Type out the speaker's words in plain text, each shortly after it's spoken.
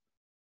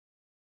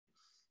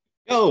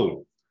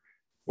Yo,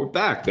 we're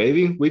back,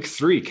 baby. Week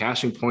 3,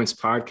 Cashing Points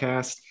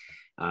podcast.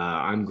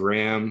 I'm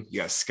Graham.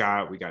 You got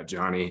Scott. We got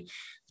Johnny.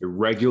 The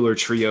regular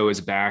trio is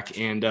back,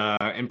 and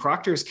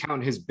Proctor's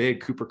counting his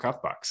big Cooper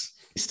Cup bucks.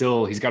 He's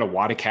got a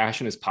wad of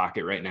cash in his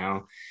pocket right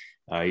now.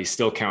 He's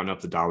still counting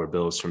up the dollar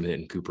bills from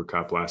hitting Cooper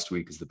Cup last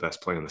week as the best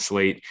play on the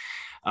slate.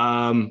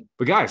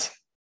 But guys,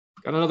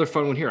 got another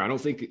fun one here. I don't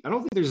think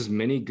there's as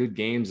many good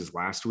games as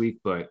last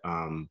week, but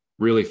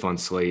really fun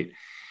slate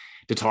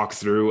to talk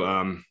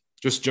through.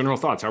 Just general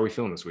thoughts. How are we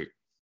feeling this week?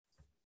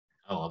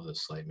 I love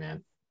this slate,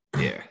 man.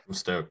 Yeah. I'm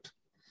stoked.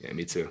 Yeah,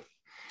 me too.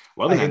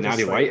 Loving that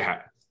Natty Light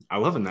hat. I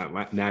love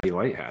that Natty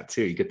Light hat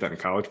too. You get that in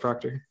college,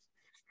 Proctor?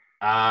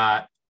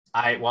 I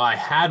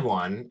had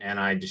one and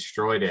I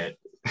destroyed it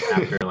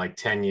after like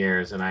 10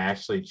 years, and I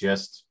actually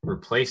just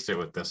replaced it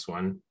with this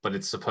one. But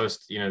it's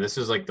supposed to, this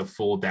is like the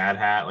full dad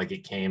hat. Like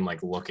it came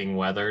like looking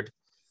weathered.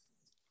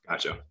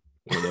 Gotcha.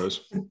 One of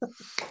those.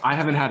 I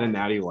haven't had a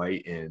Natty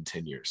Light in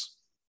 10 years.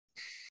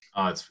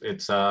 Oh,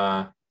 it's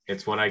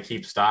what I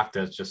keep stocked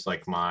as just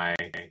like my,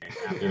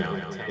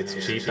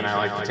 it's cheap and I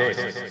like the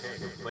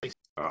taste.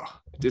 Oh,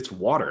 it's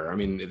water. I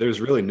mean,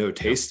 there's really no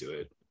taste to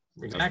it.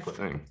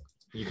 Exactly.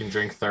 You can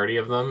drink 30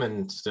 of them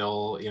and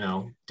still,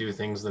 do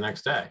things the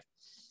next day.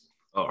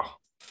 Oh,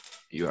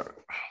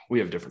 we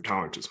have different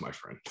tolerances, my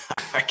friend.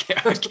 I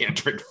can't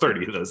drink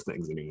 30 of those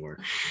things anymore.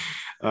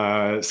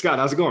 Scott,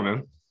 how's it going,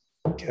 man?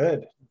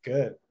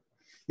 Good.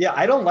 Yeah,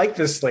 I don't like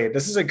this slate.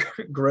 This is a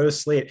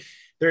gross slate.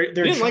 They're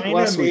trying like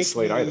to make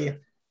me either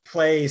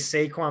play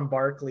Saquon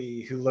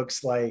Barkley, who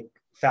looks like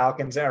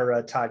Falcons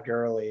era Todd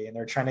Gurley, and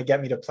they're trying to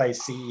get me to play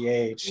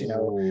CEH.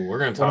 We're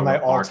going to talk one of my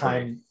about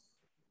all-time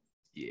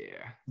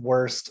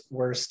worst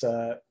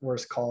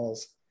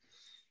calls.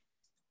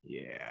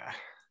 Yeah.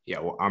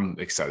 Well, I'm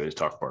excited to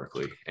talk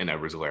Barkley and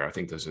Edwards-Helaire. I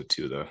think those are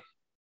two of the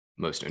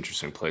most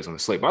interesting plays on the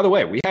slate. By the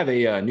way, we have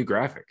a new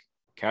graphic,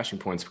 Cashing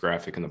Points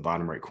graphic in the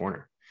bottom right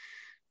corner.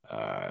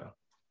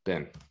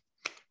 Ben,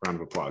 round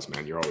of applause,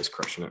 man. You're always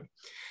crushing it.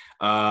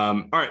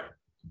 All right,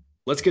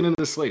 let's get into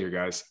the slate here,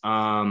 guys.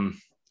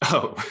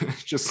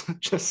 Just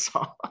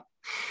saw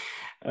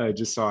a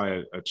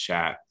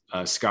chat.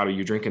 Scott, are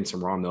you drinking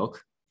some raw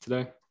milk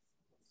today?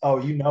 Oh,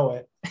 you know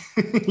it.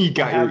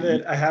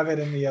 I have it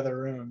in the other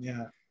room.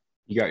 Yeah.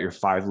 You got your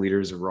 5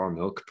 liters of raw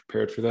milk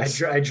prepared for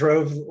this? I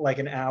drove like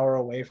an hour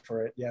away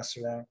for it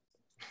yesterday.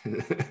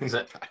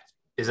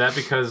 Is that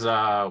because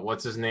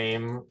what's his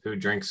name, who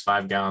drinks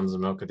 5 gallons of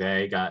milk a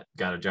day, got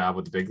a job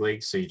with the big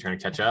leagues? So you're trying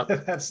to catch up?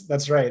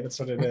 That's right. That's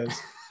what it is.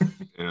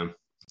 Yeah.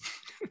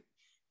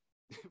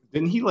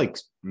 Didn't he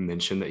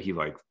mention that he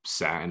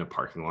sat in a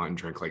parking lot and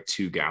drank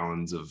 2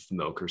 gallons of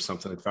milk or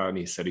something like that? And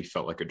he said he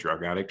felt like a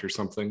drug addict or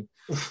something.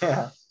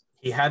 Yeah.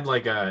 He had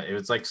it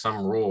was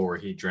some rule where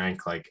he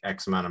drank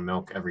X amount of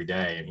milk every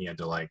day, and he had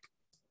to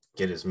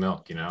get his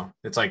milk,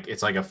 It's like a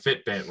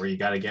Fitbit where you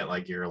got to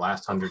get your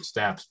last 100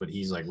 steps, but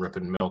he's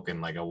ripping milk in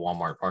a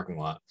Walmart parking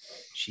lot.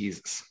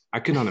 Jesus.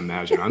 I cannot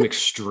imagine. I'm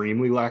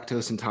extremely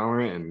lactose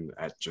intolerant, and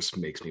that just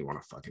makes me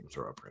want to fucking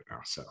throw up right now.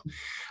 So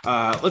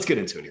let's get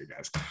into it here,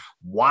 guys.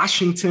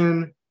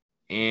 Washington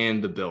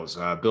and the Bills.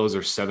 Bills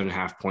are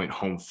 7.5 point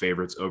home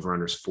favorites. Over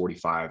unders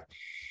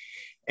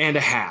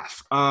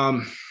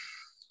 45.5.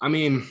 I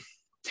mean,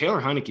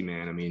 Taylor Heinicke,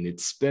 man. I mean,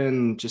 it's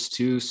been just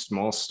 2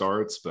 small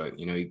starts, but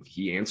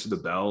he answered the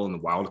bell in the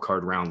wild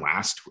card round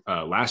last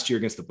year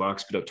against the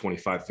Bucs, put up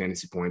 25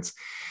 fantasy points.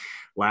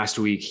 Last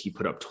week he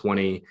put up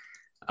 20.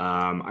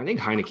 I think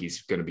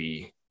Heinicke's going to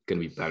be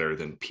better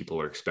than people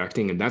are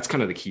expecting, and that's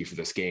kind of the key for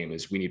this game.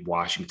 Is we need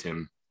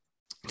Washington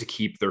to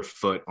keep their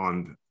foot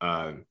on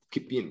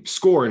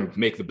score and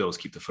make the Bills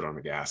keep the foot on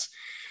the gas.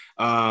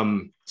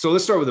 So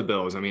let's start with the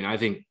Bills. I mean, I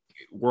think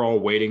we're all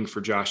waiting for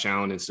Josh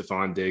Allen and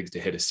Stephon Diggs to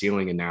hit a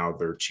ceiling, and now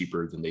they're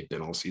cheaper than they've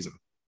been all season.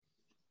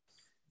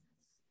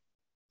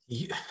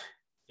 The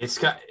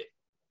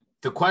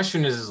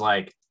question is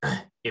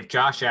if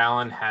Josh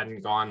Allen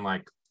hadn't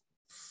gone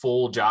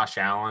full Josh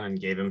Allen and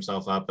gave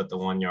himself up at the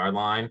 1 yard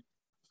line,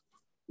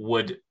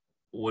 would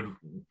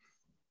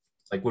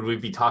we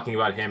be talking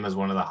about him as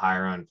one of the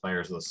higher end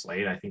players of the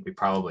slate? I think we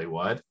probably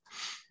would.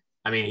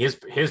 I mean,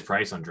 his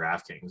price on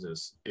DraftKings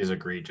is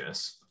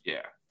egregious.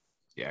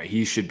 Yeah,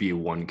 he should be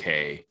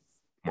 $1K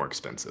more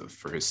expensive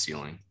for his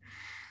ceiling.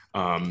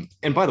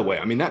 And by the way,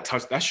 I mean, that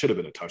should have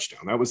been a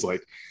touchdown. That was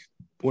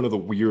one of the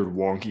weird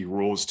wonky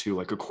rules too,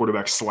 a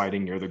quarterback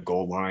sliding near the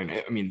goal line.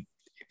 I mean,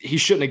 he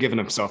shouldn't have given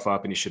himself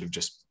up, and he should have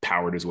just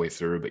powered his way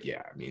through. But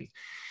yeah, I mean,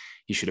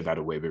 he should have had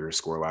a way bigger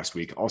score last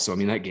week. Also, I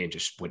mean, that game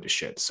just went to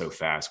shit so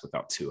fast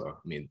without Tua.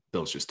 I mean,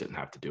 Bills just didn't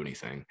have to do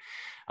anything.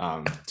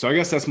 So I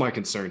guess that's my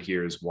concern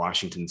here is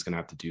Washington's going to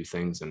have to do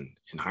things, and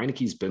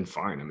Heinicke's been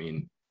fine. I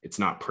mean, it's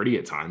not pretty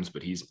at times,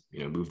 but he's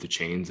moved the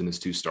chains in his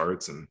 2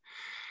 starts, and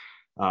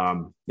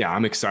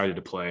I'm excited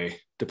to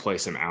play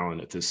some Allen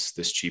at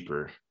this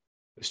cheaper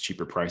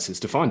prices.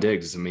 Stephon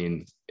Diggs, I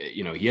mean,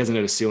 he hasn't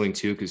had a ceiling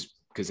too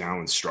because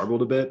Allen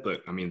struggled a bit,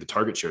 but I mean, the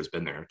target share has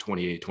been there,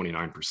 28,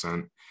 29%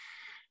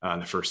 in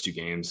the first 2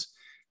 games.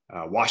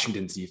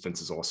 Washington's defense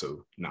has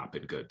also not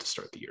been good to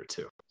start the year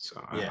too.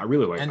 So Yeah.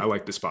 I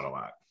like this spot a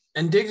lot.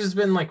 And Diggs has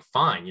been like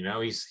fine, you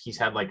know, he's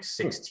had like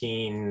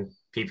 16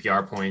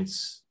 PPR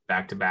points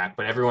back to back,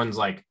 but everyone's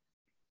like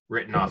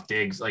written off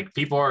Diggs. Like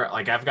people are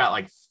like, I've got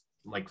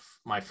like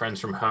my friends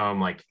from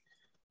home like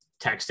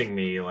texting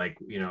me like,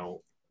 you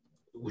know,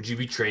 would you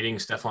be trading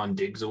Stephon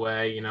Diggs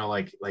away? You know,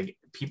 like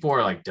people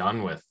are like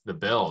done with the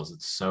Bills.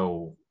 It's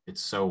so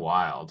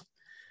wild.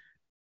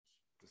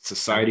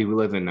 Society we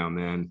live in now,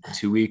 man.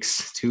 2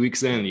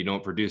 weeks in, you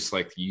don't produce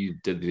like you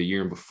did the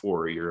year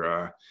before.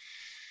 You're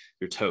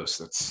toast.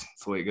 That's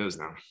the way it goes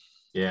now.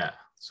 Yeah.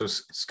 So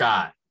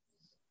Scott,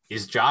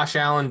 is Josh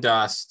Allen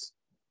dust,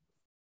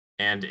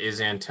 and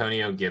is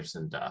Antonio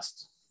Gibson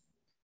dust?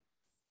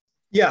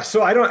 Yeah.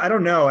 So I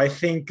don't know. I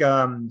think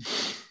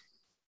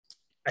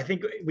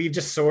we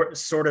just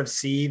sort of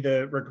see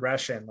the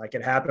regression. Like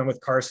it happened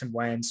with Carson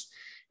Wentz.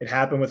 It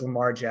happened with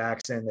Lamar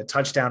Jackson. The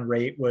touchdown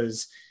rate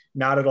was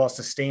not at all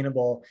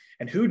sustainable.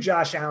 And who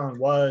Josh Allen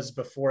was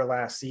before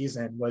last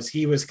season was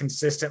he was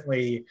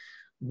consistently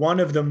one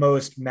of the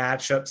most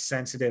matchup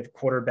sensitive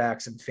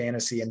quarterbacks in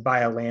fantasy, and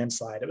by a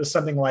landslide. It was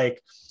something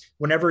like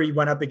whenever he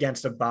went up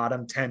against a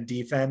bottom 10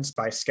 defense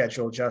by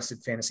schedule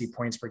adjusted fantasy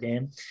points per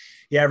game,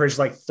 he averaged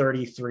like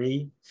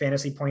 33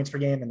 fantasy points per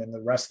game. And then the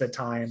rest of the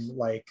time,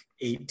 like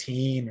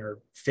 18 or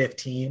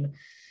 15.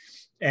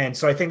 And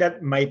so I think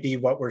that might be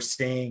what we're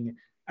seeing.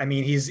 I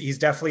mean, he's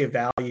definitely a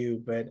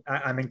value, but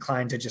I'm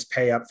inclined to just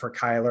pay up for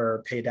Kyler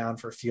or pay down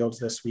for Fields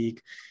this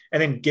week.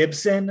 And then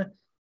Gibson,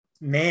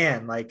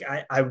 man, like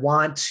I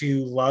want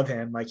to love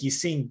him. Like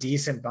he's seeing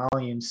decent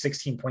volume,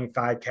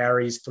 16.5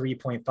 carries,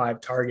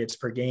 3.5 targets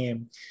per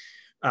game,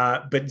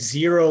 but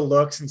 0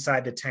 looks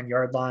inside the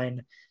 10-yard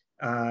line.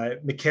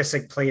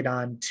 McKissick played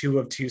on 2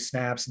 of 2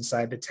 snaps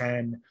inside the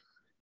 10,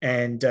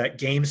 and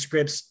game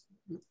scripts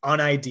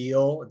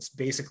unideal. It's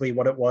basically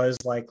what it was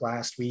like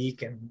last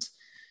week. And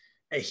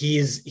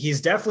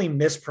he's definitely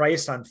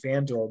mispriced on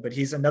FanDuel, but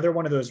he's another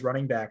one of those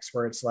running backs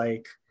where it's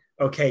like,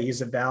 okay,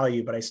 he's a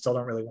value, but I still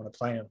don't really want to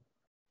play him.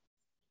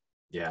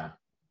 Yeah.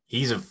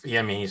 He's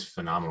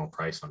phenomenal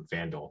price on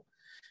FanDuel.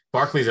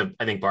 I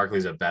think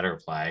Barkley's a better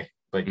play,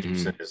 but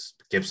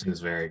Gibson is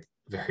very,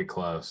 very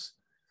close.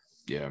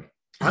 Yeah.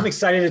 I'm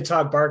excited to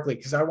talk Barkley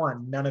because I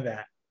want none of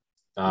that.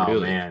 Oh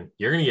really? Man,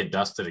 you're gonna get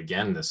dusted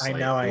again this slate. I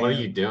know. What are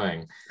you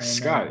doing,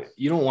 Scott?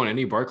 You don't want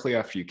any Barkley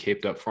after you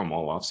caped up for him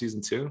all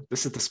offseason too.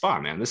 This is the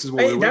spot, man. This is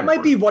what that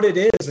might be what it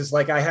is. Is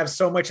like I have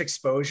so much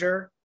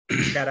exposure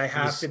that I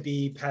have to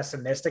be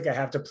pessimistic. I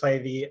have to play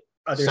the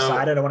other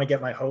side. I don't want to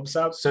get my hopes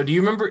up. So do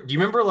you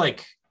remember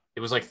like it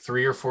was like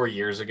 3 or 4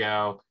 years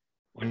ago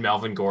when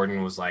Melvin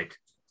Gordon was like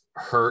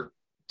hurt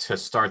to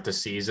start the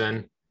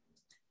season,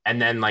 and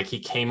then like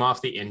he came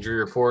off the injury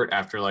report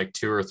after like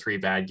 2 or 3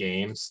 bad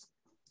games,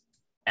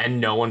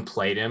 and no one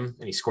played him,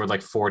 and he scored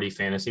like 40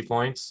 fantasy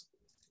points.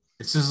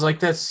 This is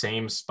like that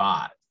same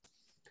spot.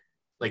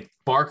 Like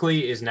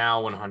Barkley is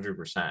now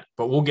 100%,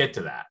 but we'll get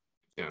to that.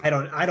 Yeah.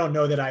 I don't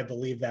know that I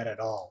believe that at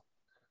all.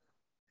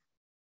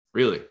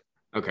 Really?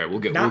 Okay, we'll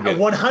get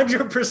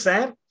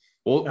 100%.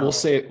 We'll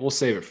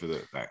save it for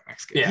the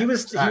next game. Yeah. He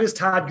was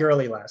Todd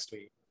Gurley last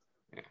week.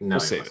 Yeah, no,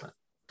 we'll save it.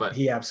 But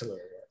he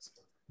absolutely is.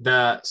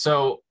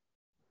 F1,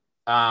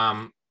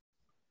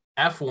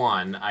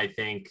 I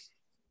think,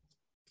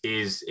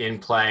 is in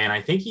play, and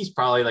I think he's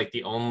probably like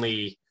the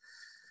only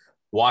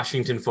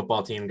Washington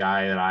football team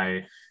guy that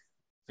I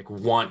like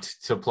want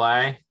to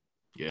play.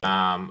 Yeah.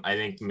 I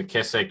think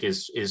McKissick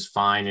is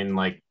fine in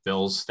like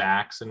Bills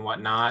stacks and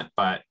whatnot,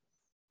 but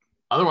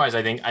otherwise,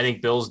 I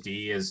think Bills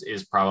D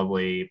is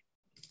probably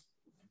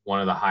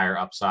one of the higher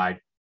upside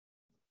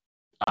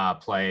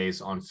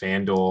plays on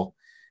FanDuel.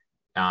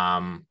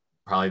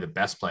 Probably the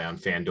best play on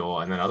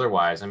FanDuel, and then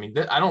otherwise, I mean,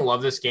 I don't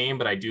love this game,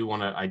 but I do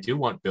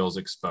want Bills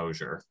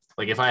exposure.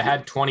 Like if I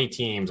had 20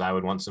 teams, I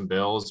would want some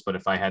Bills, but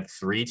if I had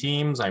 3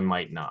 teams, I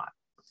might not.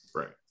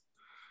 Right.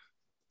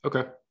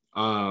 Okay.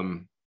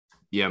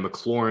 Yeah,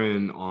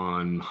 McLaurin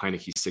on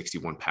Heineke's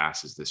 61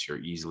 passes this year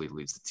easily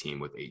leads the team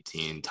with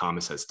 18.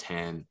 Thomas has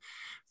 10,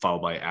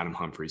 followed by Adam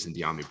Humphries and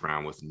De'Ami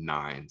Brown with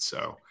 9.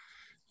 So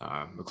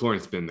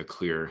McLaurin's been the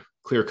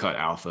clear-cut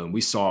alpha, and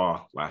we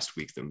saw last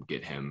week them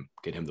get him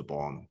the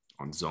ball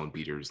on zone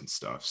beaters and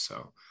stuff.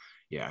 So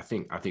yeah, I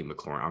think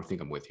McLaurin.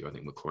 I'm with you. I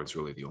think McLaurin's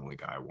really the only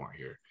guy I want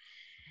here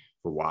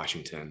for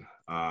Washington.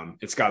 And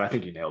Scott, I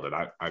think you nailed it.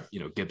 I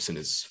Gibson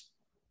is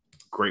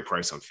great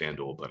price on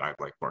FanDuel, but I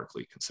like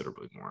Barkley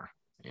considerably more.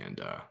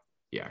 And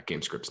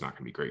game script's not going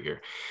to be great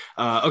here.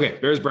 Okay,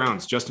 Bears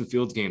Browns, Justin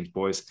Fields games,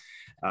 boys.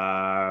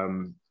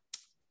 And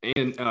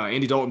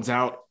Andy Dalton's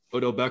out.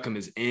 Odell Beckham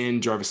is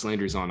in. Jarvis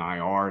Landry's on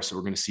IR, so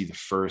we're going to see the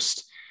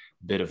first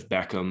bit of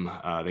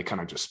Beckham. They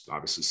kind of just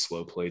obviously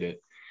slow played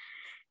it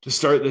to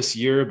start this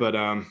year, but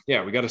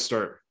we got to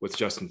start with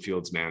Justin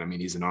Fields, man. I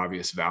mean, he's an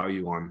obvious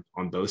value on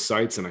both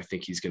sites, and I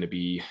think he's going to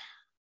be.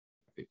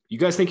 You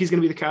guys think he's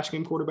going to be the cash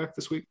game quarterback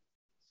this week?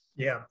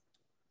 Yeah.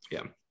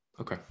 Yeah.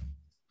 Okay.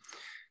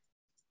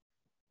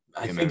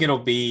 I think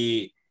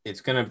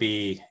it's going to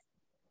be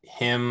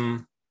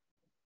him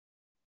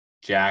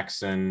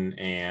Jackson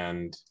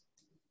and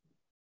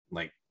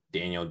like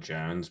Daniel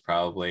Jones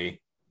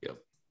probably. Yep.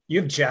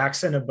 You have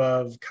Jackson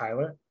above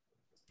Kyler?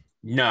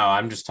 No,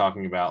 I'm just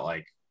talking about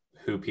like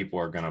who people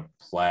are going to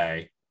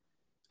play.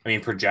 I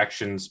mean,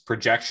 projections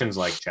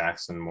like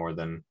Jackson more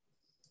than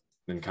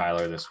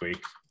Kyler this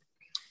week.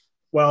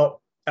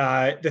 Well,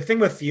 the thing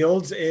with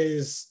Fields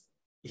is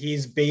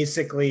he's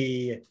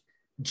basically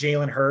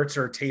Jalen Hurts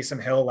or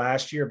Taysom Hill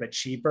last year, but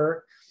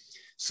cheaper.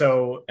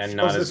 So and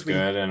not as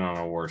good and on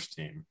a worse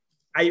team.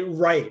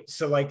 Right.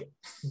 So like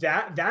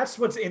that's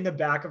what's in the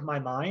back of my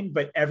mind,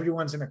 but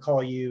everyone's going to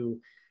call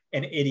you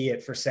an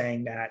idiot for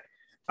saying that.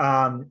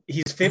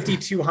 He's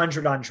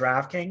 5,200 on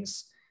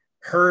DraftKings.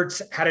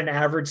 Hurts had an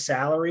average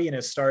salary in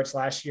his starts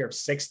last year of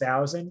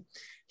 6,000.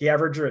 He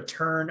averaged a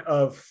return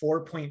of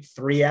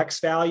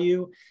 4.3x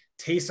value.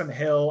 Taysom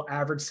Hill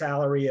average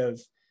salary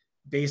of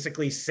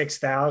basically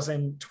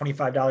 6,000,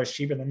 $25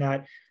 cheaper than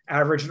that.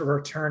 Averaged a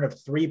return of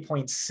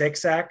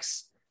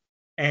 3.6x.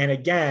 And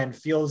again,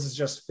 Fields is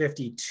just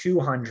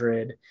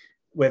 5,200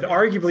 with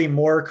arguably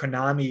more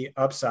Konami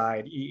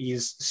upside.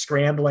 He's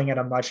scrambling at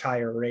a much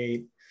higher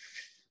rate.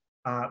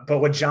 But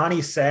what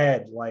Johnny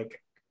said,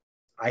 like,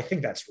 I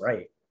think that's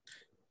right.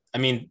 I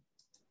mean,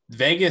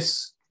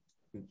 Vegas,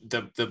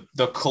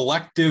 the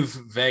collective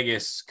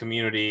Vegas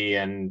community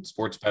and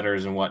sports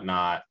bettors and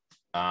whatnot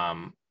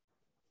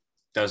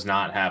does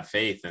not have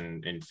faith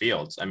in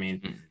Fields. I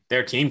mean,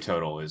 their team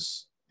total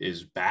is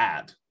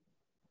bad.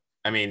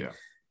 I mean,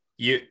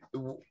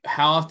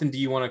 how often do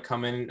you want to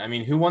come in? I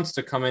mean, who wants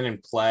to come in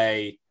and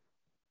play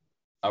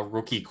a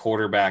rookie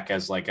quarterback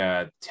as like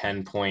a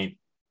 10-point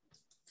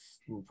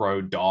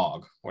road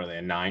dog? What are they,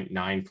 a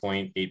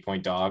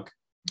 8-point dog?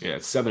 Yeah,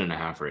 it's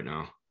 7.5 right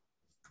now.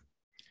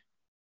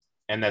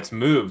 And that's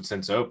moved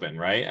since open,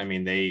 right? I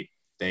mean, I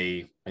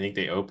think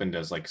they opened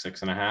as like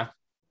 6.5.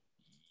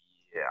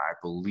 Yeah, I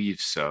believe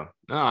so.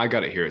 No, I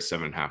got it here at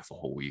 7.5 the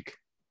whole week.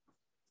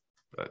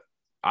 But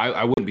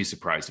I wouldn't be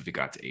surprised if it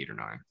got to 8 or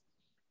 9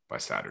 by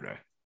Saturday.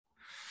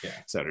 Yeah,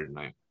 Saturday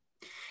night.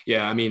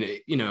 Yeah, I mean,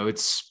 you know,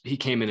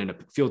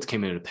 Fields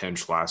came in a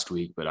pinch last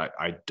week, but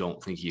I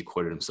don't think he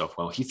acquitted himself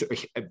well.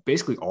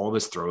 Basically all of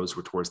his throws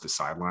were towards the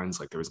sidelines,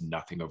 like there was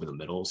nothing over the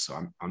middle. So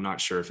I'm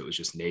not sure if it was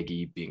just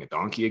Nagy being a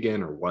donkey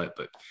again or what,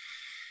 but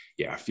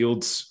yeah,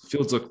 Fields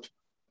looked,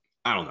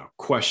 I don't know,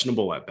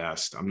 questionable at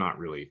best. I'm not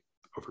really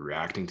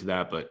overreacting to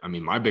that, but I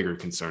mean, my bigger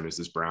concern is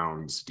this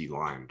Browns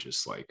D-line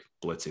just like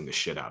blitzing the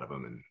shit out of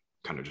them and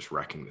kind of just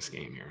wrecking this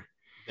game here.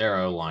 Their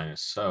O-line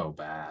is so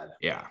bad.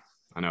 Yeah.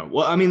 I know.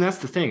 Well, I mean, that's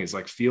the thing is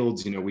like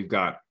Fields, you know, we've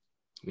got,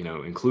 you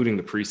know, including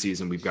the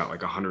preseason, we've got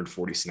like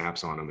 140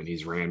 snaps on him and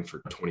he's ran for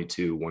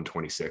 22,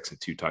 126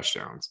 and 2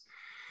 touchdowns.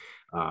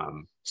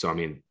 So, I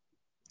mean,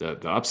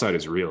 the upside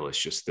is real. It's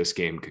just this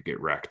game could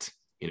get wrecked.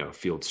 You know,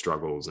 Fields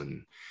struggles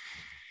and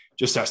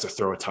just has to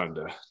throw a ton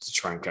to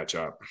try and catch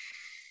up.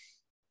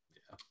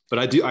 But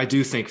I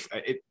do think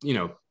it, you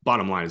know,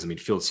 bottom line is, I mean,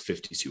 Fields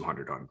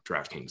 5,200 on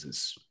DraftKings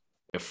is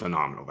a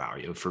phenomenal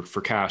value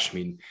for cash. I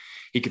mean,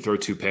 he could throw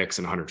 2 picks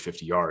and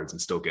 150 yards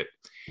and still get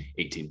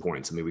 18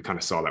 points. I mean, we kind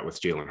of saw that with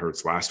Jalen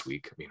Hurts last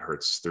week. I mean,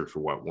 Hurts threw for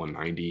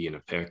 190 and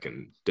a pick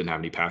and didn't have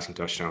any passing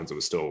touchdowns. It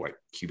was still like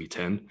QB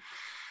 10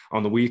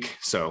 on the week.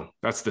 So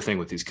that's the thing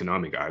with these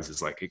Konami guys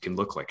is like, it can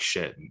look like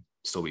shit and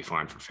still be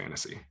fine for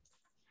fantasy.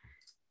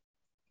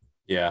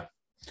 Yeah.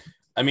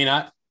 I mean,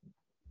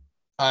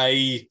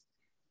 I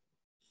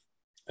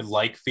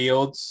like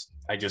Fields.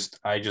 I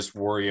just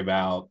worry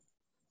about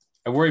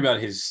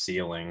his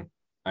ceiling,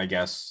 I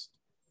guess,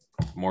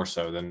 more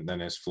so than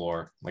his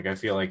floor. Like, I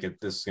feel like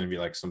this is going to be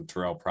like some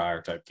Terrell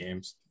Pryor type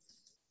games.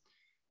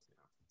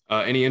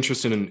 Any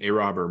interest in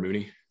A-Rob or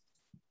Mooney?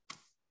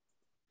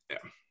 Yeah.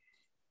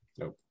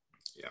 Nope.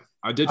 Yeah.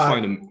 I did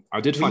find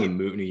a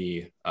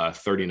Mooney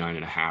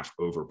 39.5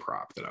 over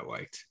prop that I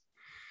liked.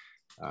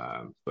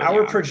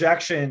 Our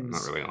projections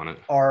not really on it.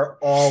 Are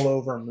all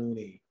over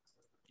Mooney.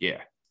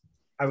 Yeah.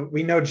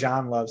 We know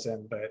John loves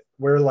him, but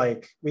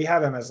we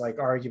have him as like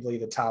arguably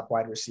the top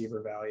wide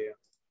receiver value.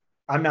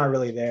 I'm not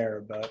really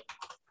there, but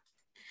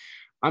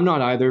I'm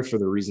not either for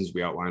the reasons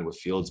we outlined with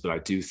Fields, but I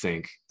do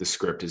think the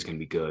script is going to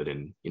be good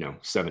and, you know,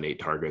 7-8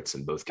 targets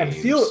in both games.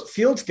 And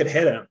Fields could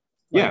hit him.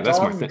 Like, yeah, that's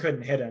my thing.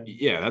 Couldn't hit him.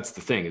 Yeah, that's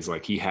the thing is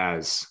like he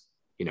has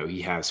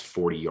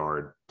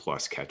 40-yard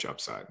plus catch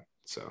upside.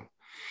 So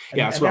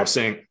that's what I was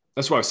saying.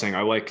 That's what I was saying.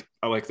 I like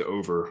the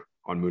over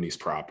on Mooney's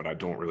prop, but I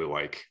don't really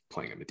like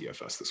playing him at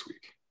DFS this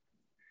week.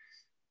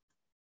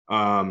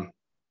 All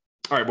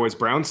right, boys.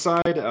 Browns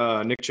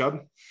side, Nick Chubb,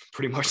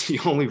 pretty much the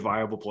only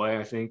viable play,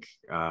 I think.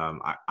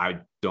 I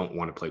don't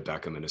want to play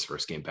Beckham in his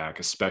first game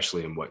back,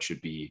 especially in what should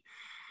be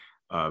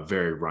a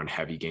very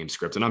run-heavy game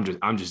script. And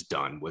I'm just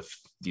done with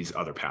these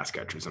other pass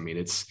catchers. I mean,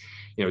 it's,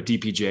 you know,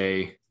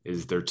 DPJ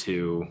is their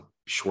 2,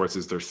 Schwartz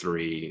is their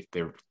 3.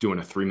 They're doing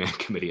a 3-man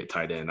committee at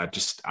tight end. I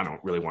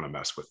don't really want to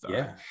mess with that.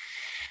 Yeah.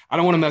 I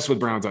don't want to mess with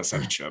Browns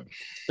outside of Chubb.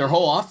 Their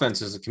whole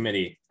offense is a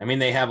committee. I mean,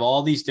 they have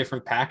all these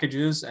different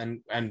packages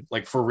and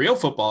like for real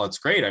football, it's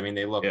great. I mean,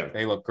 they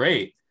look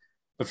great,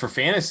 but for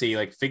fantasy,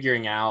 like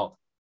figuring out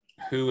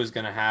who is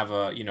going to have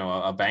a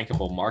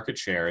bankable market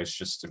share is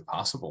just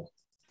impossible.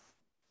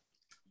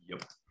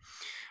 Yep.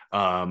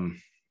 Well,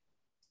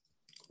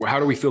 how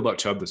do we feel about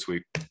Chubb this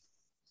week?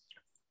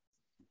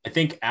 I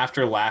think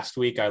after last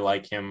week, I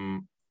like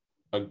him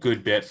a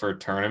good bit for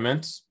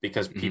tournaments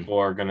because people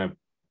are going to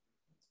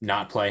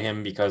not play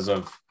him because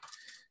of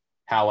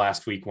how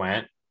last week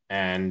went.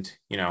 And,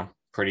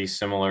 pretty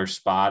similar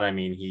spot. I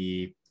mean,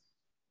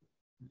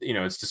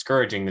 it's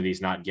discouraging that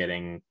he's not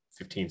getting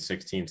 15,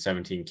 16,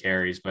 17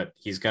 carries, but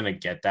he's going to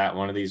get that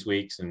one of these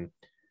weeks and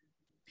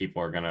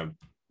people are going to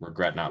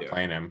regret not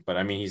playing him. But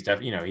I mean, he's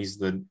definitely, he's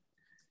the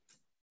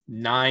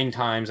 9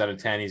 times out of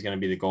 10, he's going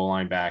to be the goal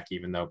line back,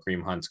 even though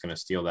Kareem Hunt's going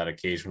to steal that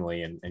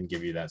occasionally and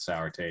give you that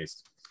sour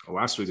taste. Oh,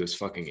 last week was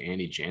fucking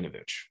Andy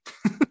Janovich.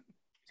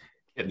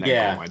 Hitting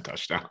that goal line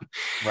touchdown.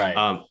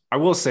 Right. I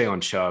will say on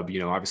Chubb,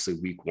 obviously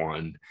week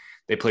 1,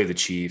 they played the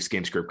Chiefs.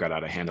 Game script got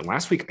out of hand. And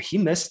last week he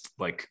missed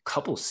like a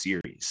couple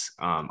series.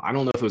 I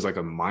don't know if it was like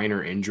a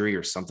minor injury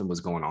or something was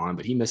going on,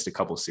 but he missed a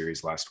couple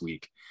series last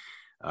week.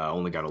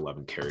 Only got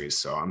 11 carries.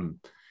 So I'm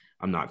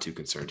not too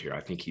concerned here. I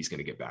think he's going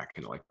to get back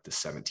into like the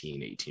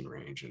 17, 18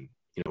 range. And,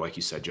 like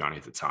you said, Johnny,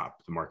 at the top,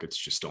 the markets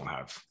just don't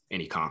have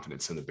any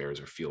confidence in the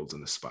Bears or Fields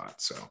in the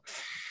spot. So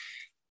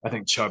I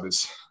think Chubb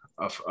is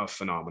a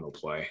phenomenal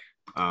play.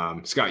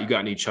 Scott, you got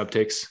any Chubb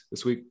takes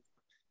this week?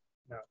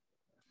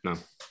 No.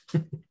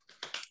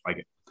 Like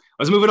it.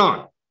 Let's move it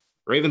on.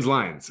 Ravens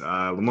Lions,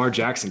 Lamar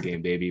Jackson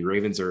game, baby.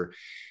 Ravens are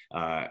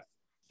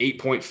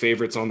 8-point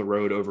favorites on the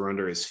road. Over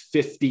under is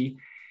 50.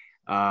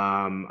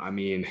 I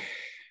mean,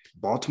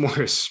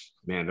 Baltimore is,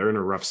 man, they're in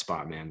a rough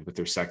spot, man, with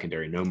their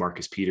secondary. No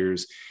Marcus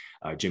Peters.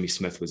 Jimmy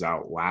Smith was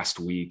out last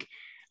week.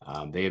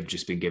 They have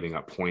just been giving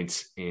up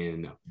points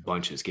in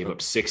bunches. Gave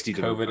up 60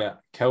 to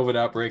COVID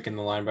outbreak in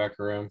the linebacker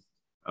room.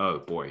 Oh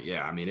boy,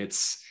 yeah. I mean,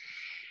 it's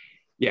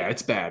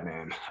bad,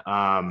 man.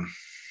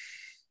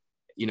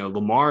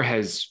 Lamar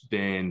has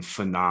been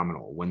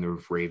phenomenal when the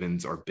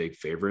Ravens are big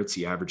favorites.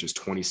 He averages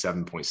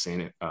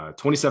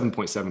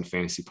 27.7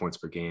 fantasy points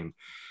per game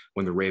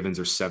when the Ravens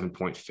are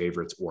 7-point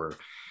favorites or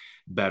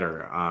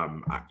better.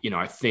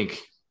 I think,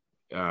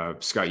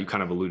 Scott, you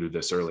kind of alluded to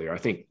this earlier. I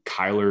think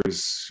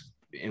Kyler's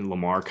and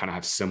Lamar kind of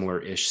have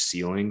similar-ish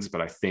ceilings,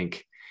 but I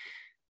think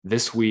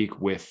this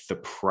week with the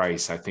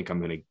price, I think I'm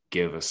going to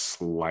give a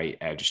slight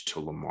edge to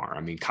Lamar.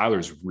 I mean,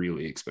 Kyler's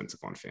really expensive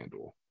on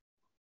FanDuel.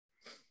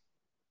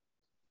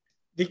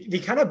 They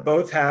kind of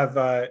both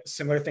have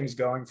similar things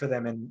going for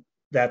them in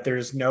that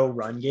there's no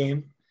run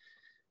game.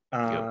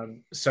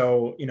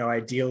 So,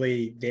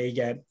 ideally they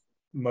get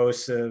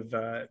most of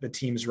the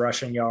team's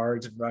rushing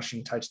yards and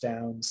rushing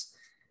touchdowns.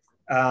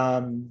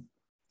 And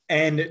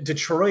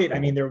Detroit, I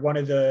mean, they're one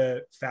of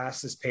the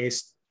fastest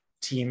paced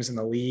teams in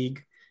the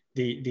league.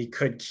 They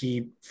could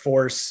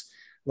force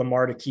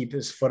Lamar to keep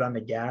his foot on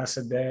the gas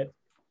a bit.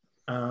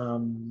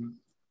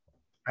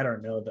 I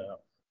don't know though.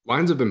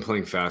 Lions have been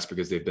playing fast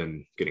because they've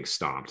been getting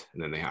stomped,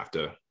 and then they have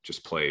to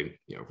just play,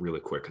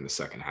 really quick in the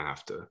second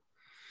half to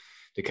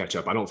catch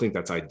up. I don't think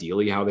that's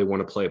ideally how they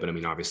want to play, but I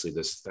mean, obviously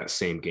that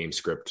same game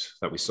script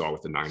that we saw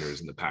with the Niners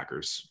and the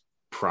Packers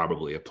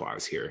probably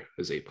applies here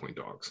as 8-point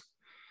dogs.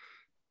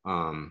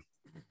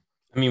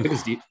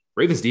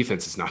 Ravens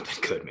defense has not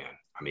been good, man.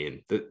 I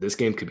mean, this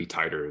game could be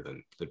tighter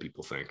than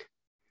people think.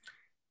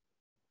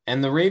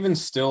 And the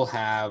Ravens still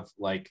have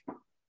like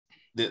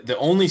the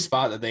only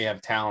spot that they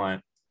have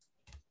talent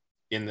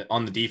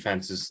on the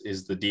defense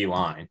is the D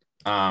line.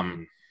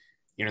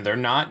 They're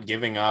not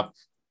giving up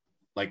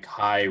like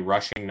high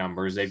rushing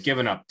numbers. They've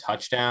given up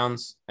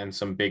touchdowns and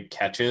some big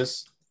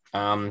catches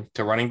to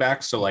running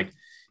backs. So like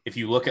if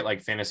you look at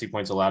like fantasy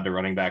points allowed to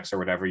running backs or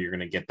whatever, you're going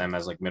to get them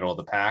as like middle of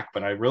the pack.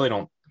 But I really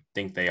don't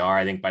think they are.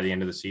 I think by the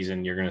end of the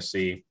season, you're going to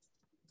see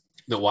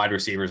the wide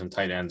receivers and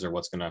tight ends are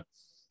what's going to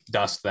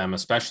dust them,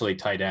 especially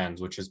tight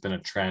ends, which has been a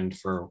trend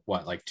for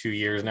like 2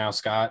 years now,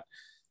 Scott,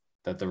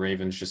 that the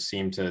Ravens just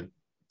seem to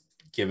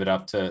give it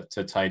up to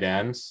tight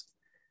ends.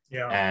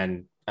 Yeah.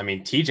 And I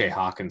mean, TJ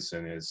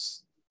Hawkinson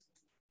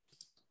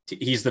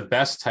he's the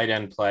best tight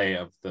end play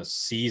of the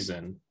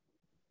season.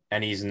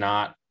 And he's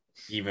not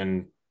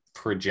even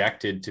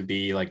projected to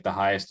be like the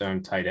highest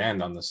owned tight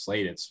end on the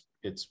slate.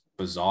 It's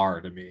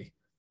bizarre to me.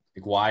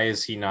 Like, why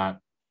is he not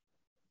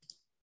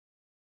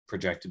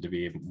projected to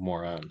be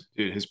more owned?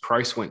 Dude, his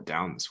price went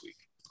down this week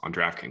on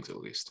DraftKings, at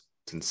least.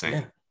 It's insane.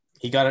 Yeah.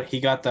 He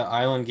got the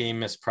island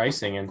game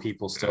mispricing and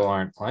people still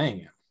aren't playing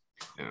him.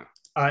 Yeah.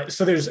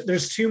 So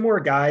there's 2 more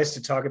guys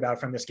to talk about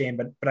from this game,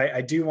 but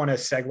I do want to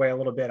segue a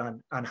little bit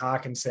on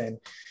Hawkinson.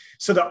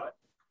 So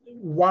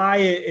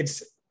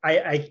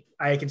I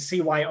can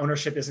see why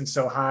ownership isn't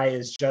so high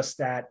is just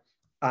that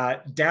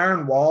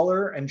Darren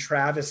Waller and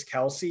Travis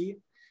Kelce,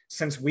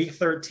 since week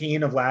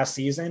 13 of last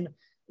season,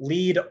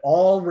 lead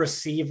all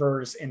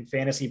receivers in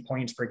fantasy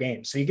points per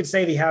game. So you could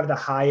say they have the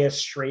highest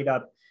straight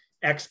up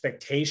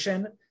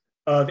expectation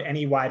of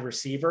any wide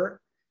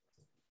receiver.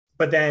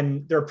 But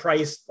then they're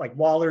priced like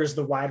Waller is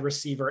the wide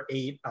receiver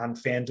 8 on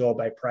FanDuel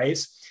by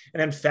price,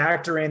 and then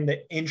factor in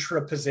the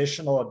intra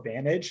positional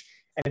advantage.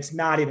 And it's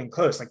not even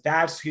close. Like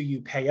that's who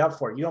you pay up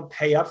for. You don't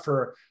pay up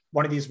for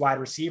one of these wide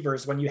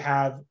receivers when you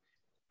have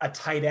a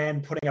tight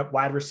end putting up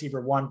wide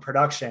receiver 1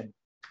 production.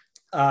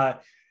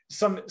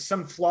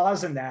 Some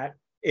flaws in that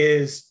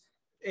is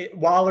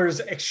Waller's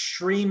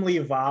extremely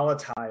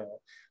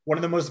volatile, one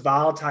of the most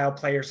volatile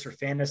players for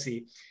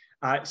fantasy.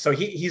 So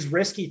he's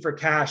risky for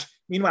cash.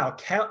 Meanwhile,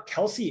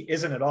 Kelce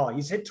isn't at all.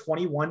 He's hit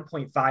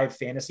 21.5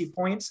 fantasy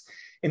points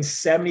in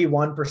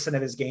 71%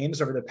 of his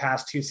games over the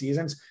past 2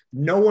 seasons.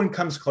 No one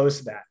comes close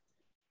to that.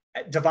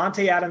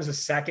 Devontae Adams is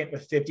second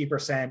with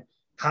 50%.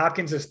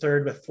 Hopkins is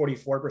third with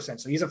 44%.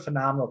 So he's a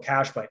phenomenal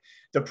cash play.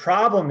 The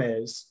problem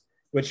is,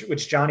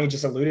 which Johnny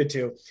just alluded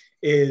to,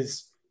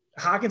 is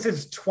Hawkins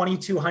is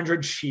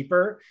 2,200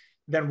 cheaper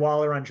than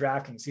Waller on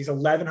DraftKings. He's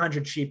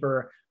 1,100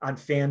 cheaper on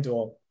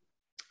FanDuel.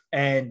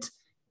 And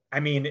I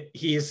mean,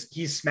 he's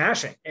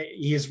smashing.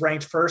 He's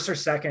ranked first or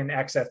second in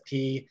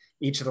XFP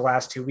each of the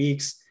last 2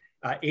 weeks,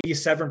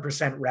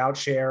 87% route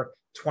share,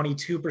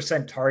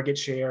 22% target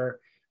share.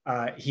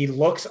 He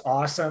looks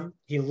awesome.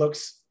 He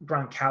looks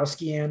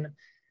Gronkowskian.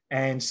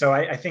 And so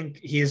I think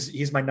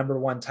he's my number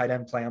 1 tight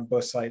end play on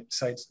both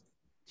sites.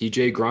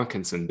 TJ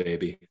Gronkinson,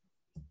 baby.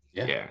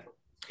 Yeah.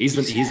 He's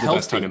the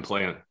best tight end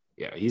play on.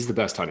 Yeah, he's the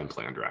best tight end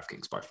play on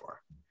DraftKings by far.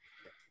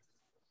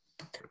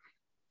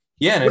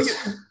 Yeah.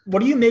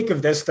 What do you make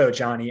of this though,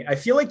 Johnny? I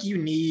feel like you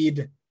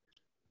need,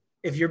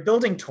 if you're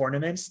building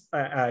tournaments,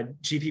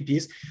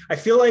 GPPs, I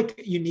feel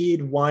like you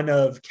need one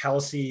of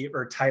Kelce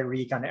or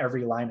Tyreek on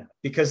every lineup,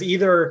 because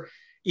either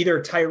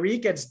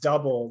Tyreek gets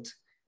doubled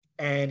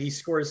and he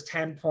scores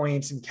 10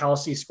 points and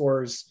Kelce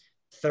scores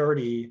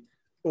 30,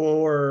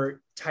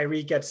 or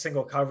Tyreek gets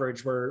single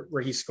coverage where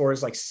he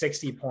scores like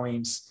 60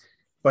 points,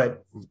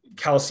 but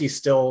Kelce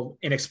still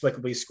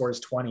inexplicably scores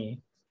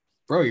 20.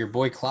 Bro, your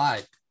boy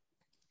Clyde.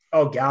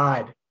 Oh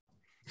God.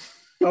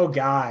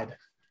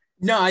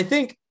 No, I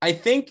think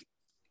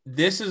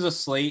this is a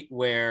slate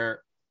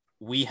where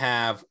we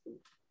have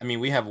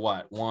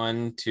what?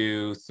 1,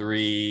 2,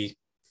 3,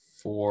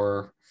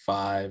 4,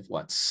 5,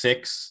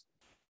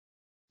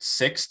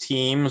 six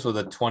teams with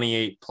a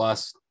 28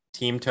 plus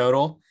team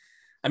total.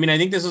 I mean, I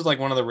think this is like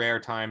one of the rare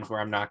times where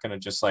I'm not going to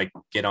just like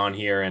get on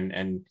here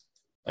and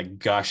like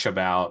gush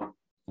about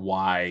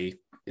why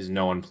is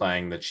no one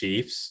playing the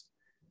Chiefs.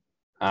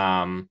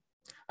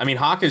 I mean,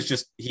 Hawk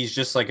is he's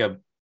just like a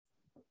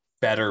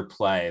better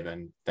play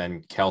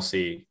than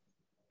Kelce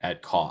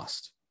at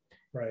cost.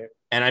 Right.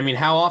 And I mean,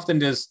 how often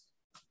does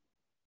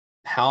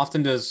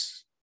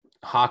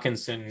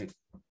Hawkinson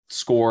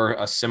score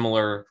a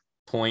similar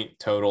point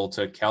total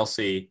to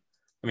Kelce?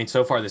 I mean,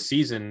 so far this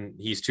season,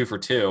 he's 2 for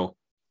 2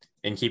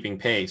 in keeping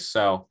pace.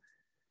 So,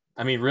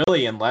 I mean,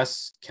 really,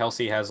 unless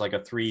Kelce has like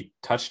a 3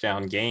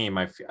 touchdown game,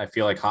 I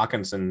feel like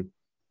Hawkinson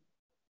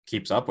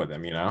keeps up with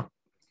him, you know?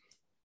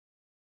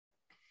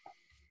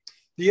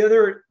 The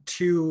other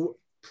 2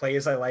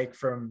 plays I like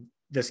from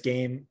this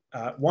game,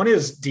 one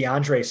is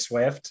DeAndre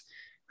Swift,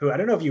 who I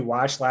don't know if you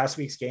watched last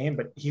week's game,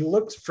 but he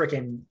looked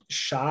freaking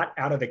shot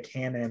out of the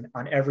cannon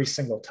on every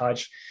single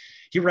touch.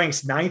 He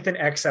ranks 9th in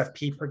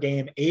XFP per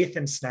game, 8th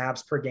in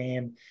snaps per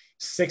game,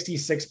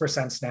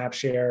 66% snap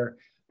share.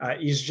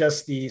 He's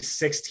just the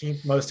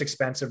 16th most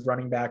expensive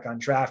running back on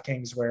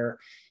DraftKings, where,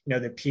 you know,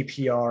 the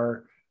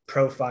PPR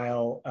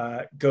profile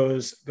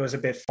goes a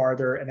bit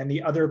farther. And then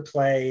the other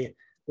play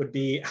would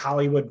be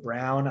Hollywood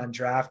Brown on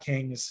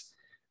DraftKings.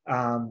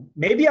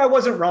 Maybe I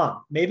wasn't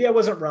wrong. Maybe I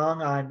wasn't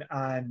wrong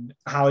on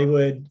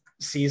Hollywood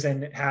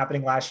season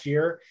happening last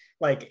year.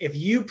 Like, if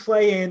you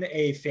play in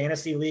a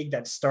fantasy league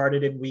that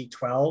started in week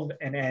 12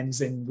 and ends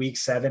in week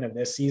 7 of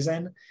this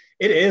season,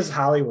 it is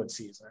Hollywood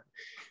season.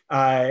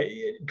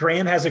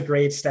 Graham has a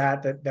great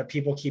stat that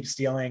people keep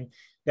stealing,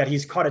 that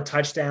he's caught a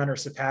touchdown or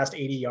surpassed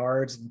 80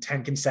 yards in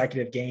 10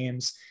 consecutive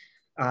games.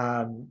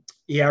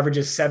 He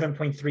averages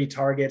 7.3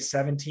 targets,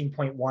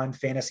 17.1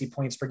 fantasy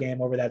points per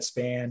game over that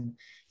span,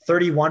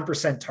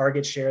 31%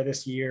 target share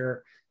this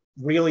year,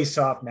 really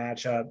soft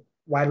matchup,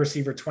 wide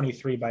receiver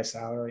 23 by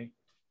salary.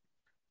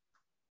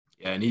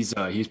 Yeah, and he's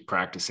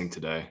practicing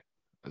today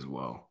as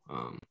well.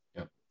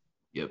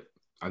 Yep.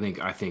 I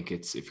think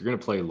it's, if you're gonna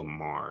play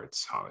Lamar,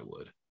 it's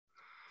Hollywood.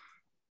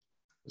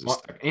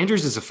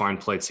 Andrews is a fine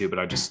play too, but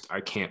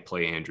I can't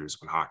play Andrews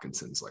when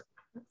Hawkinson's like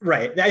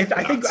right. I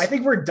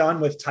think we're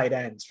done with tight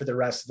ends for the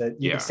rest of it.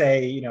 You could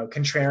say, you know,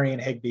 Contrarian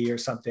Higbee or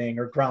something,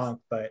 or Gronk,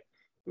 but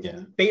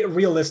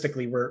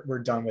realistically, we're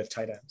done with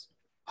tight ends.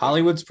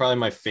 Hollywood's probably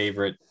my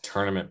favorite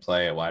tournament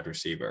play at wide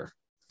receiver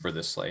for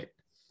this slate.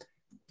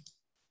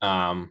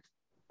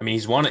 I mean,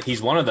 he's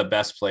one of the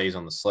best plays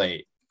on the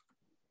slate.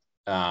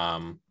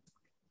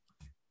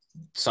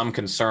 Some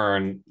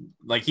concern,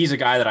 like, he's a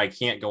guy that I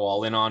can't go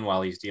all in on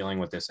while he's dealing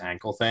with this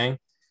ankle thing.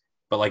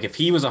 But like, if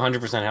he was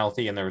 100%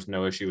 healthy and there was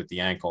no issue with the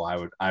ankle,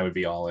 I would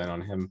be all in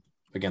on him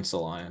against the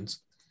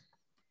Lions.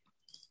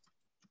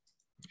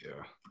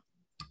 Yeah.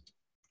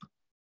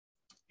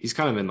 He's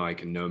kind of in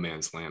like a no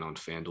man's land on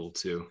FanDuel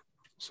too.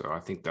 So I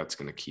think that's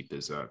going to keep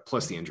his,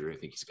 plus the injury, I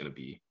think he's going to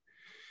be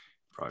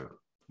probably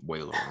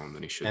way lower on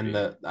than he should and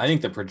be. I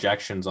think the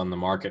projections on the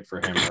market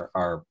for him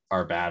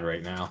are bad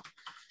right now.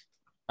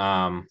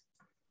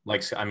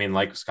 Like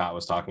Scott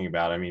was talking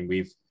about. I mean,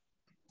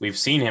 we've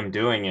seen him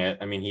doing it.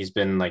 I mean, he's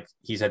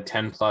had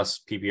 10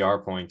 plus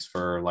PPR points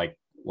for like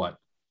what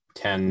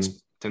 10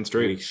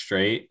 straight weeks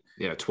straight.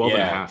 Yeah, 12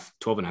 and a half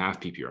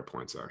PPR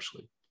points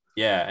actually.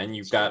 Yeah, and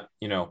you've got,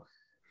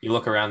 you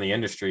look around the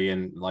industry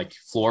and like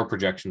floor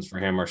projections for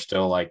him are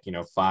still like,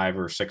 5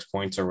 or 6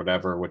 points or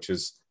whatever, which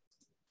is,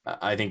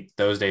 I think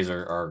those days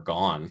are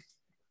gone.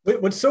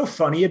 What's so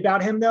funny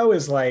about him though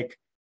is like,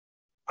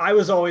 I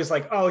was always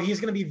like, oh, he's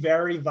going to be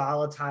very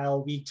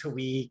volatile week to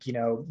week,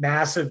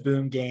 massive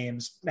boom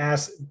games,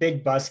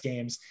 big bust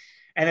games.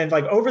 And then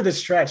like over the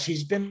stretch,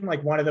 he's been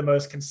like one of the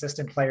most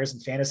consistent players in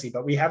fantasy,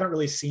 but we haven't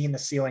really seen the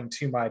ceiling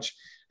too much.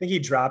 I think he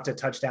dropped a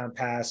touchdown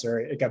pass or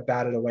it got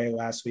batted away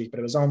last week, but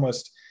it was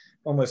almost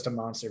a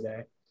monster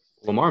day.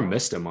 Lamar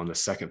missed him on the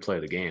second play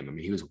of the game. I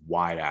mean, he was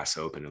wide ass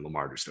open and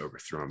Lamar just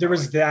overthrew him. There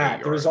was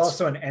that. There was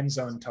also an end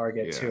zone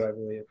target too, I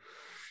believe.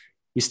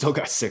 He still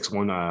got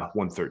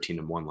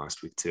 113-1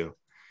 last week too.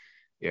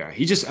 Yeah,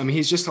 he's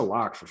just a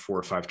lock for 4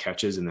 or 5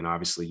 catches. And then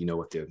obviously,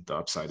 what the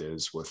upside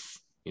is with,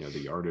 the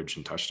yardage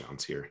and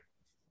touchdowns here.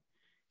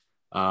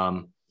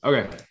 Okay.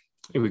 I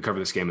think we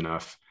covered this game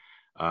enough.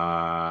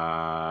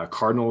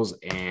 Cardinals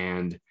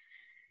and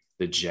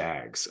the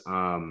Jags.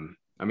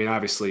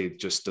 Obviously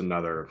just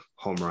another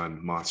home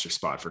run monster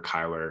spot for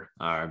Kyler.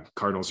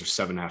 Cardinals are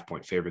 7.5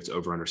 point favorites,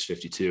 over under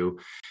 52.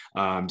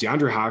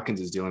 DeAndre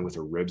Hopkins is dealing with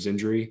a ribs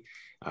injury.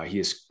 He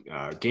is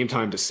game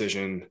time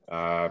decision,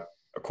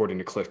 according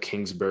to Cliff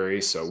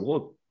Kingsbury.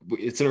 So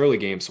it's an early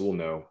game, so we'll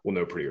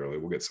know pretty early.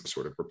 We'll get some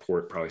sort of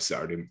report probably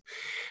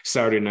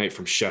Saturday night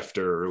from Schefter,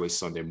 or early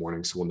Sunday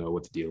morning. So we'll know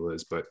what the deal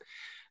is. But,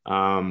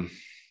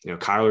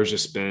 Kyler's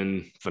just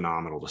been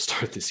phenomenal to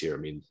start this year. I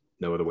mean,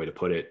 no other way to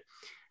put it.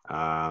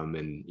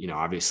 And,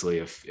 obviously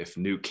if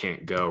Nuke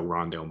can't go,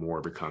 Rondale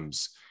Moore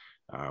becomes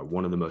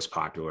one of the most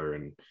popular.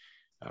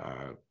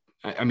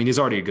 And he's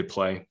already a good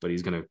play, but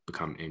he's going to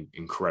become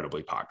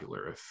incredibly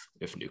popular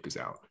if Nuke is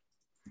out.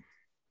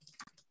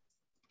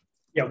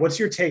 Yeah. What's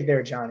your take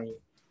there, Johnny?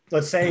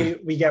 Let's say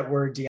we get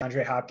word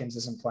DeAndre Hopkins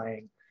isn't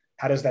playing.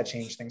 How does that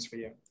change things for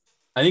you?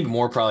 I think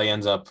Moore probably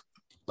ends up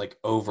like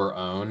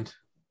over-owned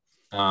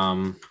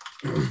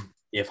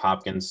if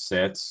Hopkins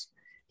sits.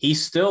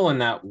 He's still in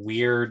that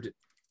weird,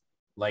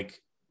 like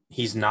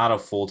he's not a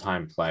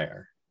full-time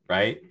player,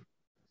 right?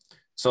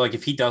 So like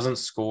if he doesn't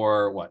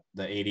score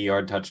the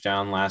 80-yard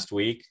touchdown last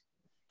week,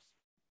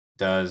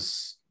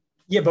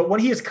 yeah, but when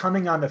he is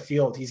coming on the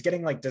field, he's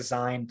getting like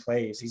design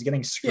plays. He's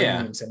getting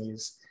screens and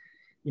he's,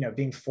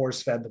 being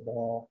force fed the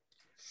ball.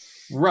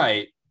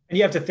 Right. And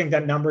you have to think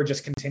that number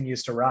just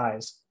continues to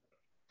rise.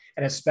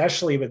 And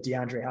especially with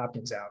DeAndre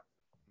Hopkins out.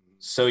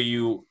 So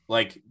you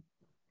want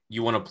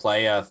to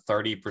play a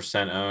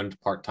 30% owned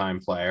part-time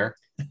player.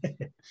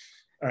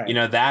 All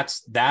right.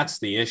 That's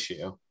the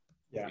issue.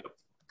 Yeah.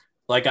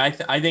 Like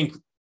I think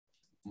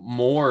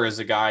Moore is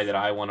a guy that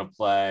I want to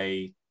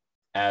play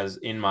as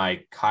in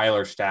my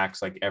Kyler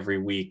stacks, like every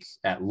week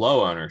at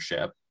low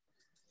ownership.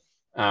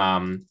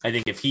 I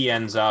think if he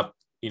ends up,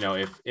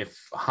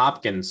 if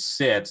Hopkins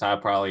sits, I'll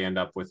probably end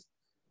up with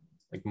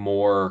like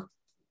more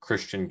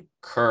Christian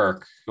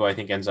Kirk, who I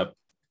think ends up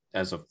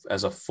as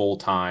a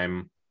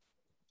full-time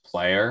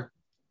player.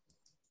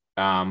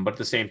 But at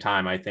the same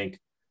time, I think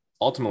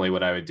ultimately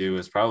what I would do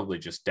is probably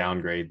just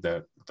downgrade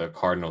the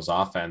Cardinals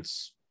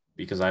offense,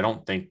 because I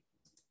don't think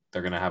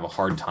they're going to have a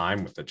hard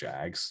time with the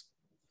Jags.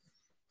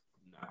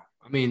 No,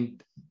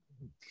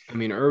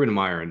 Urban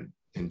Meyer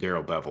and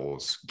Darrell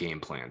Bevel's game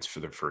plans for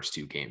the first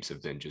 2 games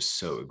have been just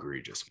so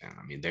egregious,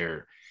 man.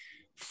 They're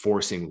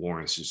forcing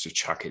Lawrence just to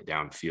chuck it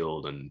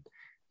downfield and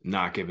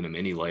not giving him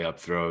any layup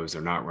throws.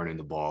 They're not running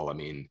the ball.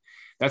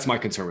 That's my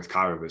concern with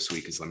Kyler this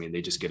week is,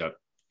 they just get up,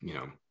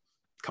 a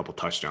couple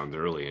touchdowns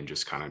early and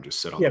just kind of just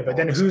sit on. Yeah, but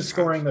then who's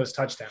scoring those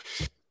touchdowns?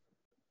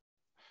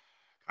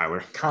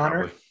 Kyler.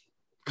 Connor.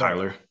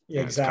 Kyler.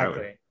 Yeah, exactly.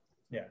 Kyler.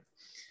 Yeah.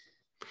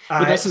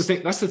 But that's the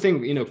thing. That's the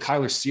thing.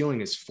 Kyler's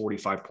ceiling is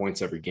 45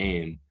 points every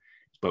game,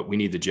 but we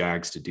need the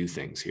Jags to do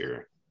things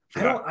here. For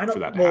that to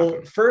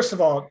happen. First of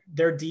all,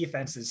 their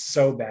defense is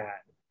so bad.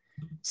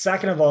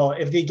 Second of all,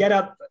 if they get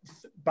up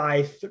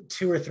by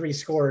 2 or 3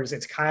 scores,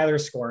 it's Kyler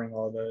scoring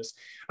all of those.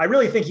 I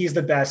really think he's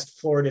the best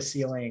floor to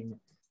ceiling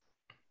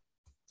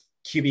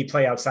QB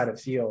play outside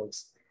of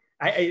Fields.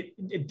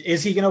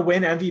 Is he going to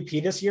win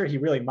MVP this year? He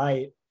really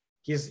might.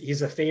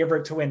 He's a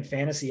favorite to win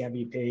fantasy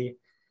MVP.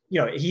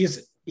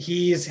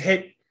 He's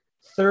hit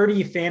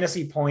 30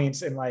 fantasy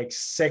points in like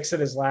 6 of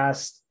his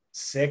last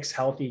 6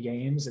 healthy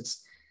games.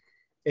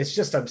 It's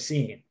just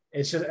obscene.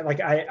 It's just like,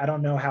 I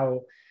don't know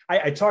how.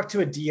 I talked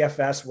to a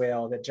DFS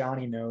whale that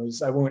Johnny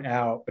knows. I won't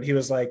out, but he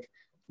was like,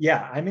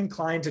 yeah, I'm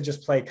inclined to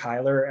just play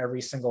Kyler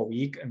every single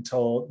week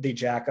until they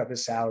jack up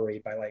his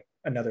salary by like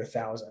another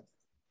 1,000.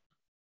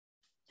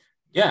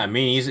 Yeah,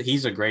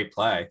 he's a great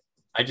play.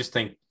 I just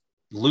think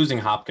losing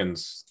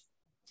Hopkins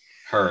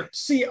hurts.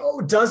 See,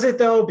 does it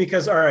though?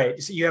 Because all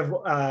right, so you have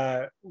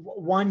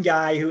one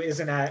guy who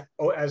isn't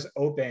as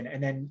open,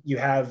 and then you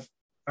have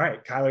all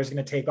right, Kyler's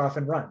going to take off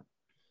and run.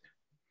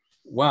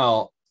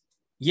 Well,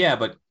 yeah,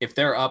 but if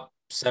they're up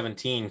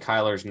 17,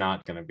 Kyler's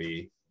not going to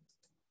be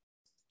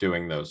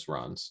doing those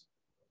runs.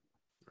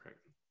 Right.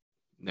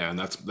 Yeah, and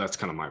that's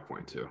kind of my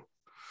point too.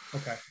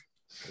 Okay.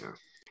 Yeah.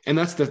 And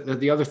that's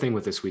the other thing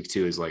with this week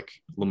too is like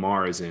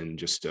Lamar is in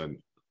just a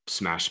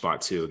smash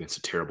spot too against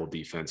a terrible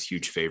defense,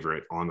 huge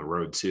favorite on the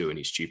road too, and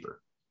he's cheaper.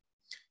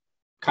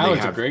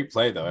 Kyler's a great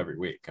play though every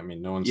week. I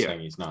mean, no one's saying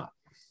he's not.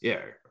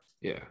 Yeah,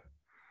 yeah.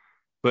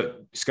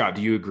 But Scott,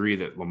 do you agree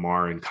that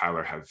Lamar and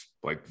Kyler have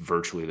like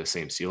virtually the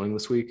same ceiling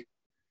this week?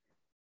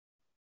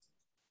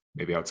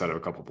 Maybe outside of a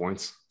couple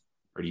points,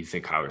 or do you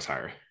think Kyler's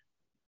higher?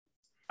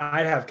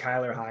 I'd have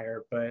Kyler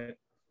higher, but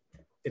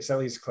it's at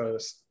least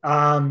close.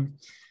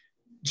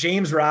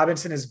 James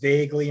Robinson is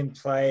vaguely in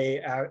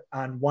play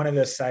on one of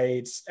the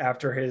sites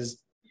after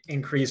his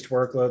increased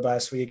workload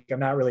last week. I'm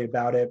not really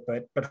about it,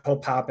 but he'll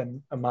pop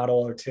in a model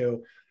or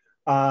two.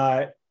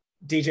 DJ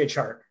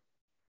Chark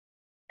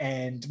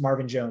and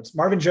Marvin Jones.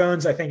 Marvin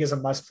Jones, I think, is a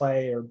must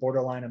play or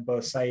borderline on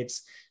both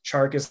sites.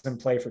 Chark is in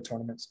play for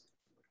tournaments.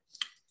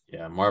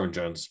 Yeah, Marvin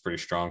Jones is a pretty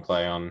strong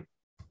play on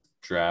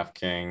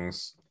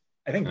DraftKings.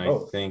 I think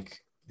both. I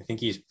think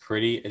he's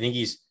pretty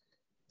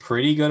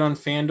good on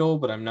FanDuel,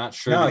 but I'm not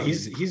sure. No,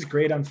 he's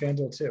great on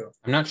FanDuel too.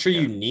 I'm not sure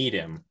you need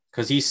him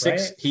because he's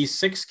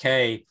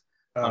 6K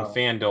on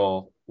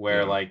FanDuel,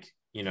 where like,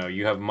 you know,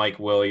 you have Mike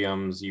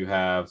Williams, you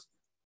have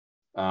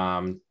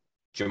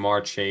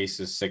Jamar Chase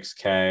is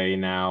 6K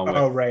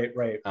now. Right.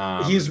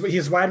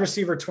 He's wide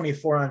receiver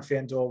 24 on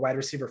FanDuel, wide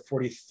receiver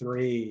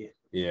 43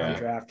 on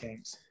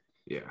DraftKings.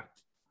 Yeah.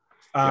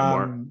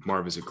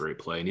 Marv is a great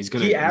play, and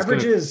he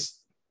averages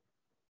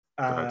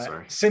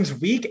since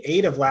week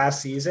 8 of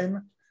last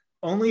season.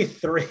 Only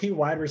 3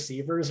 wide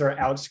receivers are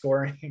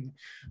outscoring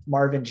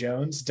Marvin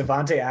Jones: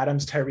 Devontae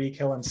Adams, Tyreek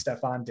Hill, and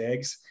Stephon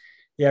Diggs.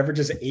 He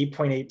averages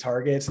 8.8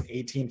 targets and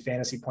 18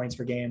 fantasy points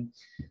per game.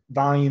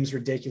 Volume's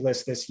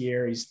ridiculous this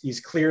year. He's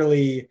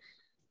clearly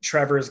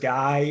Trevor's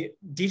guy.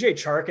 DJ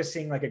Chark is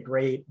seeing like a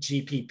great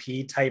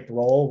GPP type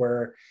role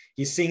where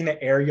he's seeing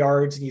the air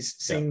yards and he's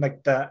seeing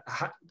like the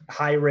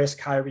high risk,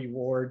 high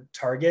reward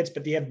targets,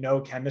 but they have no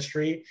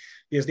chemistry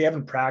because they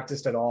haven't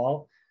practiced at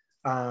all.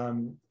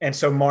 And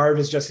so Marv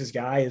is just his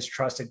guy, his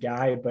trusted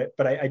guy.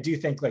 But I do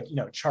think, like, you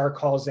know, Chark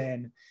calls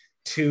in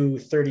 2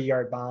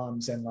 30-yard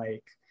bombs and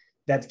like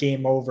that's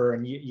game over,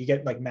 and you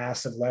get like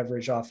massive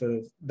leverage off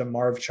of the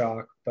Marv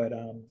chalk. But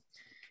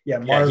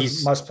Marv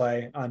must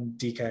play on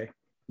DK.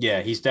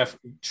 Yeah, he's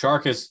definitely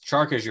Chark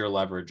is your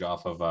leverage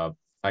off of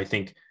I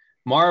think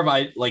Marv,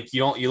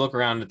 you look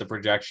around at the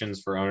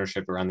projections for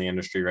ownership around the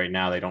industry right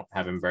now, they don't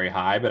have him very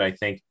high, but I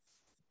think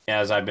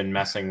as I've been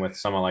messing with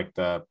some of like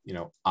the, you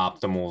know,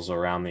 optimals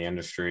around the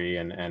industry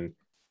and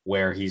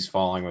where he's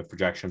falling with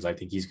projections, I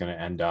think he's going to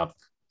end up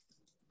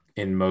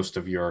in most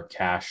of your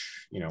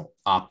cash, you know,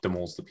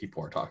 optimals that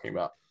people are talking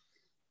about.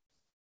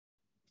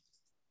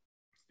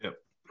 Yep.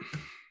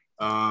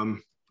 All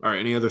right.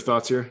 Any other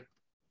thoughts here?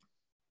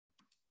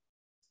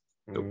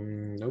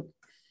 Nope.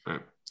 All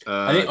right.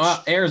 I think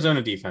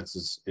Arizona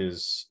defense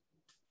is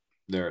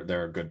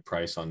they're a good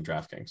price on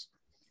DraftKings.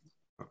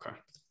 Okay.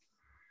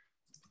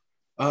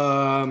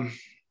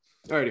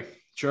 Alrighty.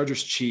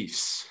 Chargers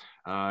Chiefs.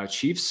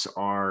 Chiefs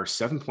are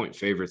 7-point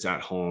favorites at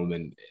home,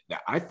 and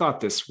I thought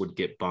this would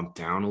get bumped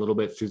down a little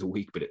bit through the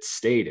week, but it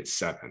stayed at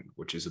 7,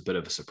 which is a bit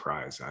of a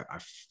surprise.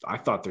 I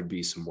thought there'd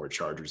be some more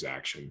Chargers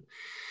action.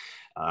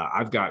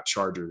 I've got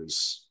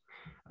Chargers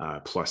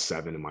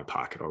 +7 in my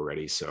pocket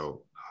already,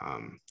 so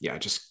I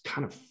just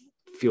kind of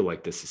feel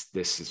like this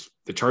is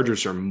the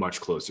Chargers are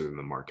much closer than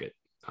the market.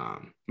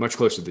 Much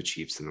closer to the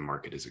Chiefs than the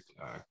market is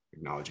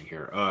acknowledging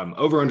here.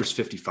 Over unders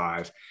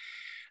 55.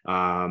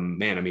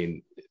 Man, I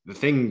mean, the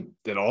thing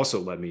that also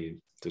led me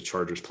to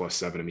Chargers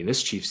 +7, I mean,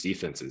 this Chiefs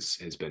defense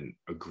has been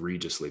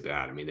egregiously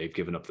bad. I mean, they've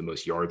given up the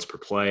most yards per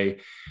play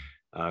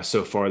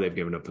so far. They've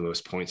given up the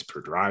most points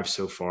per drive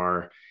so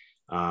far.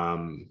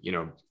 You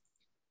know,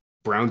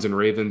 Browns and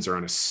Ravens are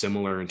on a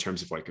similar, in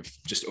terms of like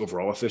just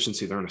overall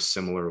efficiency, they're on a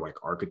similar like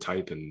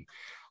archetype and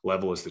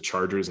level as the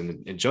Chargers.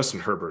 And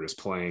Justin Herbert is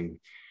playing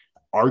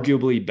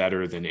arguably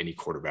better than any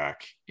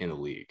quarterback in the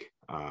league.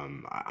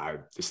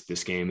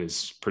 This game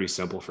is pretty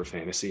simple for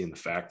fantasy, and the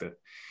fact that,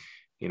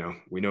 you know,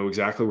 we know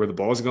exactly where the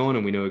ball is going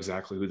and we know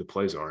exactly who the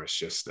plays are. It's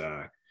just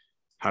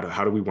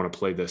how do we want to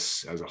play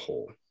this as a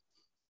whole?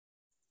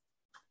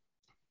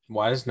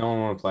 Why does no one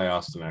want to play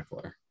Austin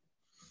Eckler?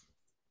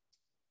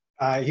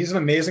 He's an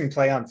amazing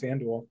play on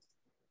FanDuel.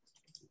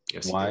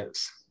 Yes, he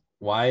is.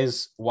 Why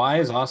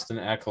is Austin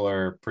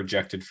Eckler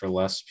projected for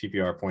less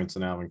PPR points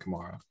than Alvin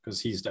Kamara? Because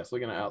he's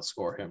definitely going to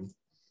outscore him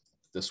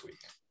this week.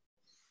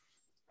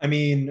 I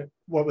mean,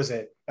 what was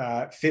it?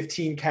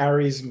 15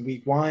 carries in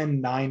week 1,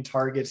 9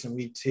 targets in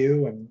week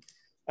 2, and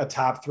a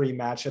top 3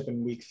 matchup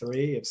in week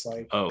 3. It's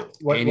like,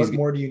 what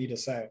more do you need to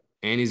say?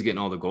 And he's getting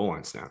all the goal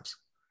line snaps.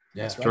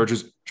 Yeah.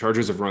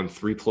 Chargers have run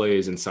 3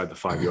 plays inside the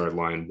 5-yard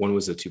line. One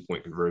was a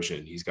 2-point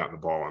conversion. He's gotten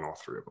the ball on all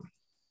 3 of them.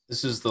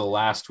 This is the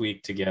last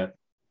week to get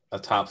a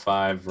top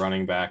 5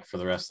 running back for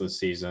the rest of the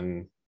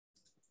season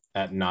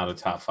at not a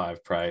top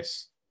 5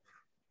 price.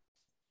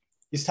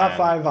 He's top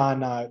 5 on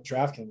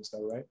DraftKings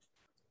though, right?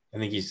 I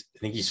think he's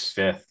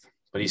 5th,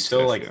 but he's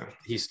still like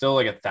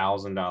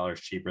 $1,000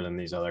 cheaper than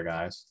these other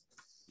guys.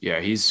 Yeah,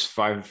 he's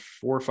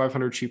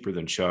 $500 cheaper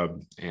than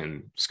Chubb.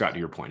 And Scott, to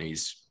your point,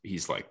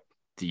 he's like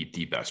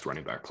the best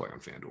running back play on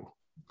FanDuel.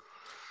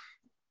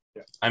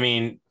 Yeah. I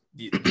mean,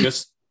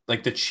 just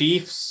like the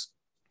Chiefs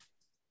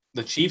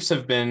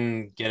have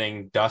been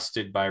getting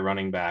dusted by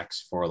running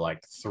backs for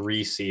like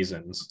 3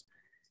 seasons.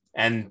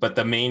 But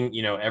the main,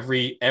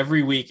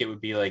 every week it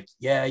would be like,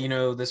 yeah,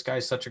 this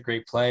guy's such a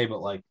great play.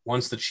 But like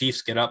once the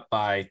Chiefs get up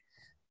by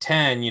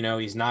 10,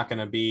 he's not going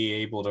to be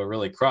able to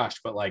really crush.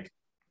 But like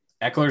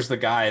Eckler's the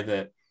guy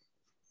that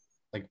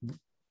like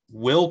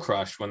will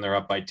crush when they're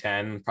up by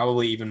 10,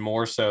 probably even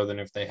more so than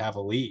if they have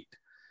a lead.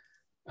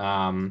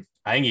 I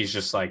think he's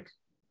just like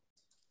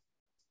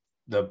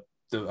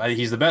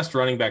he's the best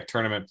running back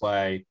tournament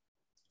play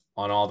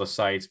on all the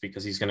sites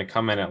because he's going to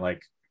come in at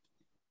like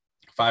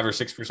 5 or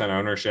 6%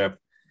 ownership.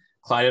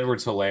 Clyde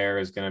Edwards-Helaire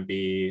is going to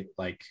be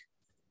like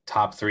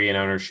top 3 in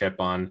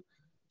ownership on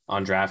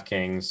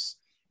DraftKings.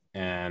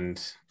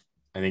 And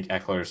I think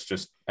Eckler's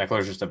just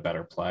a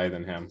better play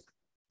than him.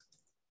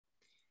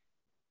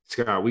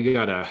 Scott, we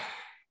gotta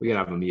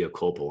have a mea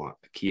culpa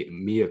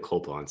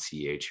on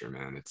CH here,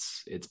 man.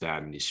 It's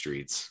bad in these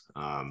streets.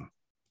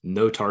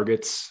 No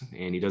targets,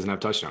 and he doesn't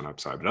have touchdown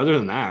upside. But other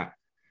than that,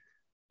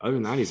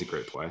 he's a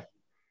great play.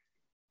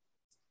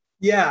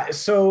 Yeah.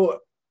 So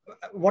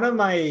one of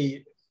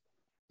my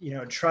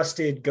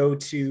trusted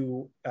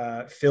go-to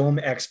film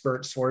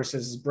expert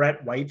sources is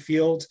Brett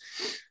Whitefield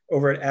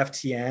over at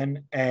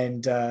FTN,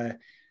 and I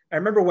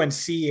remember when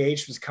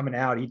CEH was coming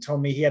out, he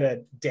told me he had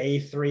a day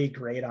 3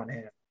 grade on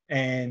him.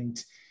 And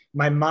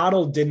my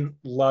model didn't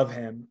love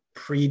him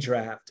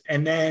pre-draft.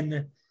 And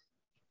then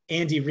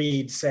Andy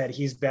Reid said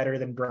he's better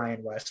than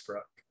Brian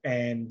Westbrook.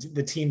 And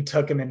the team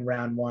took him in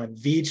round 1.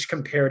 Veach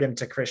compared him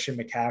to Christian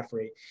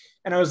McCaffrey.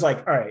 And I was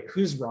like, all right,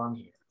 who's wrong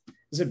here?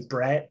 Is it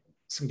Brett,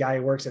 some guy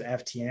who works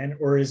at FTN?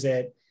 Or is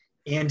it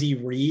Andy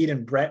Reid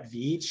and Brett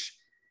Veach?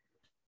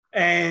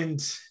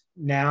 And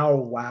now,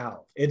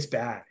 wow, it's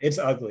bad. It's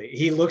ugly.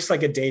 He looks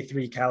like a day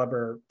 3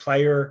 caliber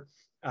player.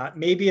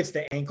 Maybe it's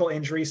the ankle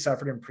injury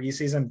suffered in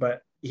preseason,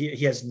 but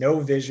he has no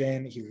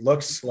vision. He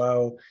looks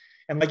slow.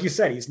 And like you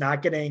said, he's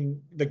not getting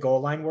the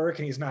goal line work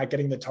and he's not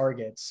getting the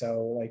targets.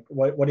 So like,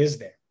 what is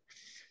there?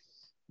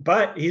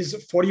 But he's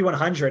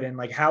 4,100. And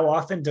like, how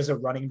often does a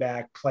running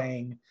back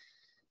playing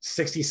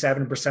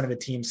 67% of the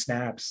team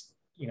snaps,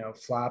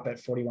 flop at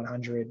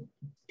 4,100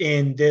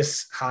 in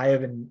this high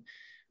of an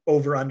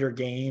over-under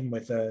game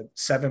with a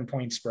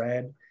 7-point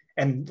spread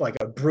and like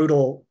a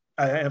brutal,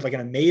 like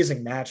an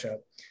amazing matchup?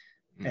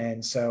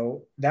 And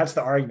so that's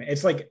the argument.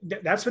 It's like,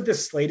 that's what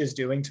this slate is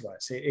doing to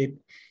us.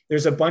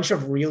 There's a bunch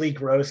of really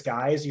gross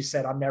guys. You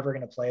said, I'm never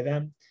going to play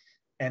them.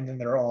 And then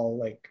they're all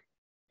like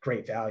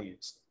great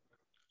values.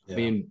 Yeah. I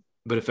mean,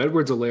 but if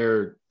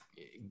Edwards-Helaire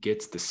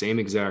gets the same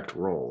exact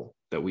role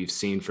that we've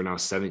seen for now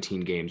 17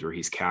 games where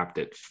he's capped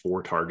at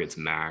 4 targets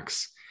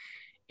max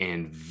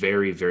and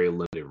very, very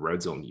limited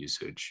red zone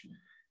usage,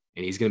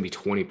 and he's going to be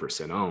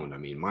 20% owned. I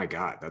mean, my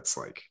God, that's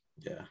like,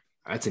 yeah,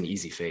 that's an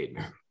easy fade,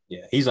 man.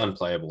 Yeah, he's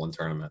unplayable in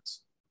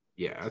tournaments.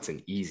 Yeah, that's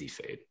an easy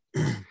fade.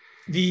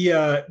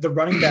 The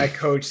running back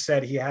coach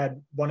said he had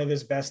one of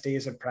his best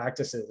days of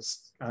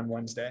practices on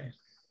Wednesday.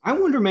 I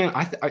wonder, man.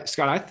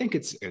 Scott, I think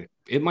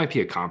it might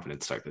be a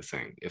confidence type of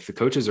thing. If the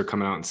coaches are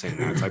coming out and saying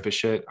that type of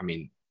shit, I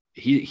mean,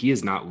 he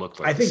has not looked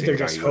like. I think they're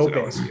just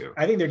hoping.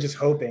 I think they're just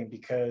hoping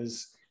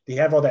because they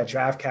have all that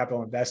draft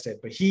capital invested,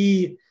 but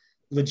he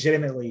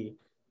legitimately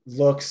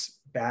looks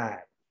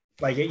bad.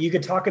 Like you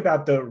could talk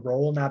about the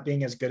role not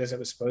being as good as it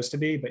was supposed to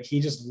be, but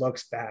he just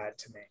looks bad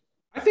to me.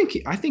 I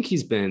think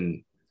he's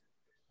been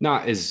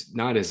not as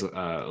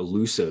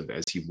elusive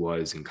as he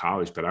was in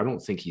college, but I don't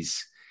think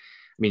he's.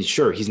 I mean,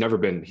 sure, he's never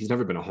been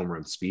a home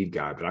run speed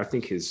guy, but I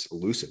think his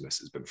elusiveness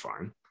has been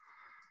fine.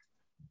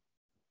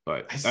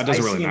 But that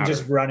doesn't really matter.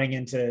 Just running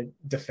into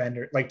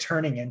defender, like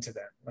turning into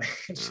them. Like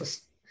it's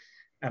just,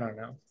 I don't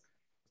know.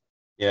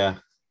 Yeah.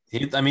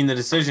 The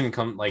decision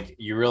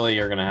you really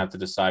are going to have to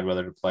decide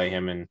whether to play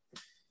him in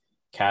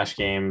cash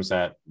games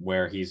at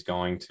where he's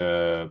going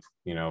to,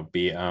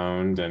 be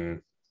owned.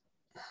 And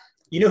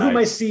who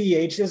my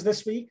CEH is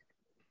this week?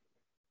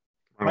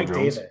 Mike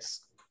Jones.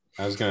 Davis.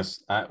 I was going to,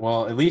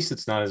 at least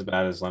it's not as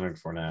bad as Leonard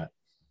Fournette.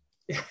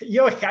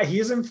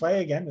 He's in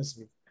play again this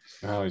week.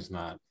 No, he's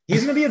not.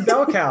 He's going to be a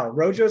bell cow.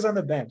 Rojo's on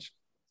the bench.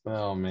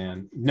 Oh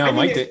man, no,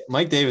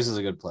 Mike Davis is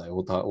a good play.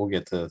 We'll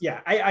get to. Yeah,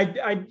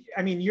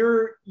 I mean,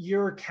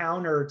 your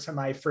counter to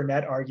my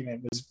Fournette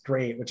argument was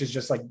great, which is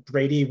just like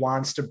Brady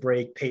wants to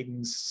break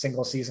Peyton's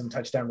single season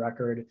touchdown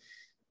record,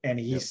 and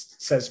he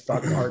says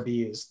fuck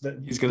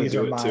RBs. He's going to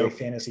do it too.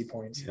 Fantasy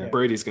points. Yeah.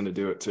 Brady's going to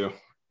do it too.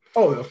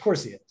 Oh, of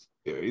course he is.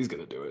 Yeah, he's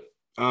going to do it.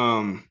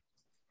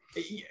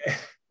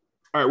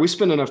 All right, we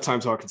spend enough time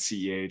talking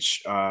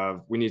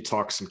CEH. We need to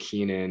talk some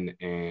Keenan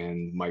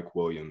and Mike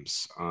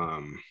Williams.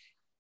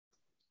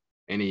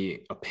 Any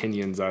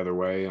opinions either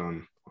way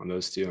on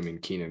those two? I mean,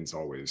 Keenan's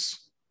always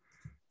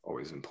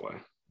in play.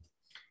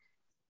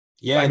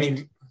 Yeah, I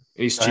mean,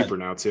 he's cheaper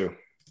now too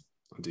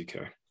on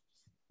DK.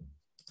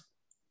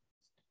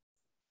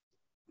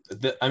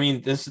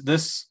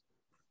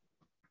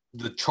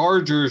 The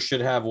Chargers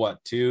should have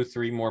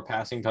 2-3 more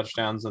passing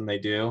touchdowns than they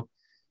do,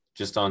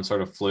 just on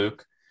sort of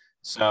fluke.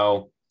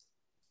 So,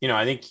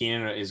 I think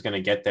Keenan is going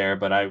to get there,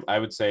 but I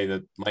would say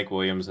that Mike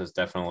Williams has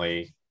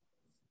definitely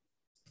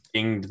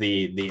dinged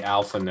the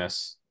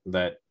alphaness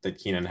that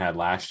Keenan had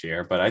last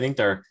year. But I think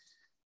they're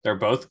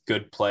both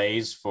good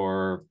plays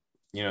for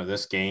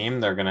this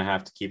game. They're going to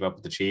have to keep up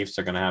with the Chiefs.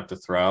 They're going to have to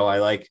throw. I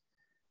like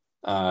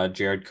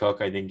Jared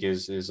Cook. I think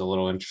is a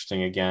little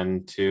interesting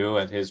again too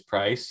at his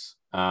price.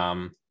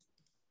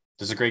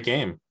 This is a great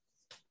game.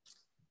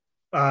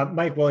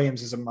 Mike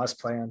Williams is a must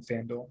play on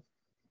FanDuel.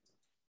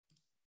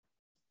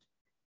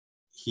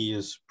 He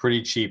is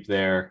pretty cheap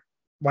there.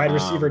 Wide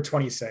receiver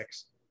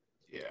 26.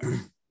 Yeah.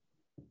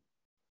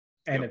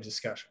 End of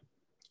discussion.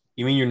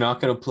 You mean you're not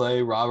going to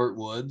play Robert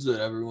Woods that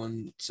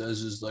everyone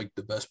says is like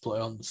the best play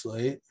on the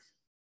slate?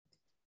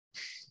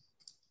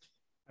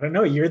 I don't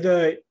know. You're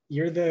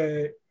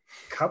the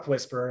cup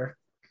whisperer.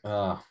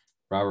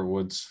 Robert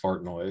Woods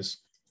fart noise.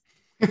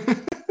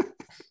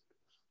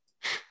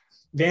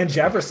 Van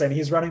Jefferson,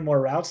 he's running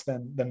more routes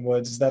than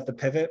Woods. Is that the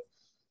pivot?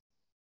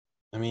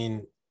 I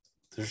mean,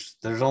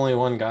 there's only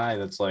one guy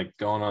that's like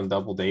going on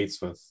double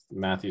dates with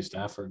Matthew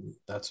Stafford.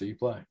 That's who you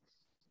play.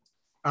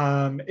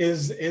 Who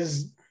is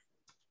the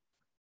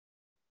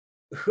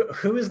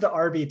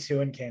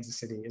RB2 in Kansas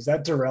City? Is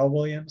that Darrell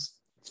Williams?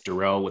 It's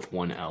Darrell with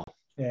one L.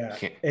 Yeah.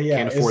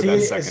 Can't afford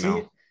that second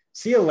L.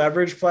 See a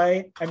leverage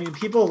play. I mean,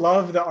 people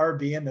love the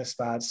RB in this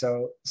spot.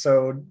 So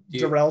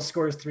Darrell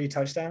scores 3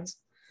 touchdowns.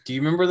 Do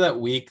you remember that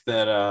week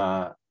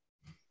that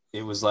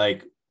it was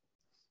like,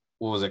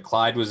 what was it?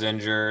 Clyde was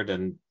injured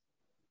and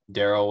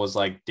Darrell was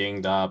like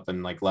dinged up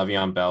and like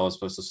Le'Veon Bell was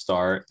supposed to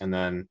start. And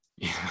then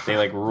they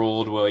like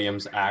ruled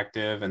Williams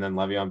active. And then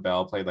Le'Veon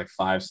Bell played like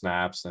 5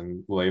 snaps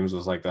and Williams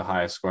was like the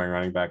highest scoring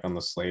running back on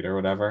the slate or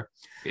whatever.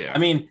 Yeah. I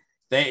mean,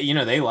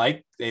 they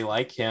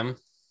like him.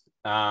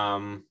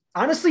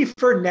 Honestly,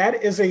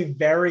 Fournette is a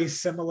very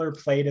similar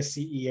play to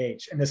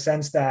CEH in the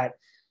sense that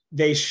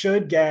they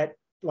should get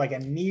like a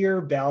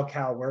near bell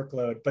cow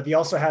workload, but they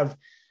also have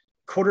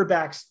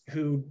quarterbacks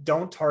who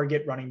don't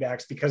target running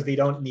backs because they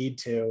don't need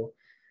to.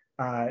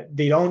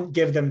 They don't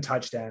give them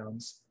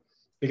touchdowns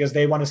because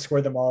they want to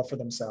score them all for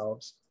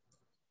themselves.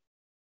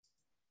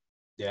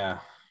 Yeah.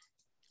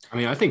 I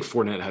mean, I think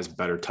Fournette has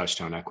better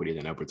touchdown equity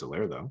than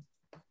Edwards-Helaire, though.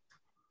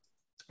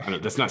 I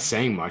mean, that's not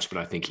saying much, but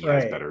I think he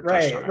has better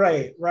touchdown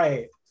equity.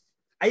 Right.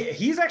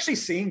 He's actually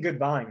seeing good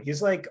volume.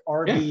 He's like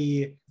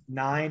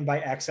RB9 by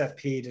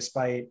XFP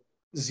despite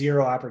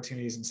 0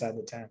 opportunities inside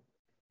the 10.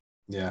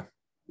 Yeah.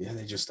 Yeah.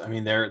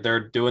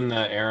 They're doing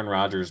the Aaron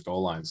Rodgers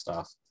goal line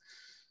stuff.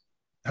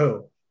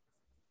 Who?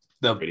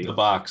 The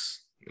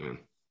Bucks. Yeah.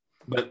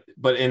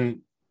 But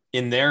in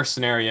their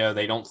scenario,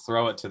 they don't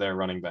throw it to their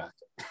running back.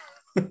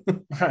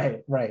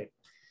 Right.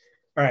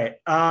 All right.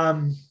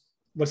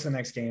 What's the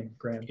next game,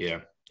 Graham?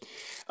 Yeah.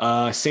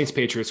 Saints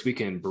Patriots. We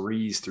can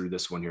breeze through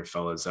this one here,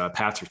 fellas.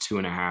 Pats are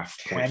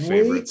 2.5 point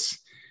favorites.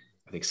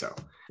 I think so.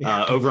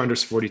 Yeah. Over under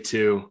is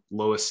 42.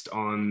 Lowest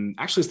on,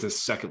 actually, it's the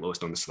second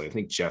lowest on the slate. I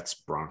think Jets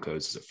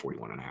Broncos is at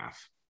 41.5.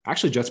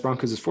 Actually, Jets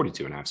Broncos is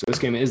 42.5. So this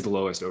game is the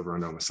lowest over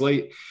under on the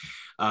slate.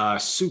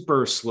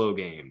 Super slow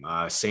game.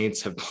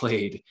 Saints have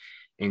played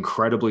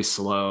incredibly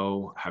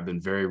slow, have been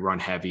very run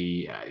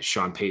heavy.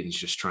 Sean Payton's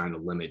just trying to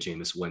limit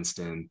Jameis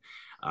Winston.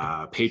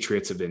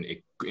 Patriots have been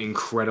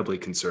incredibly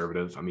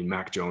conservative. I mean,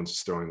 Mac Jones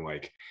is throwing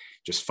like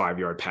just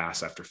 5-yard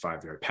pass after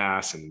 5-yard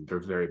pass, and they're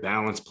very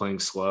balanced, playing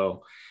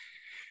slow.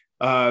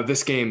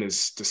 This game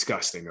is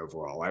disgusting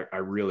overall. I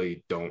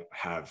really don't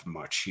have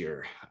much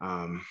here.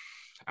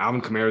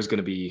 Alvin Kamara is going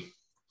to be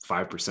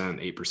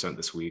 5%, 8%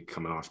 this week,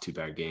 coming off 2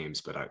 bad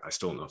games, but I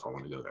still don't know if I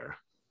want to go there.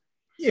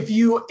 If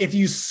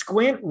you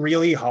squint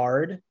really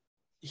hard,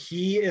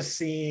 he is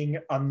seeing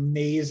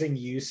amazing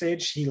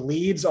usage. He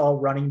leads all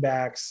running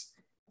backs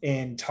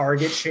in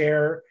target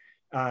share.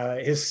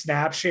 His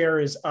snap share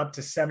is up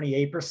to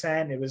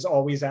 78%. It was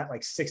always at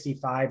like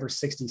 65 or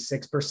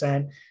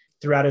 66%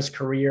 throughout his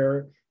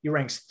career. He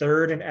ranks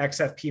 3rd in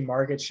XFP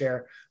market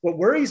share. What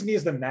worries me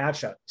is the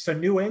matchup. So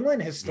New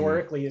England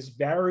historically is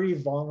very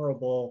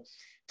vulnerable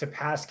to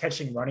pass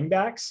catching running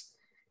backs.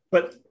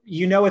 But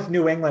with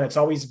New England, it's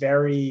always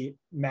very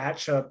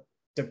matchup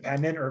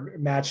dependent or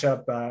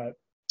matchup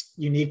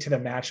unique to the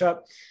matchup.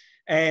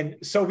 And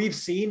so we've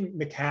seen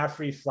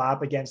McCaffrey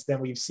flop against them.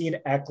 We've seen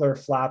Eckler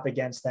flop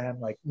against them,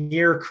 like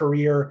near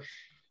career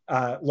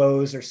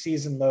lows or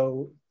season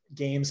low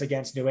games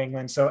against New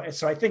England. So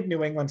I think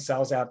New England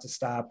sells out to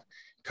stop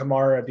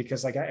Kamara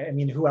because,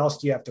 who else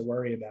do you have to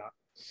worry about?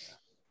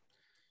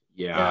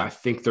 Yeah. I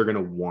think they're going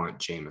to want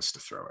Jameis to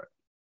throw it.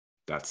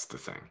 That's the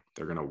thing.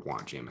 They're going to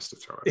want Jameis to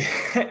throw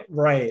it.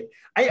 Right.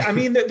 I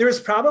mean, there's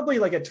probably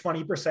like a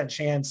 20%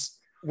 chance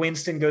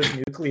Winston goes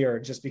nuclear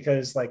just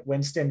because like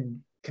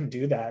Winston can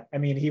do that. I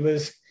mean, he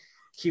was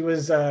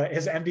his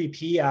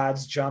MVP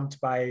odds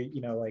jumped by,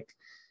 like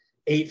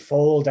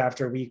 8-fold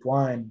after week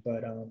 1,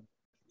 but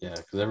yeah,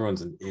 because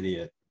everyone's an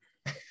idiot.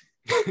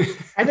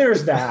 And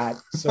there's that.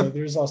 So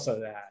there's also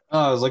that.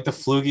 Oh, it was like the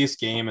flukiest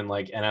game in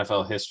like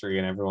NFL history,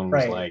 and everyone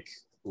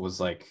was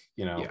like,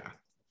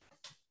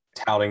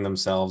 touting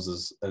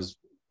themselves as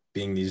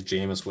being these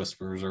Jameis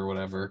whisperers or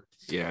whatever.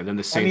 Yeah, and then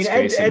the Saints.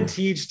 Ed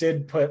Teach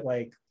did put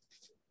like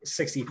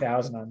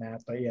 60,000 on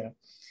that, but yeah.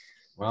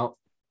 Well,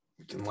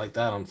 you can light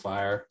that on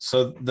fire.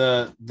 So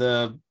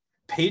the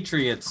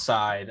Patriots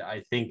side,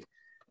 I think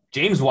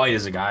James White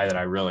is a guy that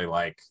I really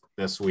like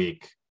this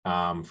week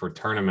for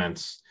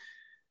tournaments,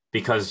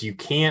 because you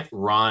can't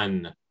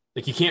run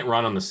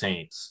on the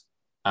Saints.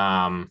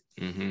 Haven't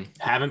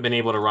been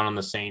able to run on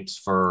the Saints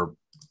for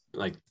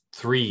like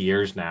 3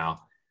 years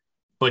now,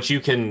 but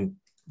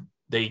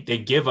they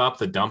give up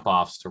the dump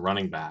offs to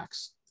running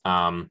backs.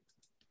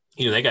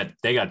 They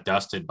got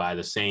dusted by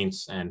the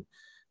Saints, and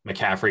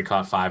McCaffrey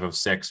caught 5 of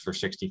 6 for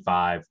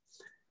 65.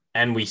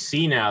 And we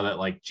see now that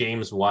like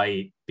James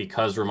White,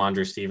 because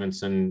Ramondre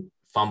Stevenson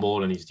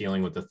fumbled and he's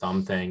dealing with the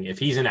thumb thing, if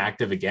he's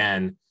inactive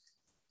again,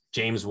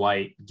 James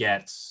White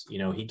gets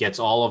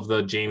all of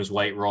the James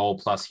White role,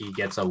 plus he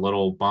gets a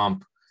little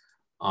bump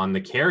on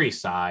the carry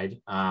side.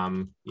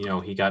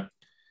 He got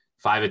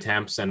 5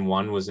 attempts and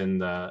 1 was in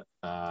the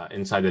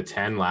inside the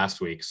 10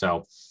 last week.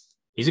 So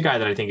he's a guy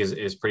that I think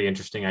is pretty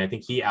interesting. I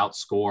think he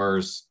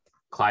outscores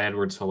Clyde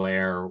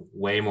Edwards-Helaire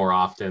way more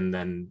often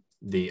than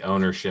the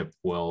ownership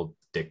will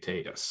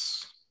dictate.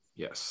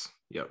 Yes.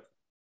 Yep.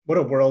 What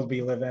a world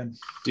we live in.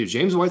 Dude,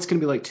 James White's going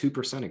to be like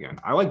 2% again.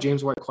 I like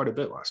James White quite a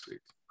bit last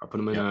week. I put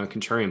him in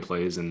contrarian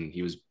plays, and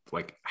he was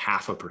like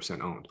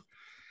 0.5% owned.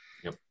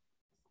 Yep.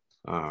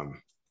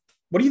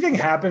 What do you think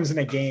happens in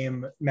a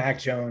game, Mac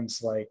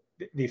Jones, like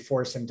they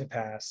force him to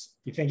pass?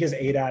 You think his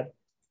ADOT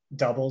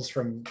doubles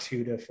from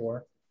 2 to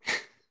 4?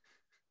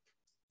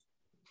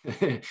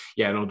 Yeah,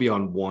 and it'll be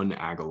on one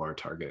Aguilar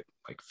target,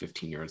 like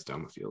 15 yards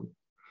down the field.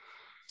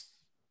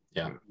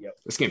 Yeah. Yep.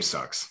 This game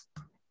sucks.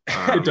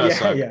 It does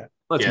suck. Yeah.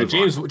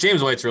 James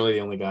White's really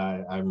the only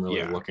guy I'm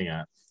really looking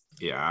at.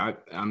 Yeah,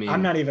 I mean,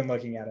 I'm not even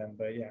looking at him,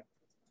 but yeah,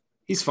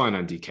 he's fine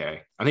on DK.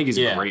 I think he's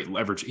a great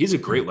leverage. He's a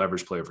great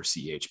leverage player for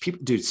CH.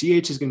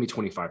 CH is going to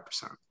be 25%.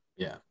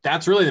 Yeah,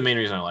 that's really the main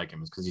reason I like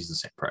him, is because he's the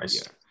same price.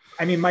 Yeah.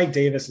 I mean, Mike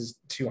Davis is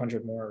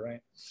 200 more, right?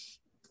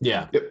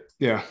 Yeah. Yep.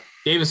 Yeah.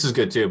 Davis is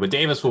good too, but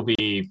Davis will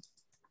be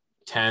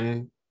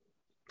 10%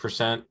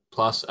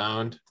 plus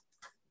owned.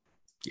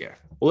 Yeah.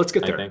 Well, let's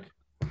get there. I think.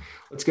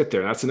 Let's get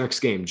there. That's the next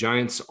game.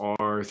 Giants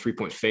are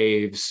 3-point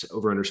faves,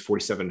 over unders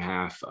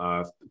 47.5.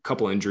 A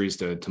couple injuries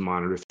to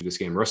monitor through this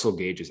game. Russell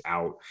Gage is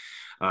out,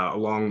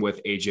 along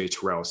with AJ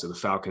Terrell. So the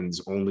Falcons'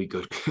 only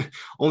good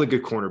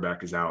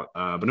cornerback is out.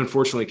 But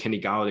unfortunately,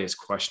 Kenny Golladay is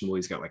questionable.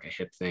 He's got like a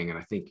hip thing, and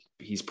I think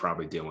he's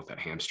probably dealing with that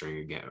hamstring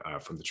again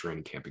from the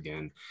training camp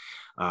again.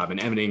 And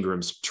Evan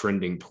Ingram's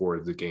trending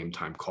toward the game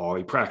time call.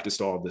 He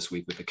practiced all of this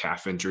week with a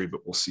calf injury,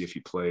 but we'll see if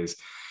he plays.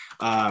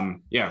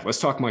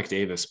 Let's talk Mike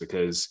Davis,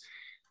 because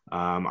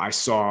I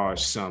saw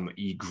some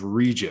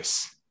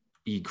egregiously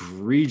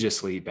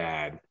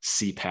bad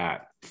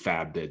CPAT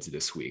fab bids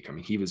this week. I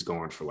mean, he was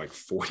going for like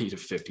 40 to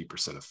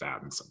 50% of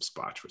fab in some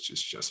spots, which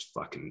is just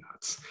fucking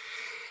nuts.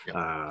 Yep.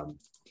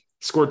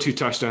 Scored 2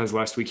 touchdowns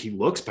last week. He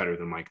looks better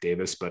than Mike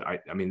Davis, but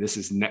I mean, this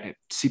is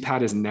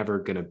CPAT is never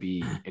going to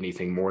be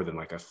anything more than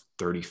like a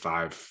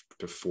 35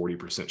 to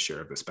 40%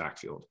 share of this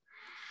backfield.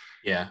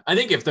 Yeah. I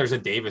think if there's a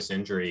Davis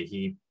injury,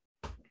 he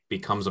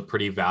becomes a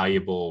pretty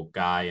valuable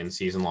guy in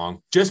season long,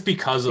 just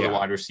because of the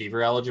wide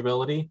receiver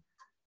eligibility.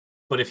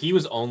 But if he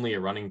was only a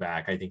running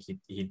back, I think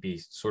he'd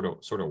be sort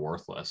of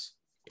worthless.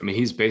 I mean,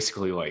 he's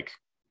basically like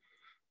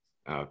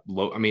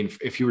low. I mean,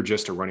 if you were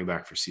just a running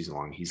back for season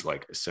long, he's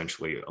like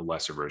essentially a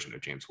lesser version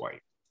of James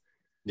White.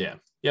 Yeah.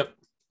 Yep.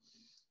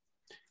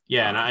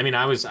 Yeah. And I mean,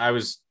 I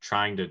was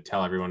trying to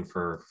tell everyone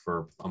for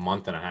a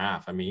month and a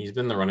half. I mean, he's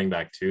been the running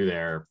back 2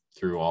 there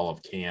through all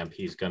of camp.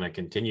 He's going to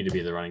continue to be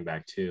the running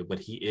back 2, but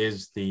he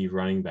is the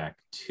running back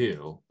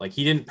 2. Like,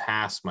 he didn't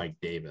pass Mike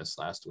Davis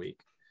last week,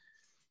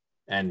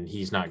 and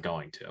he's not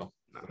going to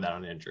without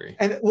an injury.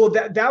 And well,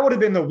 that would have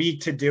been the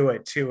week to do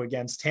it too,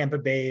 against Tampa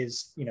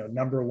Bay's,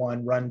 number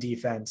 1 run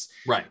defense.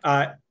 Right.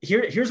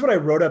 Here's what I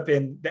wrote up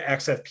in the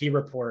XFP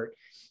report.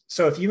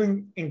 So if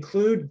you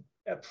include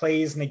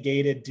plays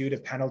negated due to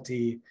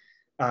penalty,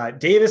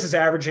 Davis is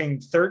averaging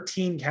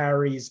 13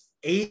 carries,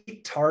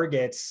 8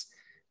 targets,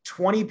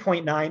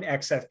 20.9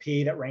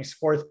 XFP. That ranks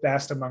 4th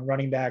best among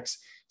running backs,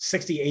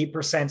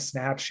 68%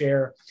 snap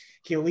share.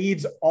 He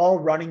leads all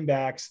running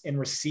backs in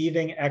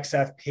receiving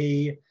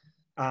XFP.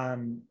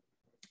 And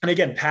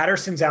again,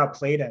 Patterson's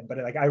outplayed him, but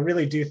like, I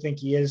really do think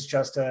he is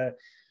just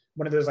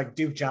one of those like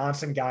Duke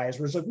Johnson guys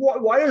where it's like,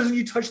 why doesn't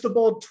he touch the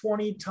ball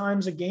 20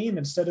 times a game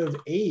instead of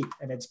 8?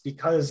 And it's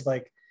because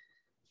like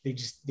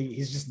he's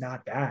just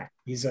not that.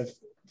 He's a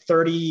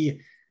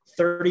 30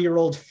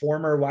 30-year-old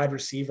former wide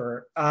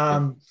receiver.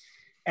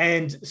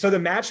 And so the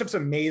matchup's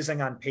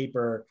amazing on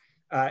paper.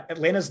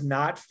 Atlanta's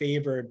not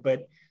favored,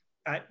 but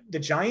the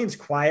Giants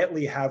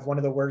quietly have one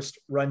of the worst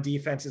run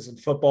defenses in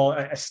football.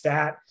 A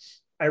stat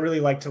I really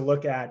like to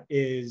look at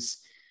is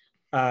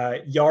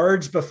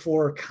yards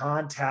before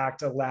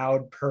contact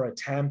allowed per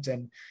attempt.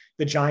 And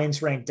the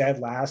Giants ranked dead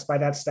last by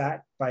that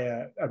stat by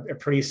a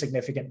pretty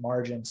significant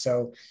margin.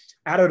 So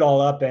add it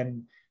all up,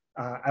 and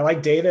I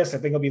like Davis. I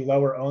think he'll be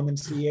lower owned than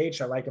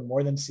CEH. I like him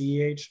more than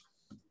CEH.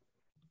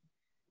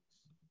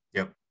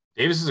 Yep.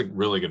 Davis is a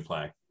really good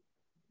play.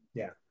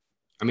 Yeah.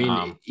 I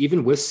mean,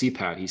 even with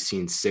CPAT, he's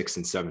seen 6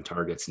 and 7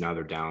 targets. Now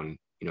they're down,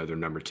 their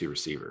number 2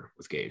 receiver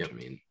with Gage. Yep. I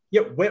mean,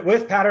 yeah,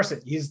 with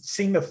Patterson, he's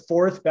seeing the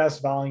 4th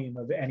best volume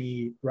of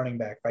any running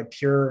back by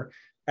pure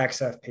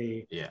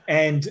XFP. Yeah.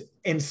 And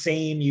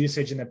insane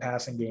usage in the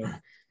passing game.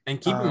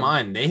 And keep in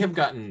mind, they have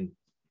gotten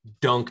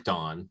dunked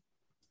on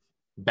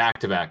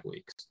back-to-back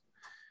weeks.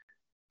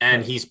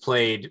 And he's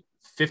played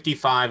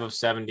 55 of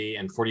 70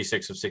 and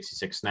 46 of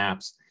 66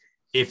 snaps.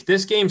 If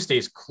this game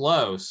stays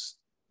close,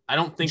 I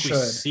don't think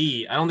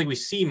we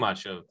see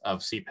much of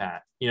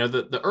CPAT.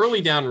 The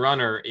early down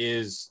runner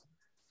is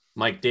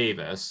Mike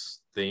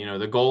Davis,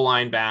 the goal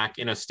line back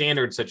in a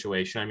standard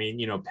situation. I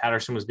mean,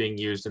 Patterson was being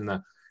used in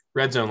the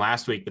red zone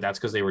last week, but that's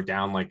because they were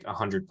down like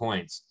 100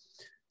 points.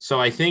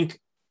 So I think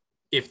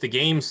if the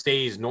game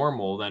stays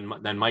normal,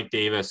 then Mike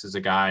Davis is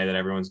a guy that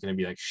everyone's going to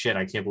be like, shit,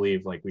 I can't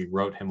believe like we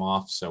wrote him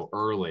off so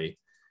early.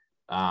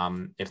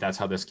 If that's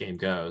how this game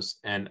goes.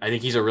 And I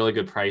think he's a really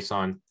good price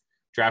on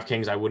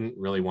DraftKings. I wouldn't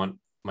really want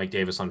Mike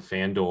Davis on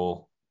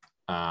FanDuel.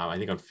 I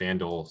think on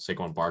FanDuel,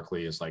 Saquon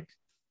Barkley is like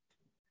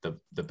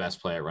the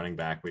best play at running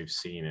back we've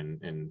seen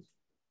in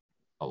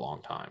a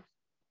long time.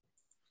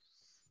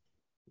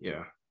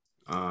 Yeah.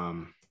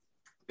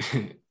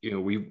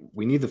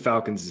 We need the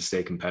Falcons to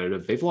stay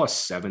competitive. They've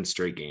lost 7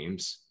 straight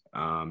games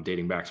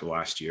dating back to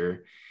last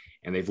year,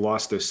 and they've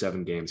lost those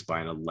 7 games by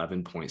an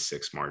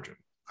 11.6 margin.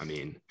 I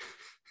mean,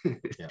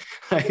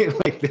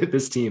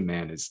 this team,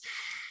 man, is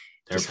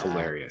just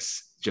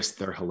hilarious.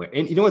 They're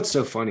hilarious. And what's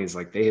so funny is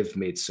like they have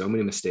made so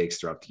many mistakes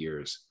throughout the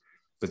years,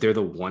 but they're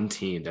the one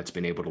team that's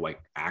been able to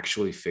like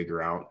actually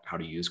figure out how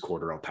to use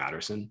Cordarrelle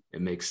Patterson.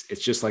 It's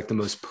just like the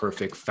most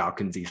perfect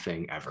Falcons-y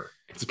thing ever.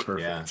 It's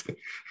perfect.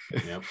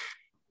 Yeah.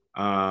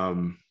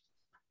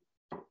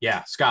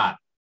 Yep. Scott,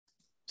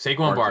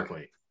 Saquon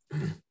Barkley.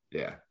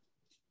 Yeah.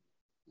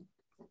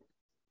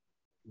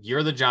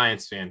 You're the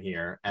Giants fan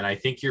here, and I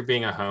think you're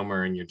being a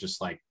homer and you're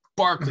just like,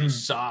 Barkley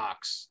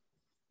sucks.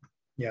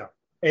 Yeah.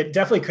 It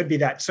definitely could be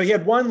that. So he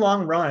had one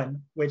long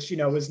run, which,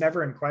 was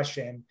never in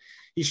question.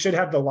 He should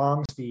have the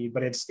long speed,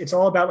 but it's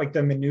all about like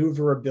the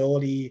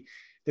maneuverability,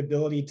 the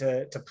ability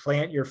to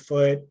plant your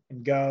foot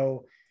and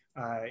go,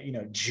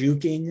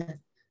 juking,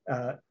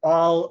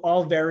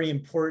 all very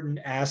important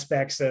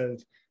aspects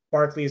of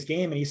Barkley's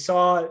game. And he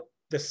saw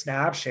the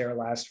snap share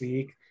last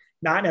week,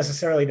 not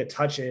necessarily the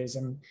touches.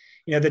 And,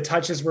 the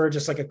touches were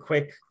just like a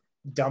quick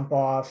dump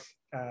off,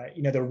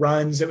 the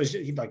runs,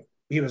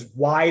 he was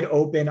wide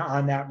open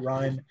on that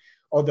run,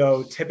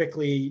 although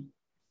typically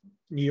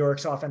New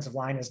York's offensive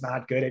line is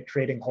not good at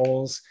creating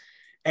holes.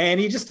 And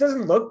he just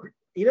doesn't look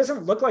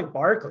like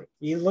Barkley.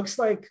 He looks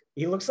like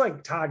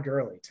Todd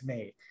Gurley to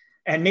me.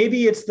 And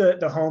maybe it's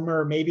the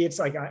homer, maybe it's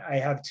like I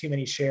have too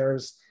many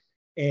shares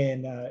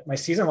in my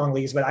season long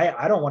leagues, but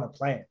I don't want to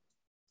play him.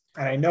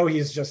 And I know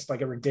he's just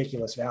like a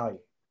ridiculous value.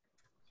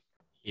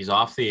 He's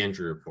off the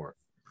injury report.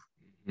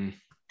 Mm-hmm.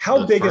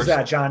 How big is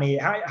that, Johnny?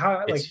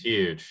 How it's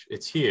huge.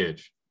 It's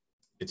huge.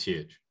 It's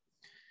huge.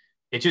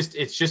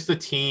 It's just the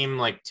team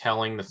like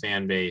telling the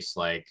fan base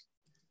like,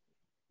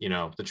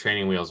 the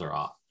training wheels are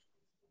off.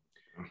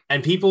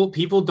 And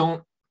people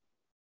don't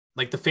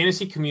like the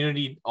fantasy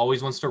community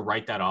always wants to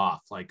write that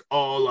off. Like,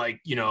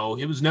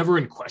 it was never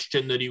in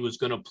question that he was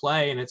going to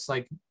play. And it's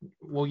like,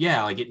 well,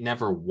 yeah, like it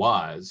never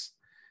was.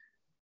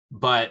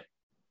 But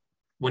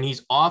when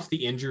he's off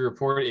the injury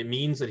report, it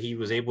means that he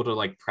was able to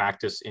like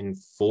practice in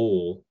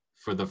full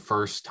for the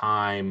first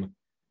time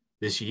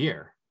this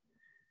year.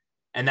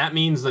 And that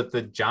means that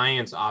the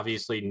Giants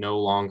obviously no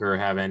longer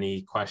have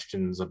any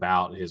questions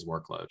about his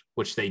workload,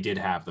 which they did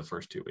have the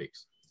first 2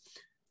 weeks.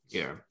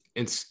 Yeah.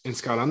 And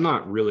Scott, I'm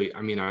not really,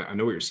 I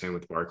know what you're saying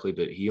with Barkley,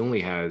 but he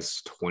only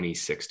has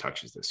 26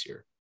 touches this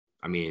year.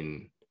 I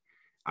mean,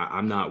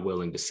 I'm not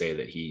willing to say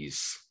that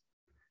he's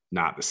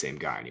not the same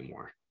guy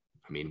anymore.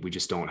 I mean, we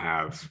just don't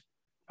have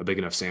a big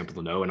enough sample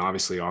to know. And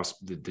obviously also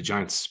the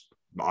Giants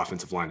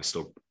offensive line is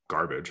still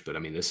garbage, but I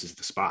mean, this is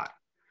the spot.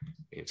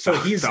 So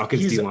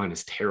Falcons D-line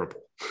is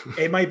terrible.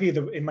 It might be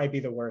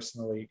the worst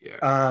in the league.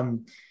 Yeah.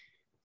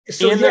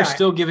 They're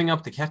still giving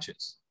up the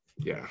catches.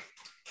 Yeah.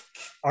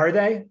 Are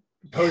they?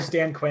 Post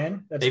Dan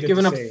Quinn? They've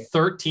given up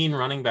 13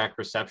 running back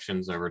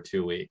receptions over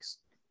 2 weeks.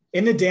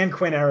 In the Dan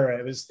Quinn era,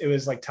 it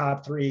was like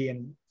top 3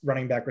 in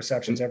running back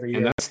receptions every year.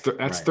 And that's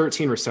right.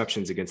 13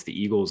 receptions against the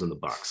Eagles and the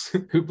Bucks,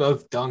 who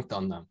both dunked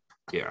on them.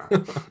 Yeah.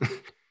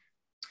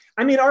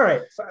 I mean, all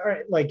right.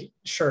 Like,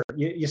 sure,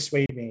 you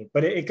swayed me,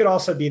 but it could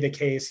also be the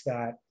case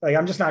that, like,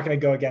 I'm just not going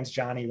to go against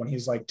Johnny when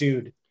he's like,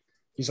 dude,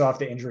 he's off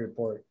the injury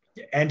report.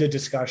 End of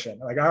discussion.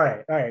 Like, all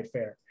right,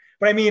 fair.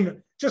 But I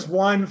mean, just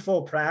one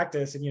full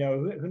practice, and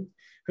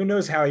who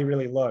knows how he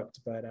really looked.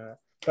 But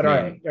all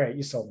right,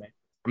 you sold me.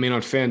 I mean, on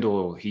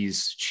FanDuel,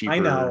 he's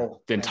cheaper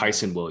than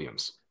Tyson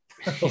Williams.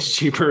 He's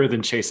cheaper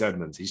than Chase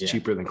Edmonds. He's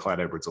cheaper than Clyde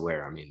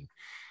Edwards-Helaire. I mean,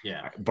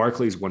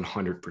 Barkley's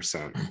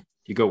 100%.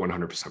 You go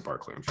 100%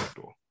 Barkley on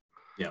FanDuel.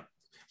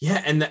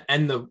 Yeah,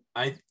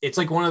 it's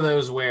like one of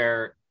those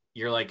where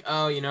you're like,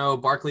 oh,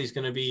 Barkley's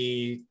going to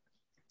be,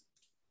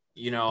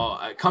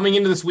 coming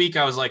into this week,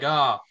 I was like,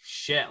 oh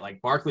shit,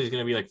 like Barkley's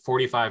going to be like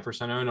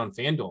 45% owned on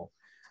FanDuel,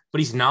 but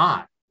he's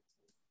not.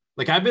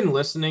 Like I've been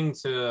listening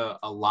to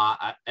a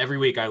lot. Every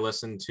week I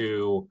listen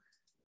to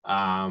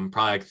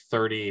probably like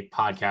 30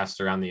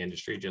 podcasts around the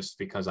industry just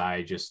because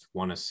I just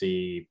want to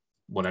see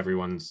what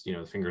everyone's,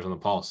 the fingers on the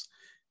pulse.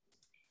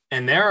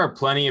 And there are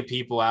plenty of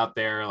people out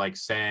there like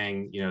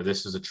saying,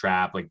 this is a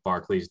trap, like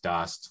Barkley's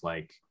dust,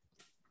 like,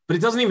 but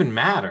it doesn't even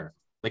matter.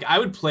 Like I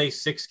would play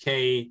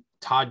 6K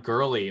Todd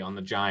Gurley on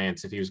the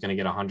Giants if he was going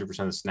to get 100%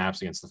 of the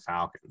snaps against the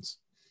Falcons.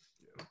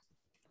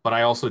 But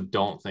I also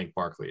don't think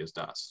Barkley is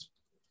dust.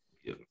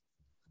 Yeah.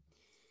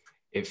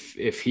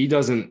 If he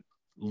doesn't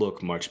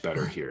look much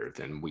better here,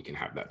 then we can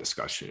have that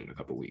discussion in a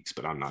couple of weeks,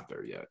 but I'm not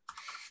there yet.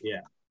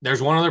 Yeah.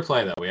 There's one other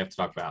play that we have to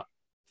talk about.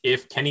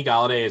 If Kenny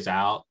Golladay is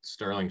out,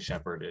 Sterling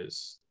Shepard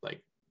is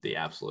like the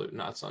absolute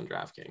nuts on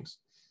DraftKings.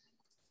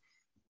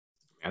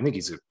 I think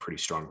he's a pretty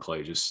strong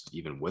play, just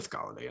even with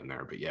Golladay in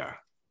there. But yeah,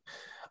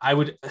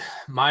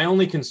 my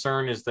only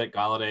concern is that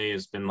Golladay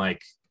has been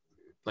like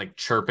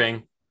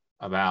chirping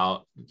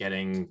about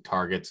getting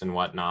targets and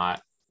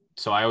whatnot.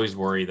 So I always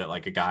worry that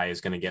like a guy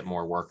is going to get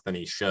more work than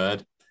he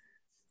should.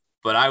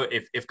 But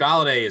if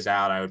Golladay is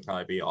out, I would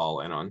probably be all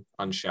in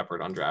on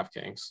Shepard on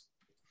DraftKings.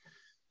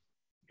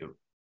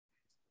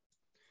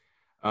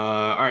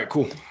 All right,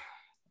 cool.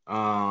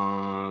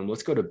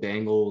 Let's go to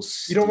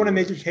Bengals. You don't want to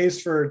make a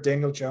case for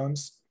Daniel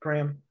Jones,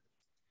 Graham?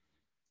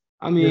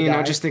 I mean,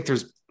 I just think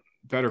there's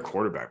better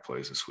quarterback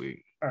plays this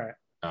week. All right.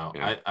 Oh,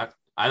 yeah.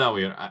 I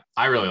thought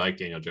I really like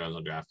Daniel Jones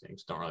on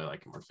DraftKings. Don't really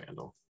like him on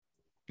FanDuel.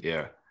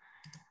 Yeah.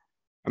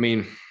 I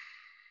mean,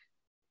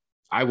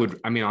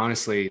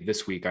 honestly,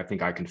 this week, I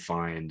think I can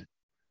find,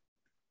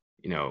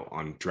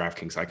 on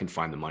DraftKings, I can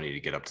find the money to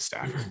get up to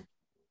Stafford.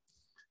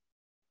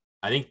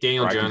 I think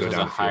Daniel Jones has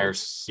a higher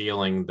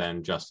ceiling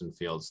than Justin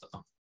Fields,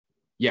 though.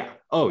 Yeah.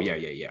 Oh,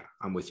 yeah.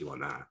 I'm with you on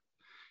that.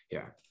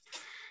 Yeah.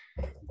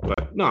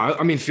 But no,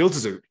 I mean, Fields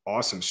is an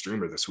awesome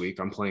streamer this week.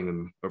 I'm playing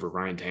him over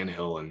Ryan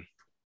Tannehill and,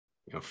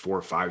 4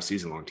 or 5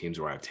 season-long teams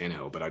where I have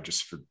Tannehill. But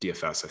for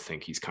DFS, I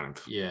think he's kind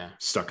of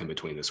stuck in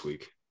between this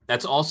week.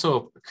 That's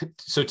also –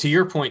 so to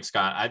your point,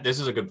 Scott, this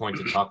is a good point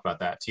to talk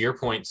about that. To your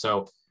point,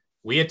 so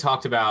we had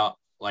talked about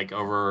like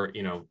over,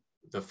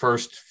 the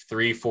first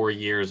 3-4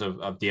 years of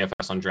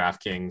DFS on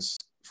DraftKings,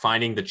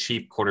 finding the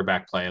cheap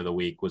quarterback play of the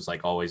week was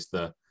like always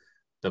the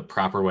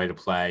proper way to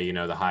play.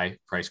 The high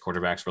price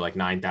quarterbacks were like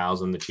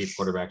 9,000. The cheap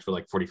quarterbacks were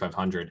like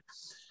 4,500.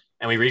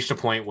 And we reached a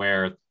point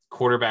where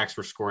quarterbacks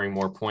were scoring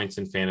more points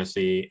in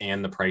fantasy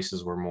and the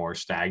prices were more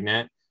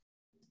stagnant.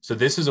 So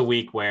this is a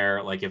week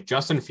where like if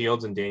Justin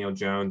Fields and Daniel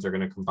Jones are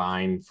going to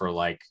combine for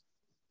like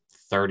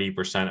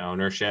 30%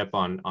 ownership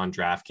on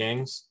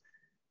DraftKings,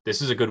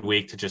 this is a good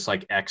week to just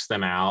like X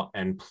them out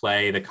and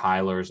play the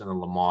Kylers and the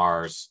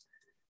Lamars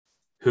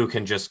who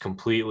can just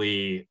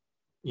completely,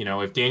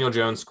 if Daniel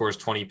Jones scores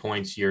 20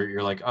 points,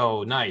 you're like,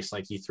 oh, nice.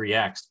 Like he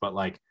 3X'd, but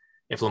like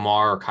if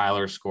Lamar or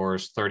Kyler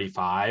scores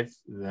 35,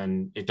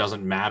 then it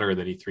doesn't matter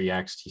that he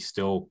 3X'd.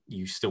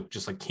 You still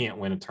just like can't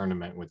win a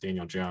tournament with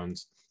Daniel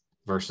Jones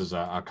versus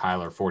a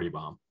Kyler 40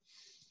 bomb.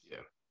 Yeah.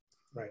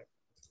 Right.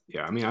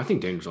 Yeah. I mean, I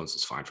think Daniel Jones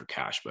is fine for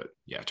cash, but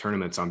yeah,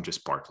 tournaments, I'm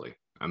just Barkley.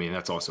 I mean,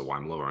 that's also why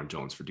I'm lower on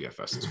Jones for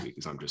DFS this week,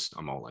 is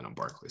I'm all in on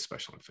Barkley,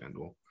 especially on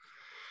FanDuel.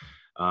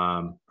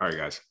 All right,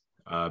 guys.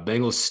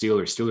 Bengals,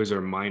 Steelers. Steelers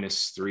are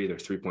 -3. They're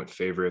 3-point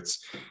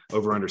favorites.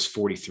 Over-under's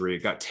 43.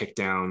 It got ticked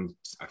down.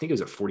 I think it was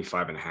at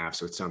 45.5,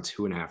 so it's down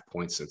 2.5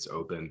 points since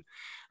open.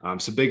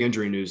 Some big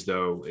injury news,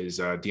 though, is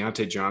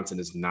Deontay Johnson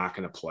is not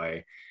going to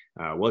play.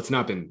 He's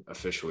not been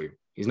officially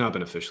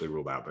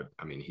ruled out, but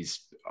I mean,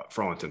 he's,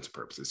 for all intents and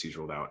purposes, he's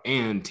ruled out.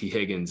 And T.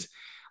 Higgins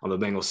on the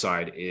Bengals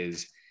side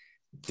is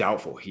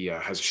doubtful. He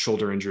has a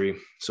shoulder injury,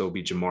 so it'll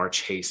be Jamar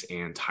Chase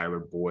and Tyler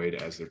Boyd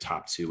as their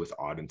top 2 with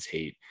Auden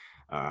Tate,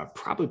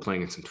 probably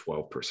playing in some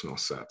 12 personnel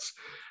sets.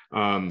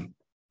 From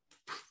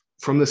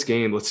this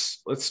game,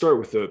 let's start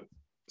with the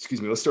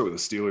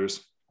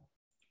Steelers.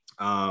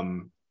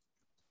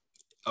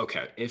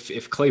 Okay,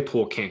 if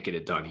Claypool can't get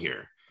it done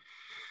here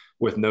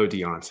with no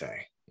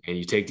Deontay, and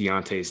you take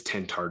Deontay's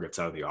 10 targets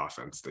out of the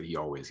offense that he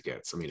always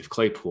gets, I mean, if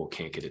Claypool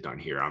can't get it done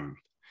here,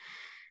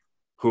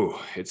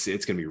 it's going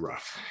to be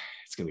rough.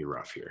 It's going to be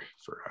rough here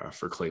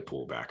for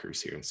Claypool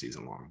backers here in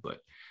season long. But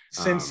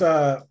since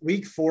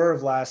week 4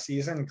 of last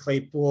season,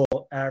 Claypool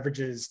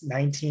averages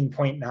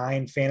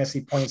 19.9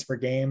 fantasy points per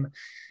game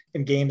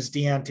in games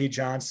Deontay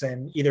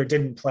Johnson either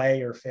didn't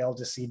play or failed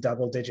to see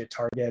double-digit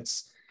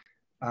targets.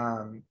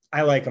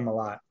 I like him a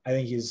lot. I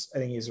think he's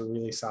a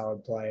really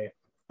solid play.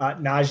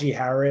 Najee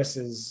Harris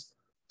is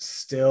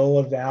still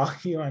a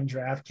value on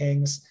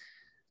DraftKings.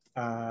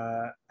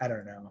 I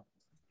don't know.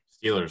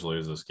 Steelers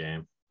lose this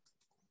game.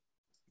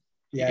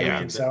 Yeah, you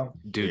think so?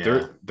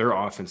 Dude, their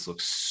offense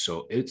looks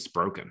it's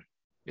broken.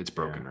 It's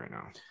broken right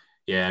now.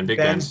 Yeah, and Big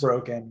Ben's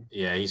broken.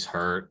 Yeah, he's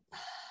hurt.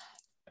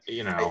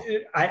 You know.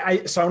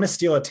 So I want to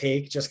steal a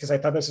take just because I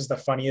thought this was the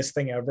funniest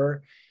thing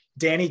ever.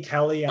 Danny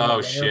Kelly on the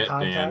Winner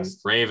podcast. Man.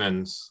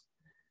 Ravens,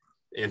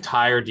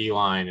 entire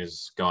D-line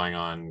is going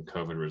on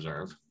COVID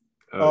reserve.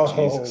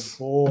 Oh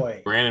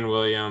boy. Brandon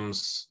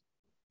Williams,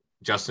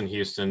 Justin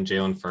Houston,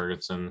 Jalen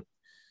Ferguson.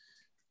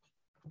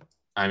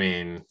 I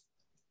mean,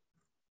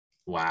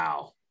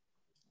 wow.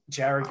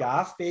 Jared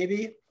Goff,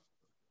 baby.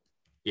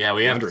 Yeah,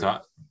 we have to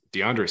talk.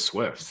 DeAndre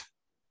Swift.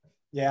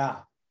 Yeah.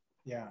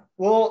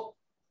 Well,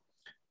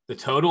 the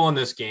total in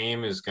this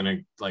game is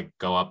going to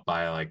go up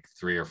by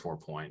 3 or 4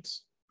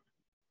 points.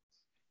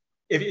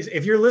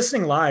 If you're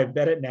listening live,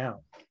 bet it now.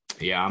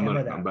 Yeah, I'm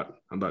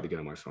about to get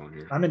on my phone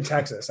here. I'm in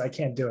Texas. I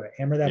can't do it.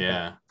 Hammer that.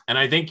 Yeah, bet. And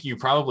I think you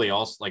probably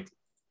also Lions.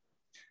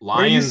 Where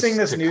are you seeing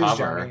this news,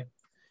 cover. Johnny?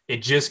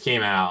 It just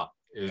came out.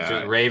 It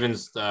was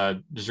Ravens.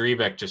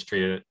 Zrebeck just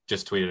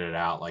tweeted it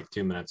out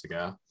 2 minutes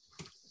ago.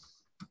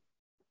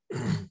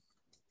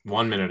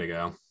 1 minute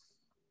ago.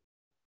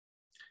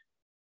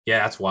 Yeah,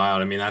 that's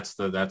wild. I mean, that's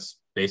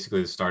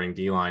basically the starting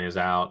D line is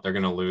out. They're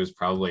going to lose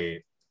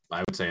probably,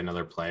 I would say,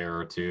 another player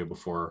or two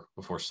before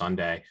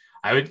Sunday.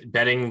 I would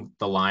betting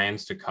the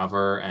Lions to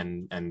cover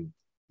and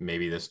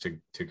maybe this to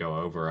go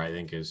over, I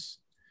think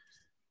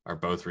are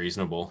both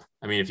reasonable.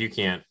 I mean, if you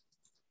can't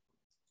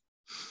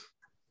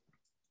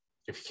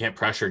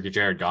pressure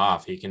Jared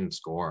Goff, he can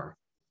score.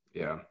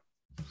 Yeah.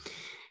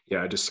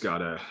 I just got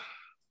the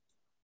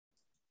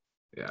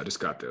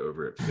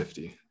over at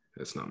 50.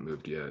 It's not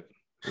moved yet.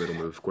 It'll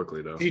move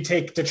quickly though. Do you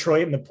take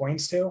Detroit in the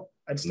points too?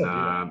 I'd still do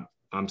that.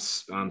 I'm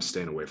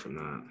staying away from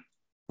that.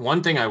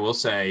 One thing I will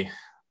say,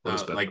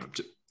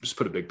 just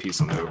put a big piece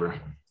on the over.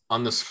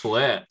 On the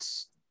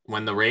splits,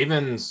 when the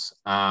Ravens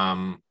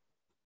have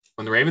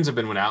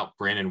been without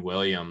Brandon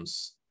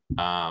Williams,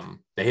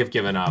 they have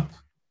given up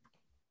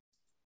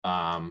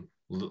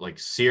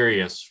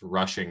serious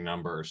rushing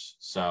numbers.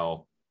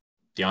 So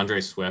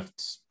DeAndre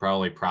Swift's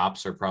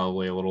props are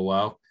probably a little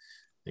low.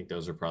 I think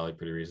those are probably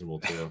pretty reasonable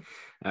too.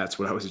 That's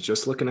what I was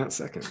just looking at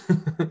second.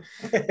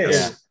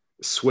 Yeah.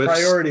 Swift's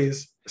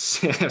priorities.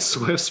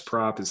 Swift's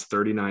prop is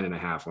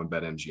 39.5 on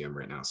BetMGM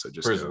right now. So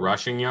just for his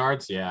rushing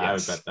yards, yes. I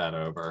would bet that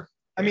over.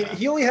 I mean,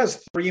 he only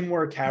has 3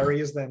 more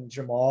carries than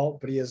Jamal,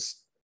 but he has,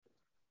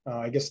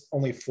 I guess,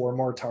 only 4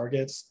 more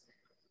targets.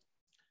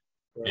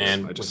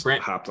 And I just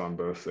hopped on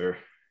both there.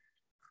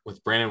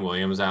 With Brandon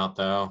Williams out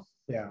though.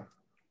 Yeah.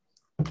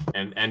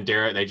 And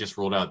Derek, they just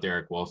ruled out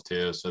Derek Wolfe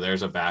too. So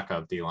there's a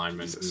backup D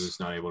lineman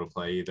who's not able to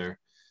play either.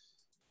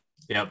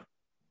 Yep.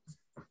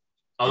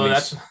 Although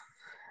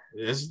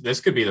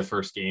this could be the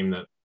first game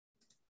that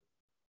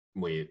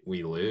we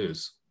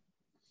lose.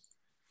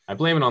 I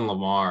blame it on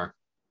Lamar.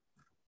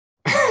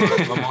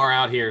 Lamar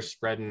out here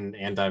spreading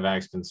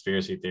anti-vax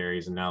conspiracy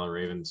theories, and now the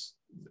Ravens,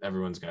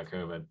 everyone's got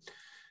COVID.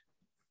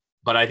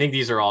 But I think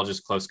these are all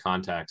just close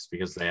contacts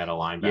because they had a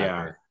linebacker.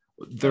 Yeah.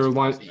 Their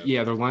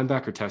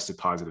linebacker tested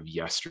positive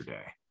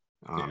yesterday.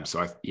 So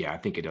I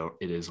think it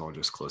is all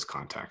just close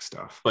contact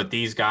stuff. But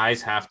these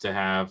guys have to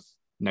have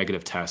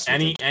negative tests.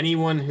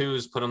 Anyone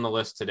who's put on the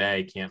list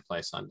today can't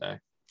play Sunday.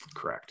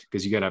 Correct,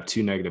 because you got to have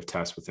 2 negative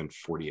tests within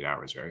 48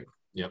 hours, right?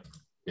 Yep.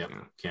 Yeah.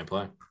 Can't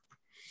play.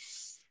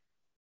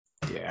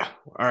 Yeah.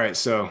 All right.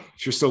 So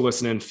if you're still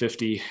listening,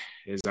 50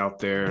 is out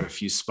there in a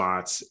few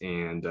spots,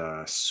 and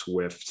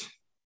Swift.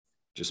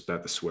 Just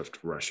bet the Swift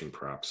rushing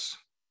props.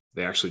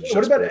 They actually just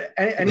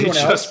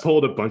just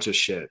pulled a bunch of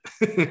shit.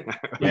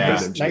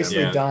 Yeah,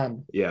 nicely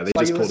done. Yeah, they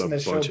just pulled a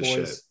bunch of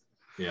shit.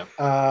 Yeah.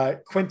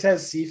 Quintez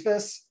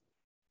Cephas.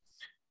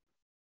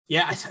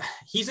 Yeah,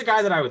 he's a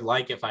guy that I would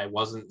like if I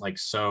wasn't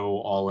so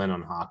all in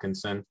on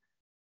Hawkinson.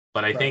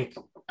 But I think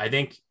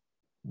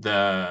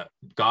the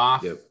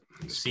Goff,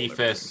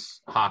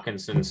 Cephas,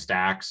 Hawkinson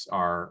stacks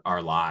are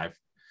live.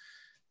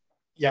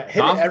 Yeah,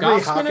 hit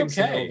every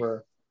Hawkinson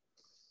over.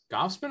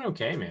 Goff's been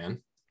okay,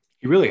 man.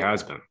 He really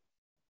has been.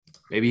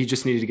 Maybe he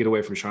just needed to get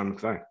away from Sean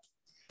McVay.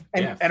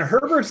 And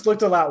Herbert's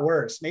looked a lot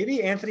worse.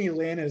 Maybe Anthony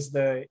Lynn is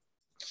the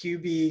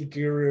QB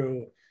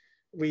guru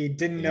we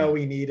didn't know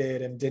we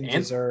needed and didn't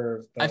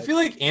deserve. But... I feel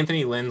like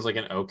Anthony Lynn's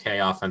an okay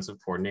offensive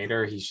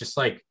coordinator. He's just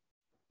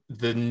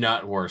the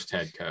nut worst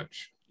head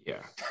coach.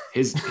 Yeah.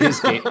 His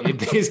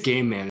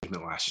game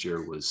management last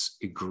year was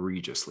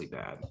egregiously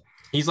bad.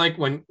 He's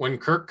when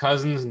Kirk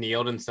Cousins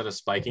kneeled instead of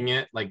spiking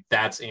it,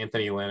 that's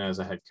Anthony Lynn as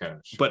a head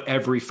coach. But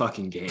every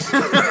fucking game.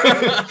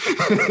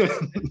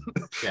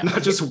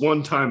 Not just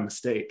one-time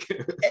mistake.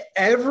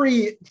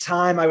 Every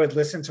time I would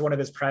listen to one of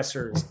his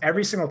pressers,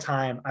 every single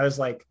time I was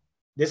like,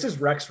 this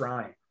is Rex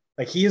Ryan.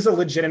 Like he is a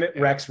legitimate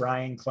Rex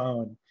Ryan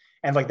clone.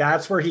 And like,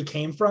 that's where he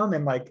came from.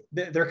 And like,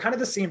 they're kind of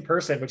the same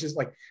person, which is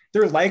like,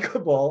 they're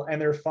likable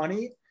and they're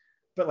funny,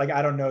 but like,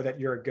 I don't know that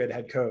you're a good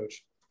head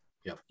coach.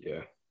 Yep.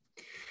 Yeah.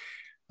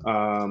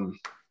 All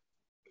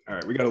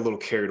right. We got a little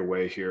carried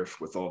away here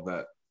with all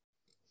that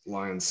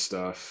Lions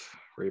stuff,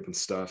 Raven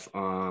stuff.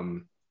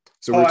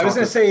 So I was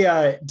going to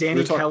say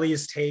Danny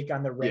Kelly's take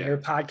on the Ringer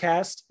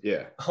podcast.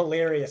 Yeah.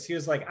 Hilarious. He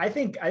was like, I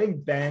think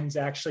Ben's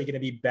actually going to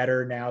be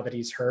better now that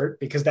he's hurt,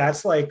 because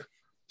that's like,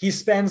 he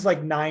spends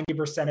like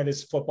 90% of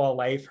his football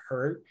life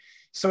hurt.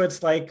 So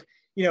it's like,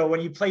 you know,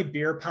 when you play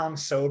beer pong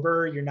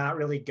sober, you're not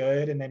really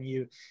good. And then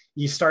you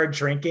start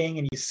drinking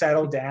and you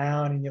settle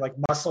down and you like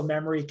muscle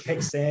memory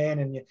kicks in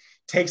and it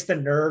takes the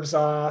nerves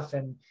off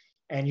and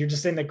you're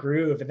just in the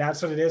groove. And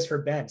that's what it is for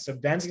Ben. So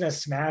Ben's going to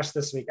smash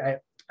this week.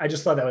 I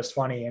just thought that was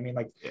funny. I mean,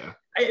 like,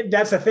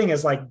 that's the thing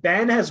is like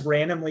Ben has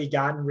randomly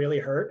gotten really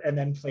hurt and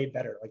then played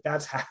better. Like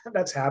that's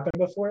happened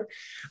before.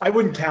 I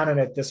wouldn't count on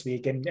it this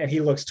week. And he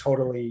looks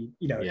totally,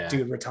 you know,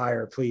 dude,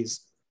 retire,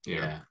 please.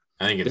 Yeah.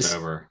 I think it's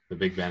over. The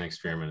Big Ben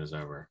experiment is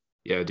over.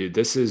 Yeah, dude,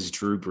 this is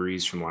Drew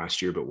Brees from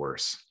last year, but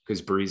worse,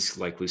 because Brees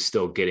likely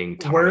still getting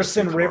worse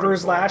than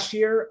Rivers last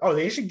year. Oh,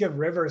 they should give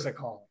Rivers a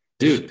call.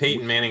 Dude,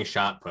 Peyton Manning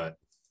shot put.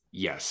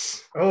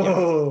 Yes.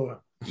 Oh.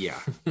 Yeah.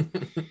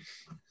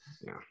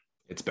 Yeah.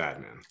 It's bad,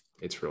 man.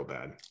 It's real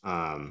bad.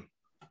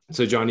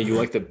 So Johnny, you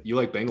like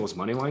Bengals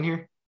money line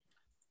here?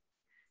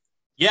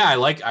 Yeah,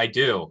 I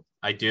do.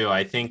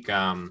 I think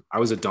I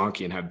was a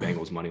donkey and had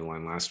Bengals money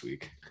line last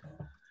week.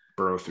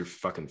 Burrow threw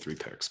fucking 3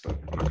 picks, but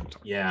I'm not gonna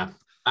talk. Yeah.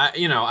 I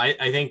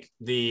think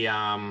the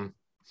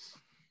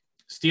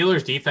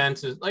Steelers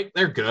defense is like,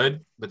 they're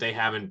good, but they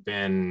haven't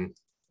been,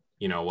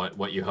 you know,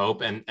 what you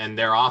hope. And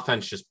their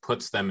offense just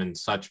puts them in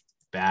such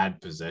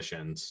bad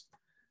positions.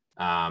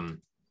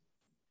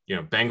 You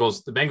know,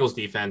 the Bengals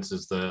defense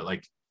is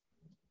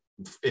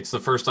it's the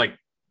first, like,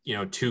 you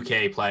know,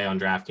 2K play on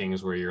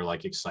DraftKings where you're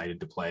like excited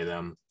to play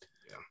them.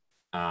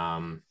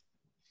 Yeah.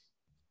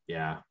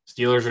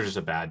 Steelers are just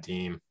a bad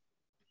team.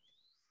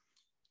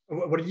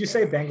 What did you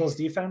say? Bengals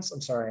defense?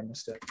 I'm sorry, I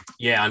missed it.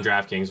 Yeah, on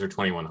DraftKings they're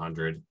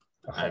 2,100.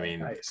 Oh, I mean,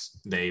 nice.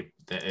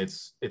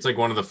 It's like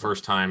one of the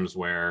first times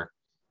where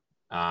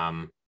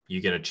you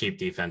get a cheap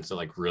defense that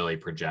like really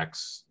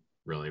projects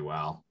really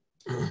well.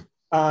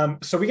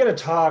 So we got to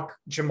talk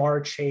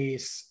Jamar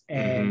Chase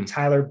and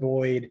Tyler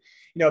Boyd.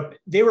 You know,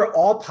 they were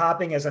all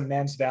popping as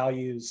immense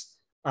values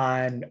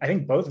on, I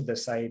think, both of the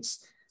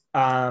sites,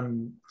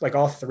 like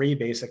all three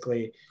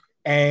basically.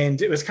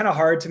 And it was kind of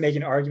hard to make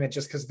an argument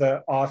just because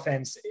the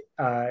offense,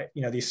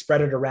 you know, they spread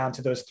it around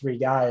to those three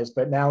guys,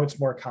 but now it's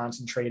more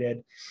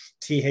concentrated.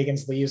 T.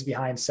 Higgins leaves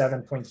behind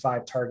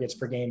 7.5 targets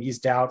per game. He's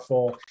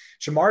doubtful.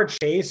 Jamar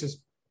Chase is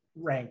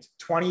ranked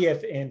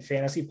 20th in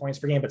fantasy points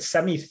per game, but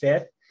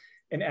 75th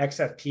in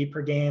XFP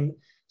per game.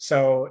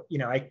 So, you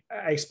know, I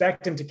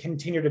expect him to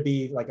continue to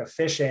be like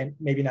efficient,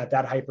 maybe not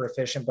that hyper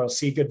efficient, but I'll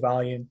see good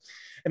volume.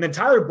 And then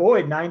Tyler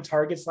Boyd, 9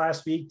 targets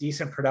last week,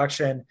 decent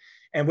production.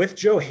 And with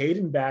Joe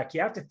Hayden back,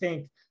 you have to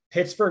think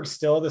Pittsburgh's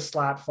still the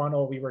slot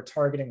funnel we were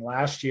targeting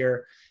last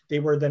year. They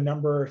were the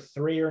number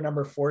 3 or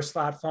number 4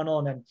 slot funnel.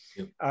 And then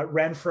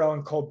Renfro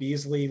and Cole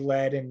Beasley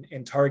led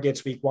in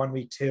targets week 1,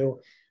 week 2.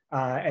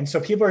 And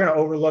so people are going to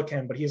overlook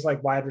him, but he's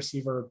like wide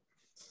receiver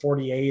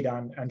 48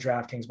 on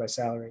DraftKings by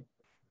salary.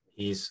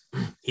 He's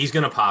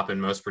going to pop in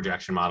most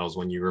projection models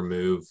when you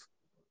remove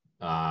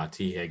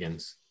T.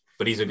 Higgins,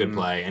 but he's a good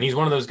play. And he's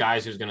one of those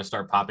guys who's going to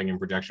start popping in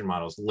projection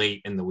models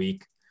late in the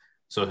week.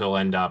 So he'll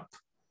end up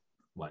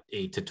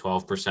 8 to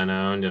 12%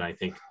 owned. And I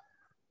think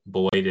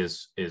Boyd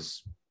is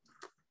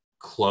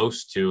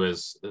close to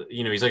as,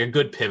 you know, he's like a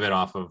good pivot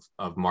off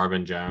of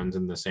Marvin Jones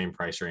in the same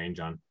price range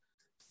on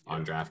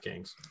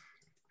DraftKings.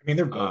 I mean,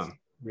 they're both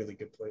really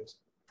good plays.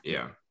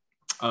 Yeah.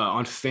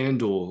 On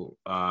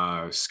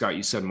FanDuel, Scott,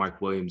 you said Mike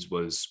Williams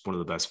was one of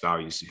the best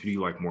values. Who do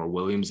you like more,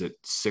 Williams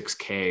at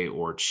 6K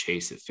or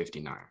Chase at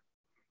 59?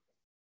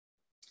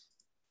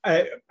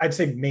 I'd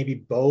say maybe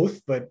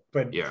both, but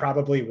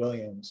probably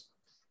Williams.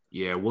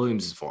 Yeah,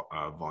 Williams'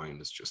 volume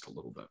is just a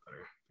little bit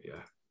better.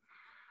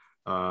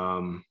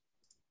 Yeah.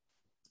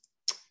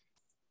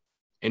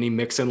 Any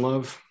Mixon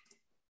love?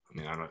 I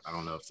mean, I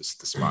don't know if the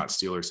spot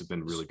Steelers have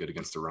been really good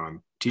against the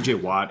run.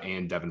 TJ Watt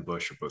and Devin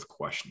Bush are both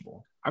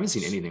questionable. I haven't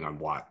seen anything on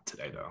Watt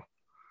today though.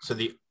 So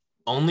the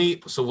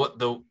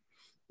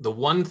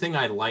one thing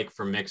I like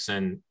for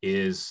Mixon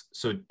is,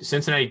 so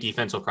Cincinnati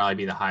defense will probably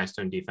be the highest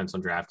owned defense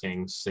on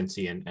DraftKings,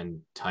 Cincy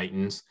and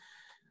Titans.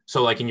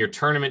 So like in your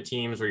tournament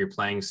teams where you're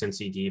playing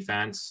Cincy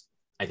defense,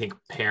 I think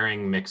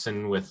pairing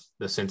Mixon with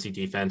the Cincy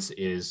defense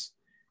is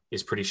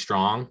pretty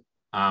strong.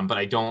 But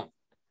I don't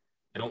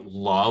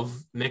love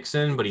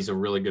Mixon, but he's a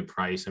really good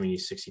price. I mean,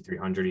 he's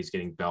 6,300. He's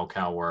getting bell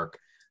cow work.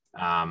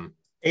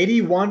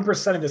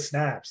 81% of the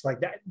snaps, like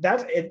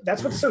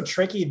that's what's so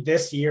tricky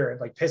this year.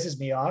 It like pisses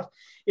me off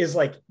is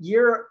like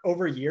year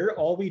over year,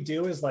 all we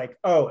do is like,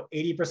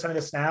 80% of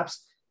the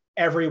snaps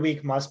every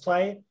week must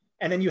play.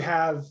 And then you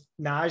have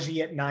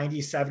Najee at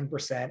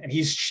 97% and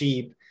he's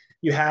cheap.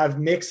 You have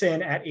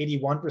Mixon at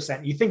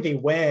 81%. You think they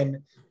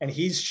win, and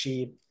he's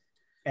cheap,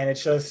 and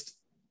it's just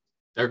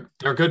they're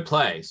good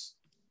plays.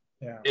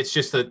 Yeah, it's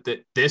just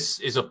that this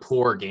is a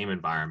poor game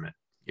environment.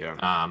 Yeah,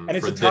 and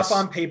it's a tough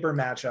on paper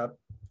matchup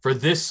for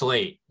this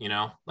slate. You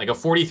know, like a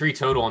 43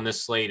 total on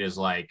this slate is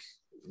like,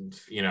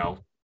 you know,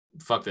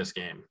 fuck this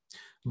game.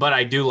 But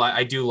I do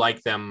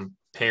like them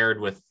paired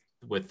with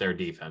their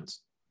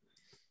defense.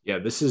 Yeah,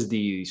 this is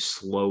the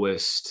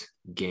slowest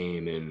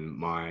game in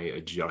my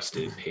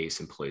adjusted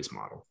pace and plays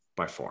model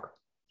by far.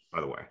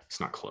 By the way, it's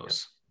not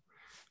close.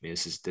 I mean,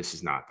 this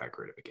is not that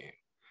great of a game.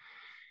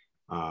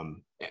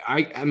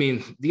 I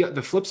mean,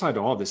 the flip side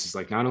to all this is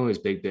like not only has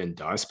Big Ben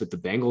dust, but the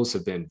Bengals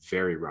have been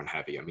very run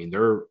heavy. I mean,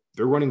 they're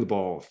running the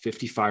ball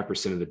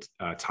 55% of the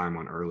time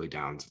on early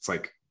downs. It's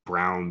like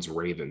Browns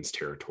Ravens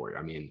territory.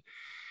 I mean,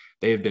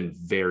 they have been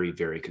very,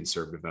 very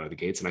conservative out of the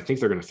gates, and I think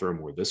they're going to throw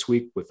more this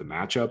week with the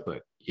matchup.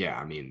 But yeah,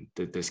 I mean,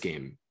 this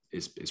game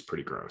is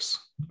pretty gross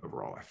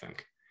overall, I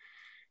think.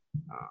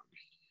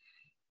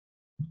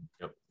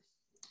 Yep.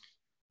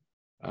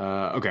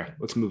 Okay,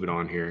 let's move it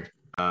on here.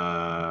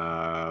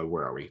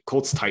 Where are we?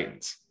 Colts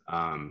Titans.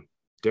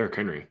 Derrick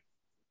Henry.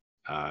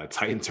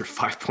 Titans are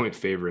 5-point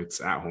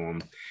favorites at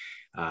home.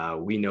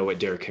 We know what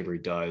Derrick Henry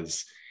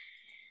does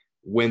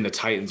when the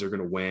Titans are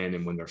going to win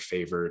and when they're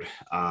favored.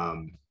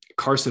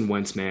 Carson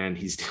Wentz, man,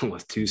 he's dealing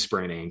with 2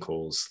 sprained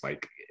ankles.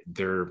 Like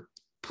they're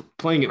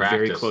playing it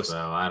very close.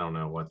 Though I don't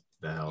know what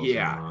the hell is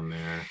going on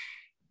there.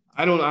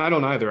 I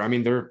don't either. I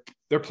mean, they're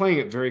playing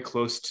it very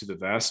close to the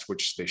vest,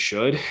 which they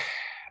should.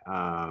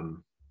 But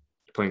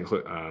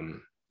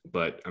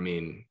I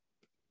mean,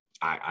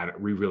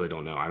 we really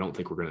don't know. I don't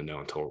think we're going to know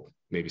until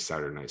maybe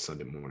Saturday night,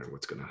 Sunday morning,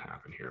 what's going to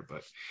happen here.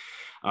 But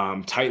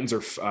Titans are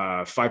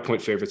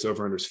 5-point favorites.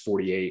 Over under is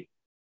 48.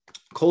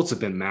 Colts have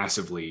been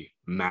massively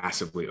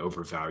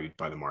overvalued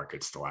by the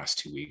markets the last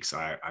 2 weeks.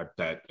 I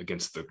bet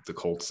against the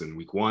Colts in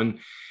week 1.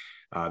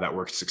 That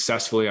worked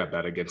successfully. I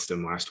bet against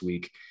them last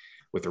week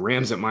with the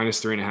Rams at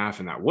 -3.5,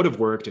 and that would have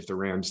worked if the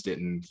Rams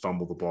didn't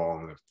fumble the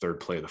ball in the third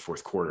play of the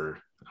fourth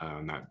quarter.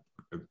 That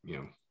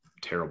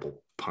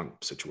terrible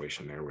punt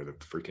situation there where the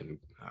freaking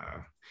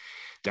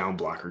down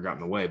blocker got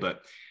in the way.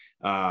 But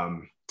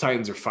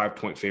Titans are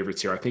 5-point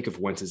favorites here. I think if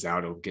Wentz is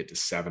out, it'll get to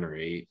 7 or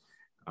 8.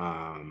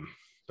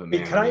 But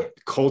man,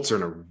 Colts are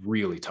in a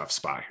really tough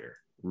spot here.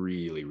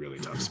 Really, really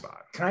tough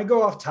spot. Can I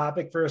go off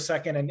topic for a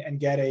second and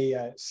get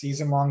a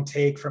season-long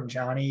take from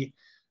Johnny?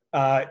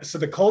 So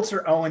the Colts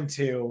are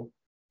 0-2.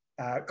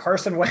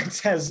 Carson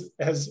Wentz has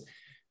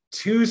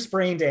 2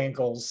 sprained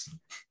ankles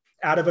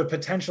out of a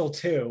potential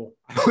 2.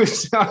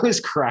 I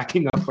was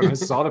cracking up when I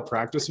saw the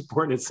practice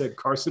report and it said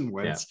Carson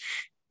Wentz,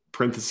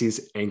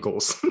 parentheses,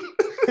 ankles.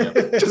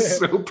 Just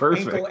so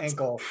perfect.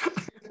 Ankle.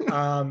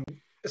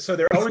 So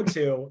they're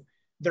 0-2.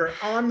 They're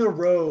on the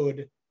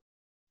road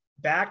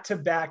back to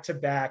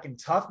back in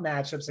tough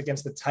matchups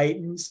against the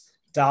Titans,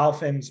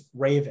 Dolphins,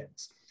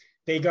 Ravens.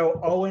 They go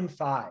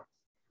 0-5.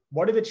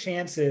 What are the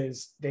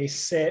chances they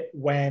sit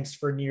Wentz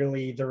for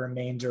nearly the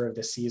remainder of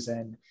the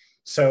season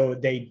so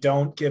they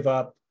don't give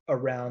up a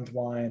round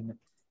 1?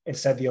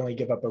 Instead, they only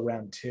give up a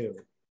round 2.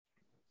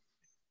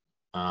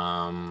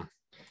 I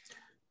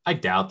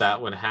doubt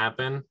that would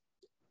happen.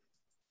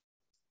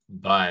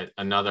 But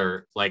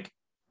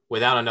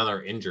without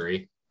another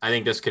injury, I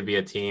think this could be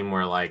a team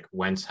where like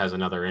Wentz has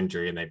another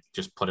injury and they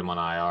just put him on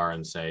IR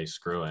and say,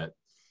 screw it.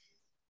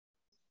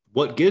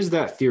 What gives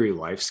that theory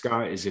life,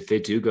 Scott, is if they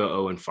do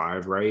go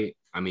 0-5, right?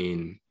 I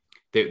mean,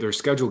 their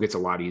schedule gets a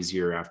lot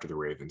easier after the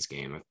Ravens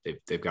game.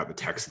 They've got the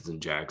Texans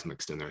and Jags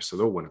mixed in there, so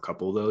they'll win a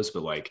couple of those.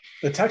 But like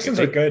the Texans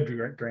are good,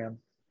 Graham.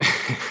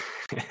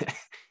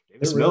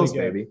 Davis Mills,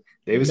 really baby.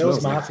 Davis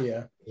Mills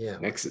Mafia. Yeah.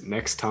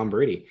 Next Tom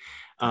Brady.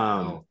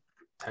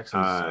 Texans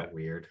are so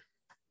weird.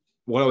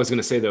 What I was going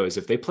to say though is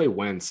if they play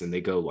Wentz and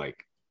they go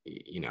like,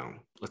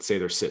 let's say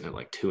they're sitting at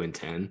like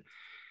 2-10.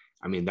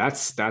 I mean,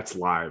 that's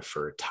live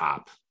for a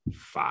top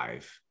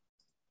 5,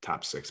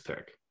 top 6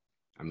 pick.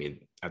 I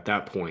mean, at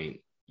that point,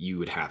 you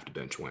would have to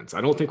bench Wentz.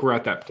 I don't think we're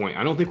at that point.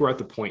 I don't think we're at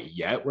the point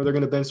yet where they're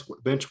going to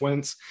bench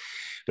Wentz.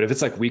 But if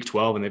it's like week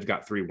 12 and they've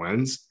got 3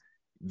 wins,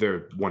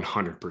 they're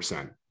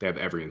 100%. They have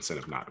every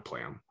incentive not to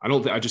play them.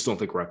 I just don't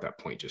think we're at that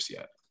point just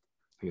yet.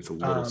 I think it's a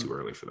little too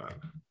early for that.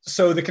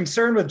 So the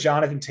concern with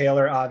Jonathan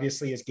Taylor,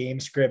 obviously, is game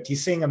script.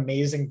 He's seeing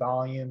amazing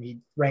volume. He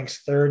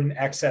ranks 3rd in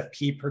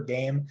XFP per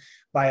game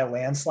by a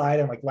landslide.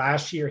 And like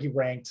last year, he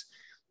ranked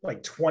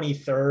like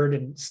 23rd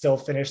and still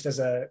finished as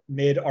a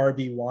mid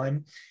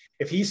RB1.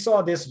 If he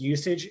saw this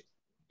usage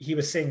he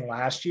was seeing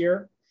last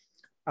year,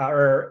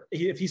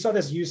 if he saw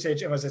this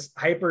usage and was as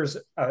hyper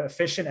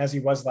efficient as he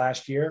was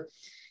last year,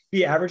 he'd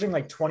be averaging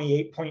like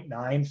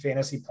 28.9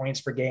 fantasy points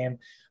per game.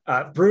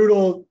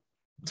 Brutal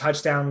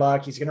touchdown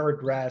luck. He's going to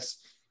regress.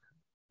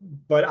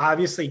 But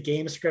obviously,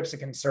 game script's a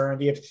concern.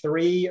 We have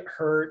 3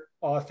 hurt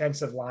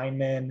offensive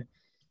linemen.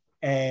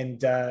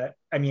 And I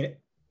mean,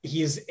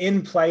 he's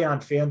in play on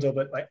FanDuel,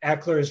 but like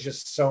Eckler is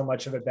just so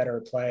much of a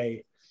better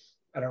play.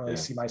 I don't really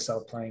see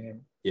myself playing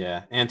him.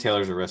 Yeah, and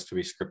Taylor's a risk to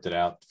be scripted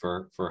out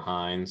for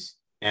Hines.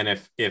 And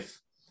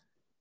if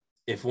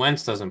if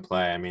Wentz doesn't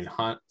play, I mean,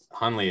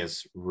 Hundley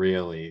is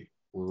really,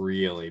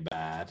 really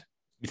bad.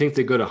 You think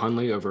they go to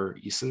Hundley over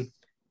Eason?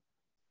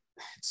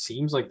 It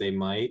seems like they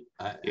might.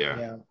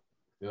 Yeah.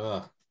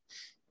 Ugh.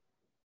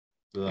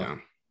 Yeah.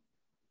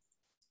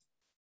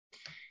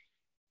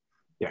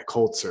 Yeah,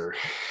 Colts are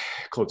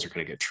going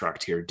to get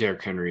trucked here.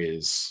 Derrick Henry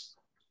is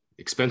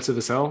expensive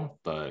as hell,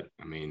 but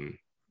I mean,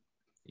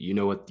 you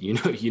know what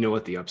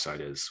the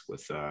upside is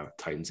with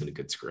Titans in a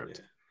good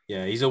script.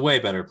 Yeah, he's a way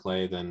better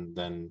play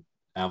than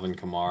Alvin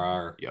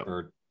Kamara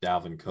or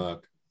Dalvin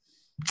Cook.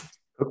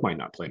 Cook might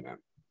not play, man.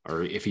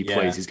 Or if he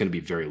plays, he's going to be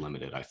very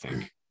limited, I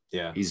think.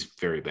 Yeah. He's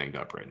very banged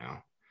up right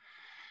now.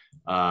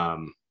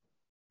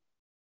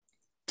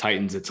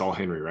 Titans, it's all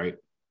Henry, right?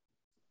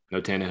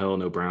 No Tannehill,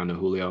 no Brown, no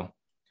Julio.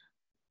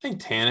 I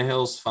think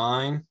Tannehill's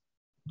fine.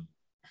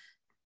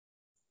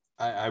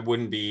 I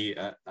wouldn't be.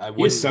 I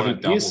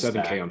wouldn't. He is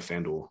 7K on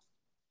FanDuel.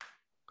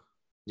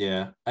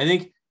 Yeah, I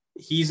think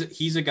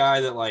he's a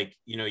guy that, like,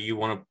 you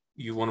want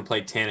to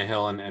play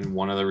Tannehill and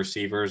one of the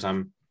receivers.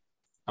 I'm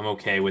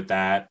okay with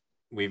that.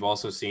 We've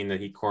also seen that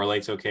he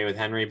correlates okay with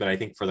Henry, but I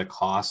think for the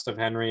cost of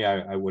Henry,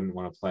 I wouldn't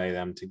want to play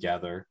them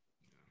together.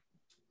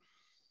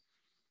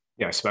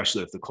 Yeah,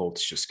 especially if the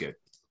Colts just get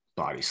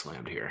body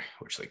slammed here,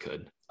 which they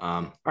could.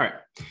 All right.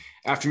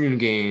 Afternoon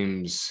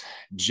games,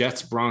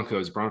 Jets,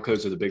 Broncos.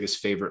 Broncos are the biggest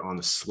favorite on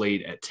the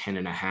slate at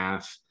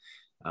 10.5.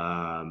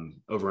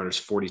 Over-under's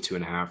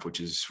 42.5, which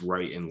is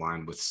right in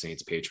line with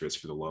Saints, Patriots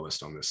for the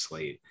lowest on this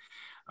slate.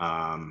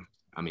 I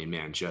mean,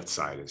 man, Jets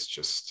side is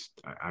just,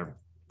 I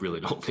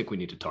really don't think we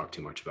need to talk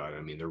too much about it.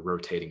 I mean, they're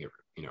rotating it,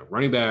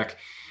 running back.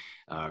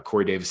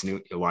 Corey Davis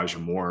and Elijah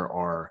Moore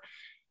are,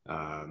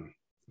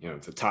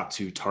 the top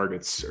two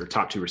targets or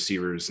top two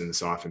receivers in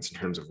this offense in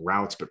terms of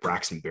routes, but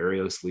Braxton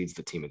Berrios leads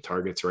the team in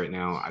targets right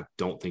now. I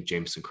don't think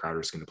Jamison Crowder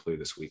is going to play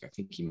this week. I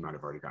think he might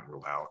have already gotten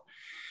ruled out.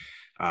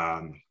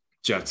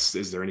 Jets,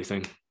 is there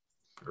anything?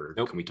 Or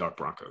Can we talk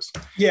Broncos?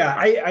 Yeah,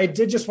 I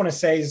did just want to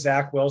say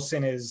Zach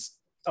Wilson is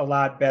a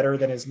lot better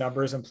than his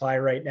numbers imply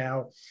right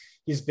now.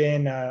 He's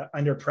been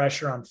under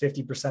pressure on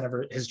 50%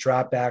 of his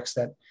dropbacks.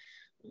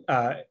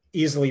 That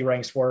easily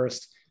ranks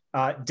worst.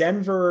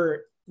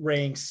 Denver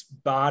ranks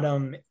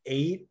bottom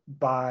 8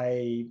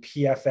 by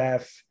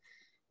PFF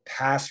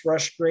pass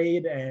rush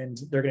grade, and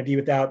they're going to be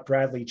without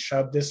Bradley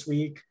Chubb this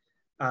week.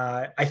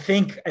 I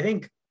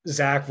think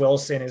Zach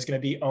Wilson is going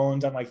to be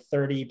owned on like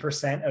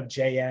 30% of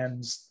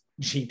JM's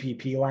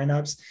GPP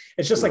lineups.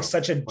 It's just like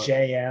such a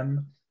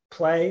JM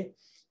play,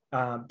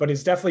 but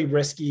it's definitely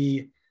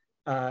risky.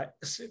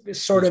 It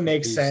sort of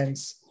makes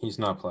sense. He's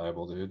not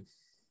playable, dude.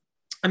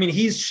 I mean,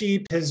 he's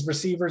cheap. His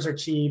receivers are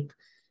cheap.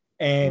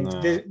 And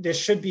this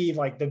should be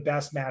like the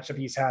best matchup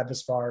he's had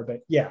this far.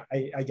 But yeah,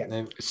 I get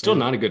it. It's still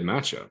not a good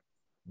matchup.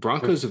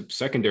 Broncos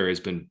secondary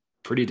has been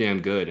pretty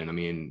damn good. And I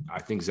mean,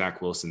 I think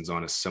Zach Wilson's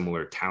on a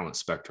similar talent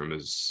spectrum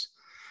as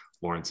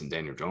Lawrence and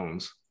Daniel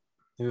Jones.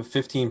 They have a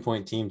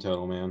 15-point team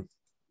total, man.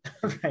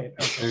 Right.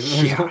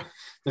 Okay.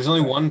 There's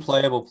only one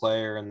playable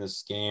player in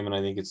this game, and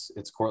I think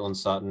it's Cortland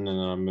Sutton, and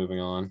I'm moving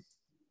on.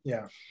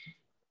 Yeah.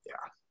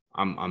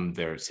 I'm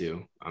there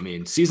too. I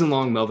mean, season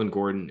long, Melvin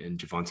Gordon and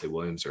Javonte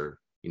Williams are,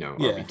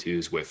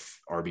 RB2s with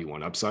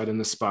RB1 upside in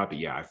this spot. But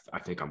yeah, I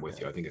think I'm with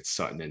you. I think it's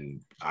Sutton,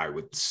 and I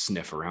would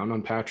sniff around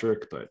on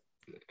Patrick, but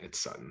it's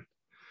Sutton.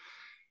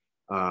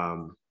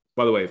 By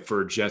the way,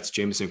 for Jets,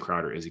 Jamison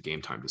Crowder is a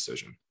game time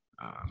decision.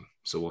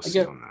 So we'll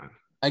see on that.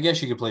 I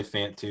guess you could play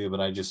Fant too,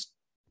 but I'm just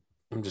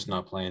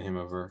not playing him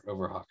over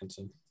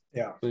Hawkinson.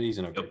 Yeah. But he's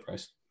an okay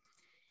price.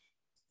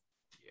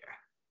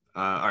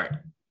 Yeah. All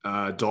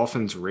right.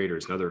 Dolphins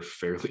Raiders, another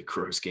fairly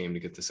gross game to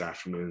get this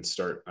afternoon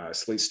start.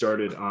 Slate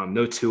started.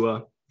 No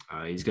Tua.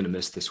 He's going to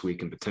miss this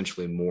week and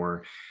potentially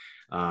more.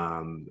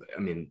 I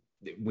mean,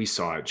 we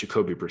saw it.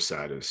 Jacoby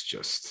Brissett is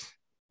just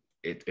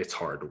it's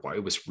hard to watch.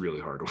 It was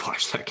really hard to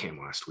watch that game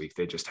last week.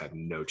 They just had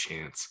no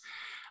chance.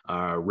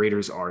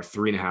 Raiders are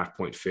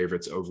 3.5-point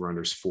favorites. Over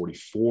unders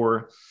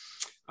 44.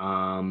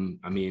 I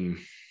mean,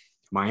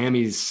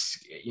 Miami's,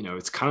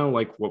 it's kind of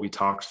like what we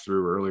talked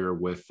through earlier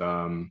with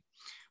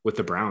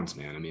the Browns,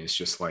 man. I mean, it's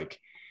just like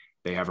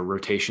they have a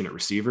rotation at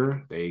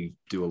receiver. They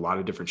do a lot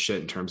of different shit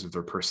in terms of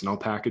their personnel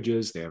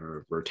packages. They have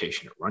a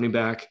rotation at running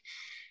back.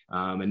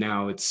 And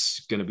now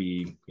it's going to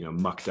be,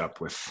 mucked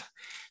up with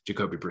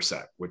Jacoby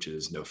Brissett, which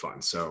is no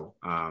fun. So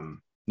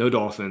no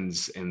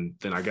Dolphins. And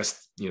then I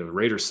guess, the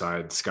Raiders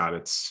side, Scott,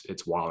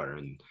 it's Waller.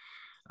 And,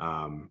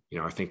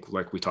 I think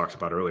like we talked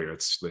about earlier,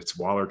 it's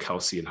Waller,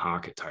 Kelsey, and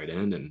Hawk at tight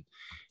end. And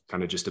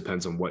kind of just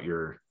depends on what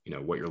your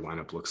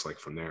lineup looks like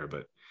from there.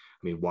 But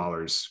I mean,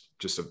 Waller's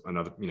just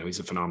another, he's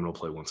a phenomenal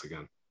play once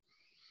again.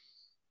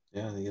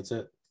 Yeah, I think that's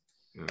it.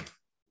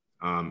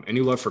 Yeah.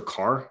 Any love for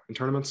Carr in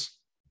tournaments?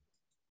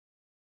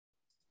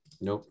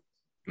 Nope.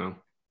 No?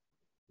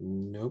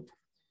 Nope.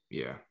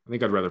 Yeah. I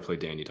think I'd rather play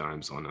Danny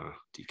Dimes on a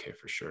DK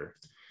for sure.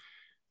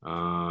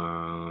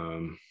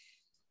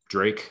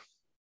 Drake?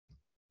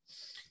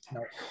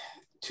 No.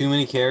 Too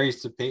many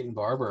carries to Peyton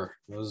Barber.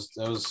 That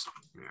was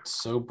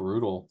so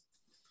brutal.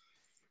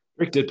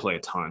 Drake did play a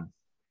ton.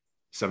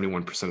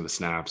 71% of the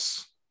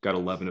snaps, got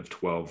 11 of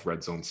 12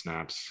 red zone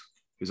snaps.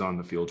 He's on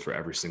the field for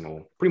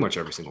pretty much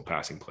every single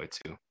passing play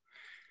too.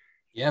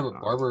 Yeah,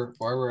 but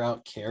Barber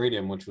out carried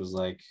him, which was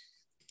like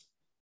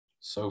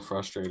so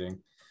frustrating.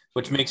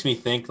 Which makes me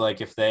think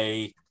like if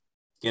they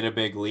get a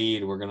big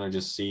lead, we're gonna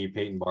just see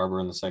Peyton Barber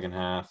in the second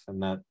half,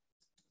 and that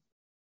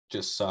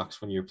just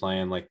sucks when you're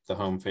playing like the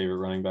home favorite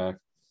running back.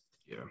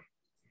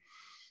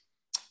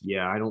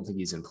 Yeah, I don't think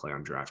he's in play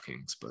on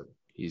DraftKings, but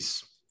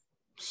he's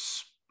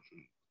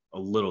a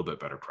little bit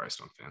better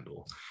priced on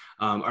FanDuel.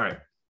 All right,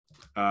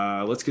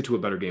 let's get to a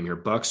better game here.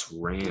 Bucks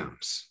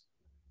Rams.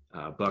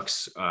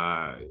 Bucks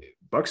are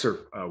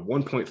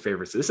 1-point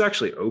favorites. This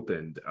actually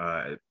opened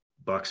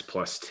Bucks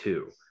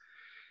 +2,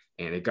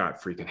 and it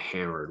got freaking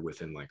hammered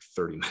within like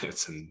 30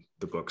 minutes, and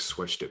the books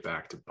switched it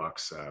back to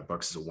Bucks.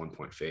 Bucks is a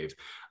 1-point fave.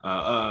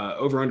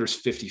 Over under is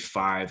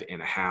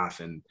 55.5,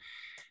 and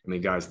I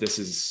mean, guys, this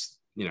is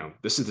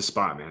the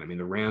spot, man. I mean,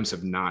 the Rams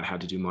have not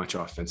had to do much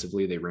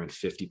offensively. They ran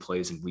 50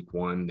 plays in week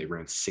 1. They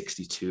ran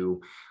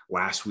 62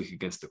 last week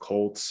against the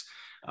Colts.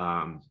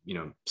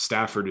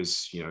 Stafford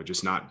is, he's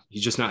just not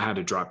had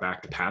to drop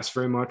back to pass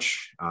very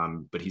much.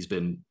 But he's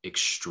been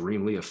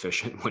extremely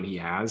efficient when he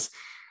has.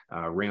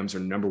 Rams are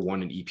number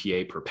 1 in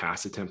EPA per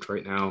pass attempt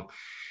right now.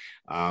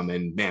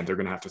 And man, they're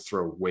going to have to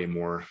throw way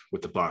more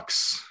with the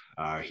Bucks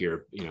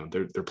here.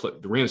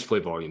 The Rams play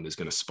volume is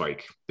going to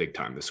spike big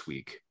time this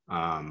week.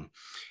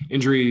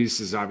 Injuries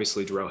is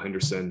obviously Darrell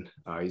Henderson.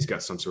 He's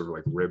got some sort of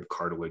like rib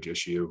cartilage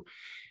issue.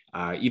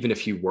 Even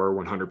if he were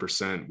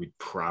 100%, we'd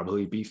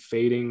probably be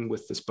fading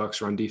with this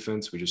Bucks run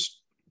defense. We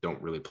just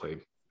don't really play,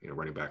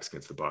 running backs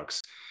against the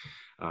Bucks.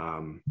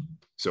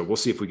 So we'll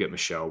see if we get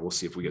Michelle. We'll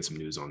see if we get some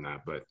news on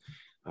that. But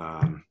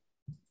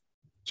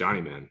Johnny,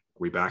 man, are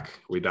we back?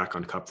 Are we back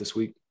on Cup this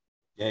week?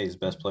 Yeah, he's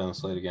best play on the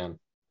slate again.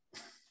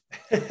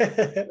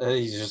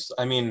 They just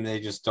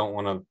don't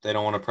want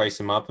to price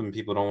him up, and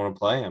people don't want to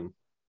play him.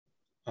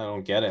 I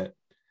don't get it.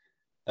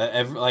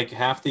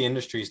 Half the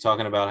industry is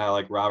talking about how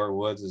like Robert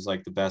Woods is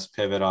like the best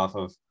pivot off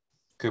of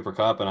Cooper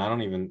Kupp, and I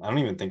don't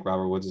even think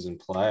Robert Woods is in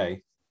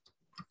play.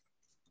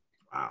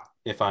 Wow.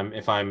 If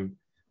I'm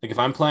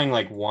playing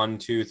like 1,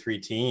 2, 3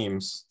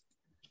 teams,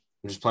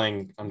 I'm just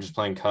playing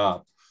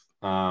Kupp.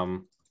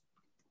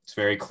 It's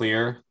very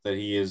clear that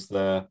he is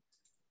the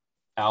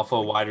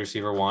alpha wide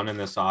receiver 1 in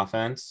this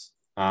offense.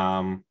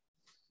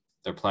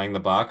 They're playing the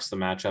Bucks. The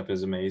matchup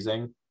is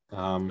amazing.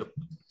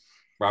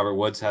 Robert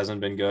Woods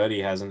hasn't been good. He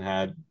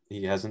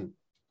hasn't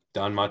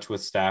done much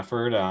with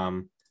Stafford.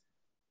 I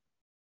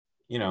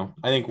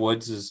think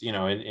Woods is,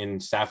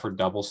 in Stafford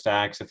double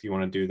stacks if you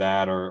want to do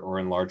that, or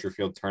in larger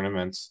field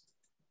tournaments.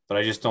 But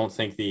I just don't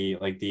think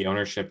the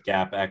ownership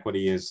gap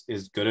equity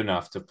is good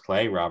enough to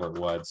play Robert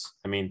Woods.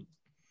 I mean,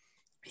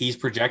 he's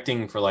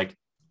projecting for like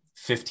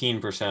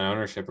 15%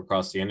 ownership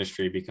across the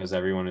industry because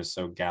everyone is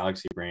so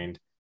galaxy brained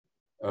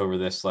over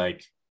this.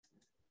 Like,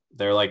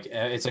 they're like,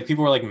 it's like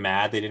people were like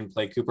mad they didn't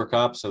play Cooper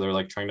Kupp, so they're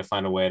like trying to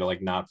find a way to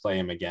like not play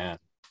him again.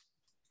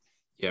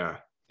 Yeah.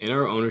 In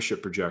our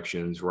ownership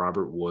projections,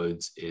 Robert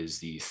Woods is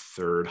the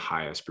 3rd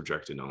highest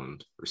projected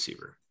owned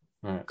receiver.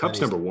 Right.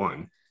 Kupp's number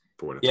 1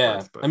 for what it's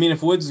worth. But... I mean,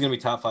 if Woods is going to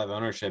be top 5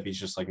 ownership, he's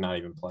just like not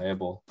even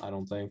playable, I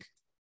don't think.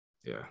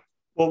 Yeah.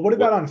 Well, what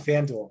about on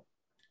FanDuel?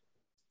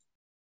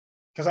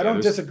 Because I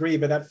don't disagree,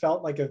 but that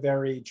felt like a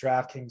very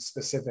DraftKings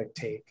specific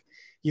take.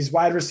 He's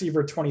wide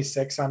receiver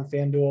 26 on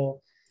FanDuel.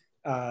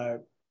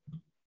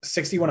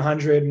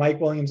 6,100. Mike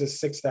Williams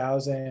is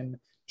 6,000.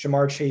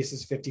 Jamar Chase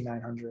is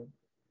 5,900.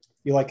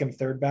 You like him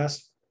 3rd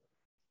best?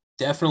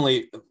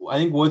 Definitely. I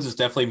think Woods is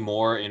definitely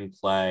more in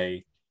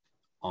play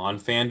on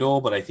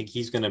FanDuel, but I think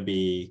he's going to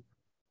be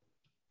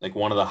like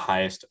one of the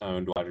highest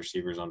owned wide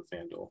receivers on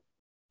FanDuel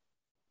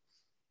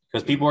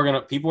because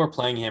people are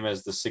playing him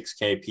as the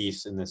 6K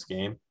piece in this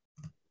game.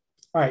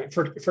 All right,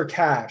 for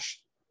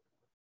cash,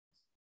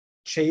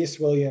 Chase,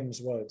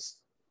 Williams, Woods.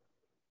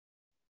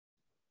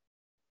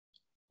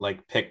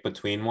 Like pick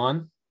between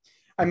one?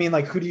 I mean,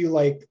 like, who do you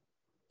like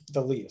the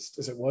least?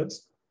 Is it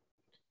Woods?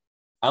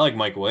 I like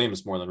Mike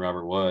Williams more than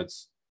Robert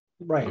Woods.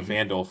 Right. On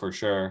FanDuel for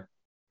sure.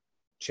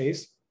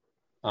 Chase?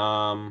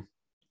 You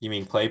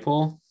mean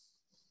Claypool?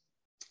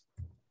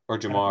 Or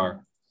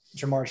Jamar?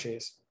 Jamar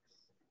Chase.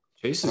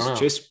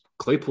 Chase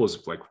Claypool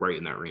is like right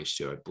in that range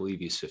too. I believe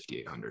he's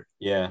 5,800.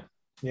 Yeah.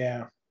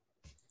 Yeah.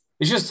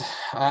 It's just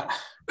I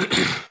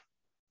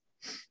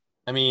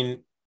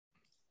mean,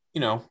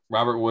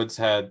 Robert Woods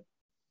had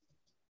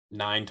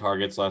 9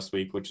 targets last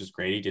week, which is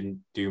great. He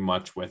didn't do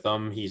much with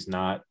them. He's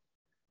not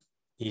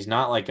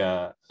like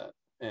an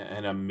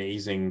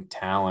amazing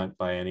talent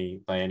by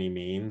any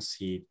means.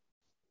 He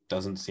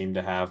doesn't seem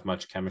to have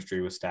much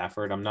chemistry with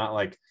Stafford. I'm not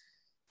like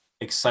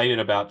excited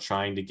about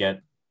trying to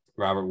get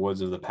Robert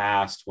Woods of the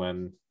past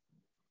when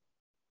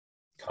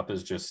Kupp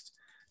is just,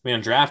 I mean,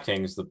 on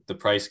DraftKings, the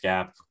price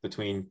gap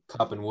between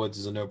Kupp and Woods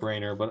is a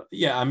no-brainer. But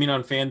yeah, I mean,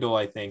 on FanDuel,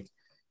 I think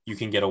you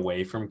can get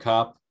away from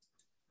Kupp.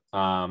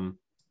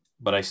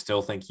 But I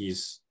still think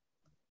he's,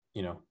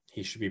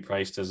 he should be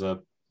priced as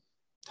a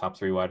top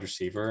 3 wide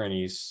receiver, and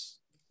he's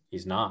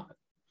not.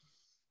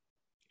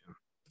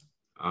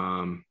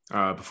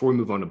 Before we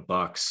move on to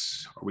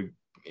Bucks, are we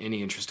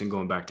any interest in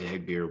going back to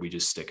Higbee, or are we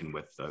just sticking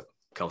with the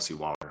Kelsey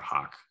Waller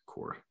Hawk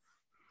core?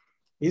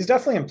 He's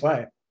definitely in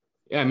play.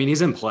 Yeah, I mean,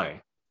 he's in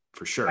play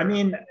for sure. I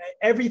mean,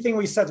 everything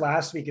we said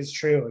last week is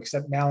true,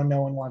 except now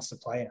no one wants to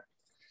play him.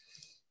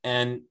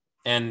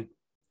 And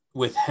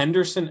with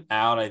Henderson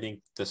out, I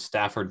think the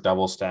Stafford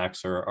double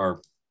stacks are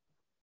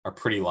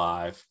pretty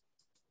live.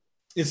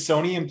 Is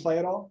Sony in play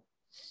at all?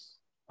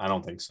 I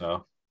don't think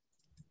so.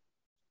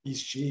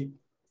 He's cheap.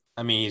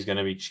 I mean, he's going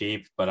to be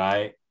cheap,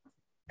 but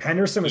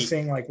Henderson was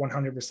seeing like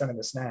 100% of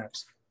the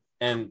snaps.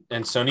 And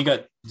Sony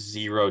got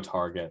 0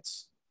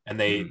 targets, and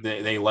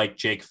they like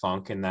Jake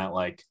Funk in that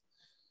like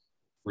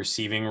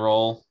receiving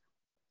role.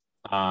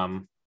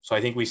 So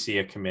I think we see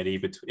a committee,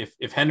 but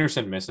if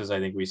Henderson misses, I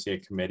think we see a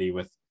committee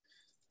with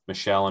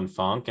Michelle and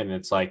Funk, and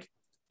it's like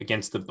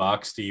against the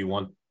Bucks, do you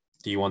want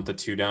the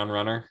 2-down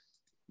runner?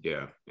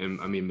 Yeah,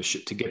 and I mean,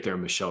 to get there,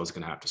 Michelle is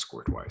going to have to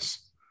score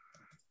twice.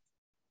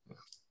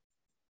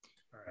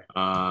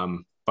 All right.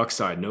 Bucks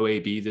side, no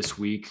AB this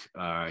week.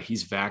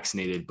 He's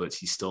vaccinated, but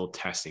he's still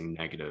testing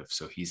negative,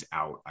 so he's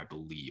out, I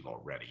believe,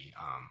 already.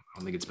 I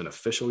don't think it's been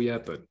official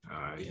yet, but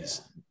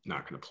he's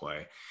not going to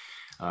play.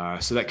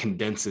 So that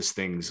condenses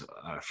things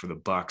for the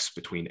Bucks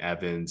between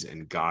Evans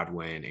and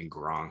Godwin and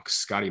Gronk.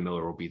 Scotty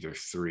Miller will be their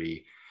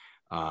 3.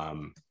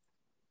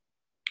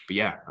 But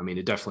yeah, I mean,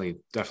 it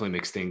definitely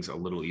makes things a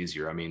little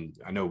easier. I mean,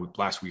 I know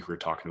last week we were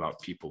talking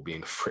about people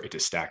being afraid to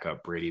stack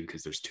up Brady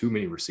because there's too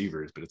many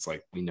receivers, but it's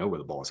like we know where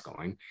the ball is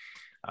going.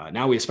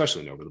 Now we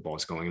especially know where the ball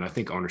is going, and I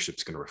think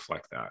ownership's going to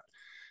reflect that.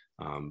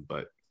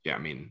 But yeah, I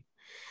mean,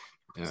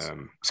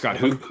 Scott,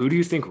 who do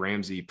you think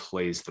Ramsey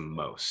plays the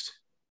most?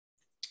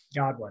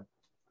 Godwin.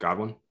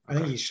 Okay. I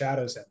think he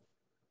shadows him.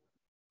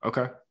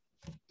 Okay.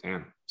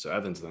 Damn. So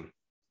Evans then.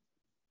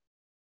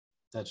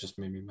 That just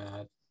made me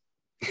mad.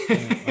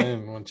 I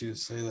didn't want you to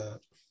say that.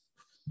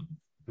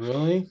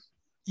 Really?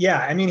 Yeah,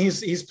 I mean,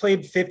 he's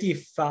played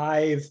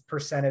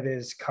 55% of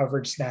his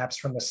coverage snaps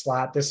from the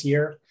slot this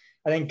year.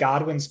 I think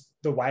Godwin's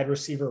the wide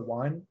receiver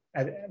 1.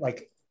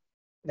 Like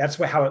that's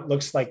how it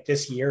looks like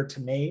this year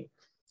to me.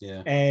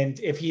 Yeah. And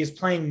if he is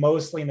playing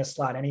mostly in the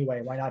slot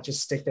anyway, why not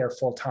just stick there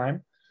full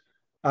time?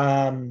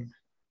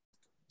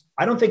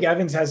 I don't think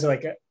Evans has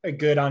like a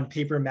good on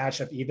paper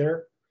matchup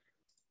either.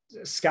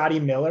 Scotty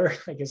Miller,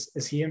 like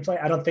is he in play?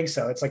 I don't think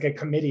so. It's like a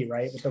committee,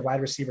 right, with the wide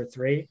receiver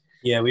 3.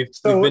 Yeah, we've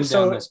been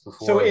down this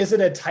before. So is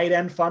it a tight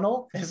end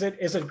funnel? Is it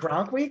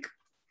Gronk week?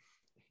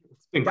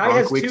 The guy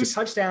has 2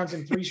 touchdowns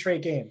in 3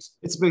 straight games.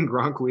 It's been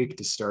Gronk week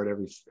to start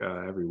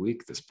every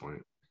week at this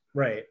point.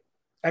 Right.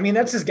 I mean,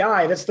 that's his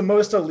guy. That's the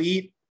most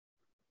elite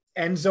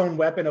end zone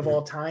weapon of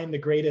all time, the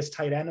greatest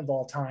tight end of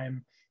all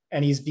time,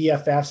 and he's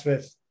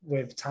BFFs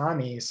with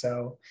Tommy.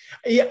 So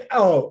yeah.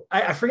 Oh,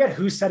 I forget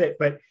who said it,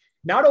 but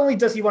not only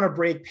does he want to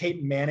break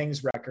Peyton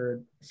Manning's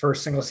record for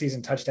single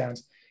season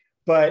touchdowns,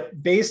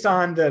 but based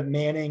on the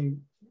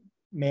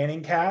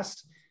Manning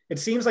cast, it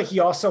seems like he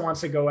also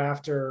wants to go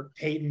after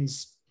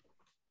Peyton's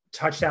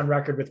touchdown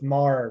record with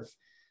Marv,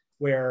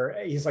 where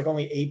he's like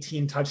only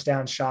 18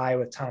 touchdowns shy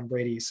with Tom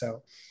Brady.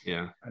 So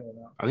yeah, I don't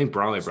know. I think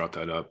Brawley brought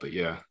that up, but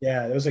yeah,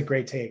 it was a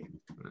great take.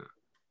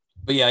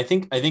 But yeah, I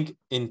think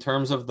in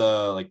terms of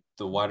the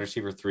wide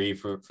receiver 3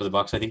 for the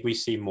Bucks, I think we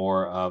see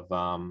more of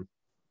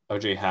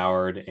OJ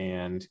Howard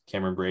and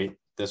Cameron Brate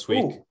this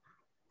week. Ooh,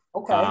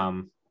 okay.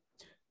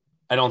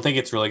 I don't think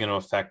it's really going to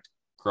affect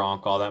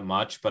Gronk all that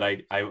much, but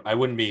I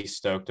wouldn't be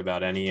stoked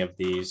about any of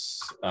these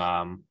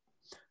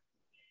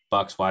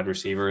Bucks wide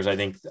receivers. I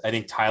think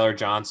Tyler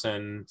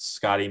Johnson,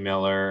 Scotty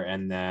Miller,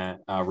 and then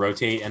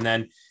rotate. And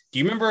then, do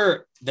you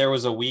remember there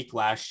was a week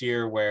last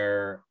year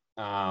where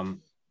I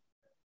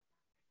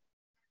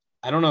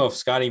don't know if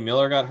Scotty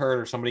Miller got hurt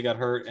or somebody got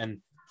hurt, and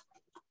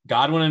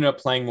Godwin ended up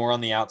playing more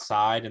on the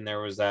outside, and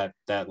there was that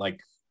like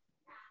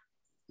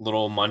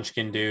little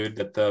munchkin dude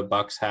that the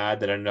Bucks had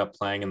that ended up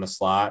playing in the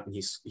slot, and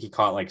he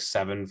caught like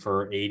 7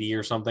 for 80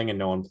 or something, and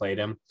no one played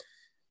him.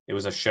 It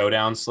was a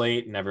showdown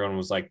slate, and everyone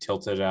was like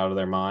tilted out of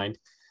their mind.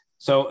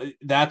 So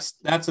that's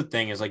the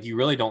thing, is like you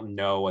really don't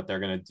know what they're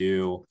gonna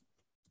do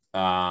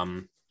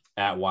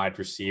at wide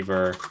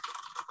receiver.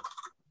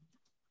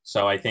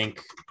 So I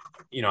think,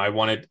 I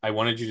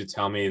wanted you to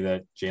tell me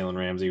that Jalen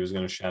Ramsey was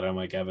going to shadow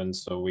Mike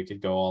Evans so we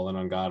could go all in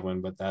on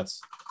Godwin, but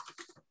that's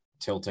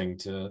tilting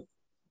to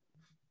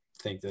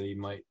think that he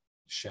might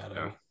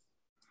shadow.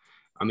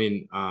 I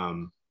mean,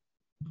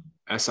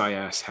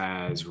 SIS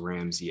has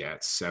Ramsey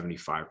at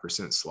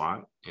 75%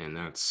 slot, and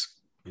that's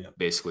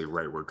basically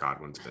right where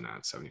Godwin's been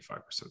at,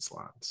 75%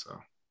 slot. So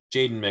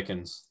Jaden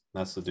Mickens,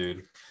 that's the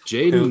dude.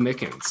 Jaden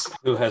Mickens,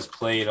 who has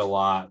played a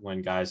lot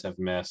when guys have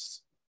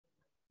missed.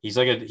 He's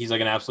like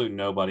an absolute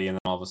nobody, and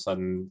then all of a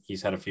sudden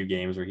he's had a few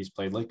games where he's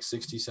played like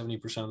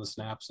 60-70% of the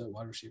snaps at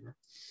wide receiver.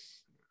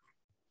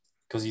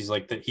 Because he's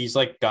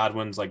like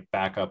Godwin's like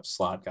backup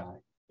slot guy.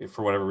 If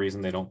for whatever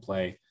reason they don't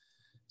play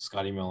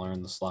Scotty Miller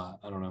in the slot,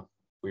 I don't know,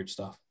 weird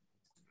stuff.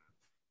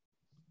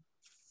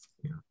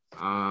 Yeah.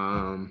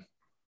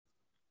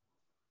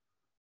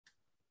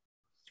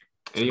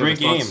 It's a great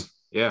game.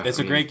 Yeah, it's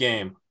a great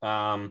game.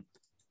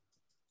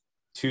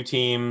 Two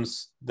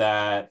teams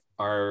that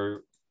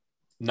are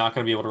not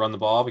going to be able to run the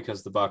ball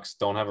because the Bucks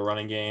don't have a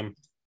running game.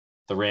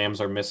 The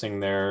Rams are missing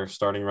their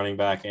starting running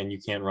back, and you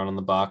can't run on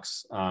the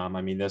Bucks.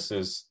 I mean, this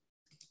is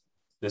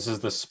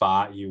the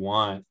spot you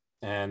want,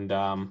 and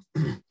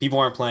people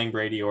aren't playing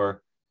Brady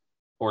or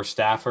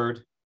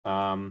Stafford.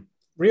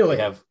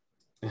 Really? I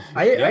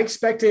Yeah.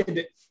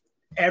 expected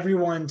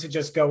everyone to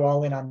just go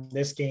all in on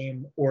this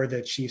game or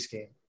the Chiefs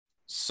game.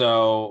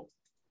 So,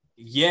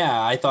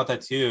 yeah, I thought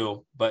that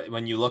too. But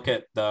when you look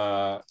at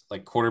the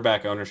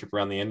quarterback ownership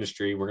around the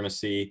industry, we're going to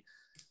see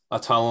a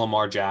ton of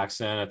Lamar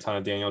Jackson, a ton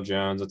of Daniel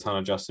Jones, a ton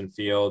of Justin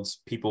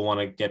Fields. People want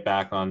to get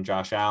back on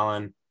Josh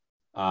Allen.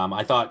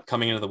 I thought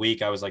coming into the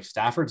week, I was like,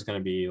 Stafford's going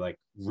to be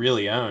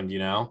really owned,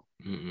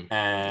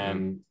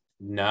 and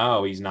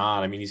no, he's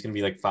not. I mean, he's going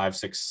to be 5,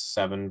 6,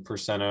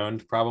 7%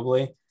 owned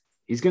probably.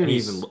 He's going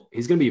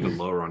to be even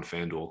lower on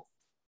FanDuel.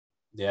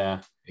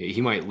 Yeah.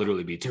 He might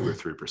literally be 2 or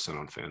 3%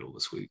 on FanDuel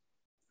this week.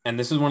 And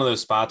this is one of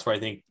those spots where I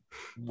think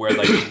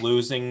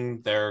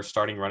losing their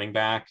starting running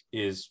back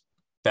is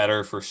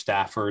better for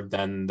Stafford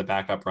than the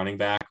backup running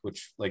back,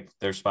 which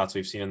there's spots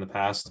we've seen in the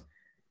past.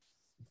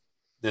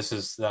 This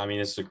is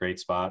a great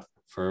spot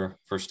for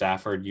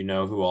Stafford. You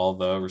know who all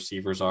the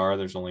receivers are.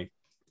 There's only,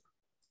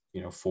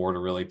 4 to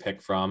really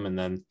pick from. And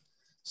then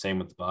same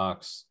with the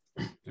Bucks.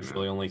 There's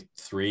really only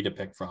 3 to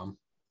pick from.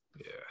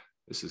 Yeah.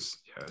 This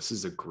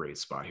is a great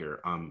spot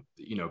here.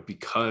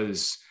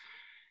 Because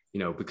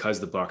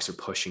the Bucks are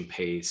pushing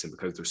pace and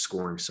because they're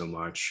scoring so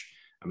much.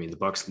 I mean, the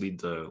Bucks lead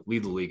the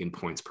league in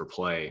points per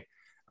play.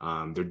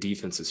 Their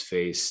defense has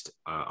faced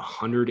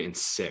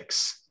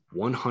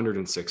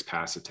 106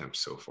 pass attempts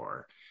so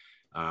far.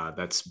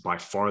 That's by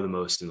far the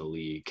most in the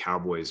league.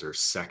 Cowboys are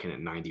second at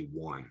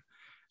 91.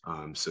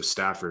 So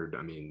Stafford,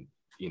 I mean,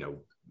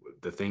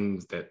 the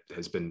thing that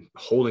has been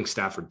holding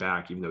Stafford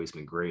back, even though he's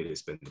been great,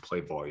 has been the play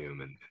volume.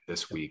 And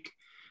this week,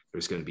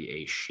 there's going to be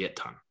a shit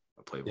ton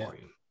of play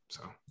volume.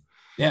 So,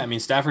 yeah, I mean,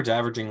 Stafford's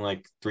averaging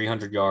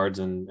 300 yards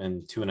and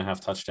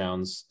 2.5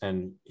 touchdowns,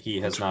 and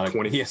he has not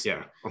 20.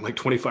 On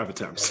 25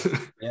 attempts.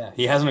 Yeah,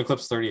 he hasn't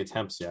eclipsed 30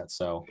 attempts yet.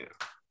 So,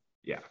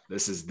 yeah,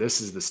 this is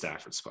the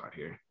Stafford spot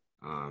here.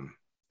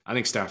 I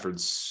think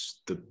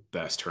Stafford's the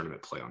best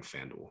tournament play on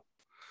FanDuel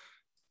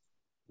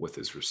with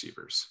his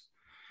receivers.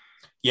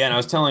 Yeah, and I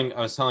was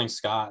telling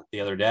Scott the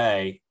other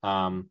day,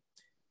 the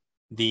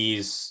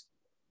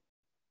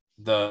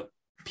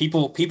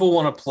people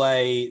want to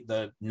play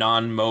the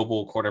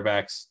non-mobile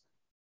quarterbacks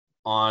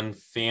on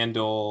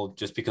FanDuel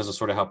just because of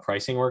sort of how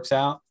pricing works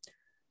out.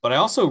 But I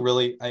also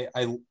really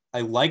I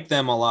like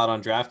them a lot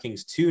on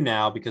DraftKings too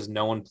now because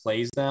no one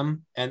plays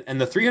them, and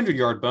the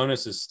 300-yard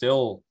bonus is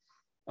still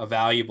a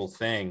valuable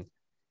thing,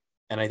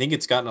 and I think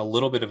it's gotten a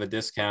little bit of a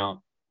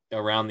discount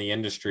around the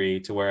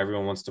industry to where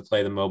everyone wants to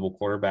play the mobile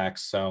quarterbacks.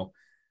 So,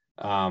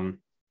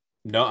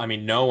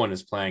 no one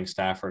is playing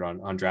Stafford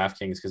on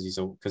DraftKings because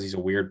he's a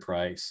weird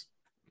price.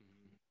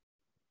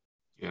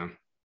 Yeah.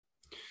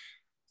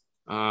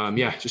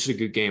 Just a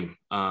good game.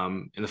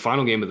 And the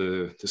final game of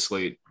the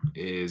slate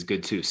is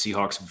good too.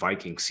 Seahawks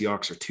Vikings.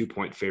 Seahawks are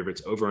 2-point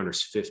favorites. Over under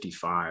is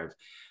 55.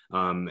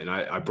 And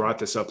I brought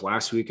this up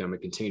last week. I'm going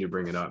to continue to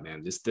bring it up,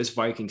 man. This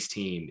Vikings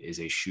team is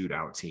a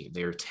shootout team.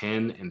 They are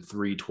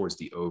 10-3 towards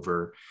the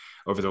over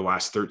their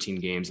last 13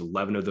 games.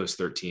 11 of those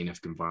 13 have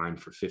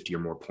combined for 50 or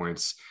more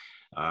points.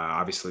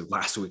 Obviously,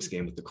 last week's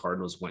game with the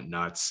Cardinals went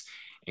nuts.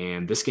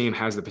 And this game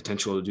has the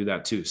potential to do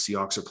that too.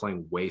 Seahawks are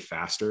playing way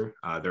faster.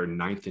 They're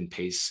 9th in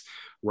pace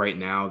right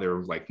now.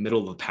 They're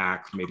middle of the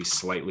pack, maybe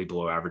slightly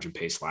below average in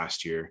pace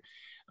last year.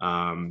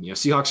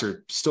 Seahawks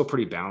are still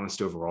pretty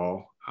balanced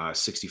overall.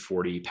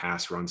 60-40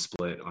 pass run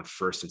split on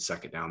first and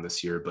second down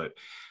this year, but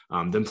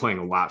them playing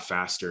a lot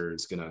faster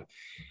is gonna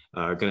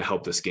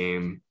help this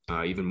game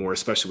even more,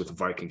 especially with the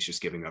Vikings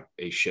just giving up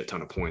a shit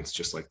ton of points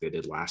just like they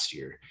did last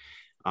year.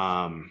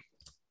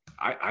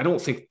 I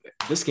don't think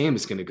this game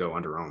is going to go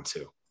under-owned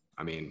too.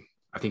 I mean,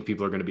 I think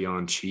people are going to be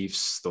on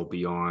Chiefs. They'll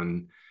be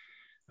on,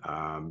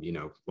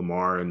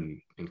 Lamar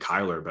and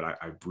Kyler, but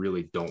I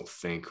really don't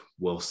think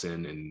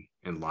Wilson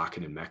and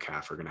Lockett and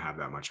Metcalf are going to have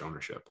that much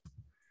ownership.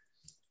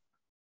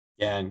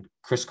 Yeah, and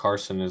Chris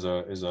Carson is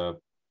a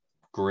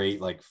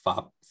great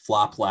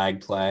flop lag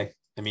play.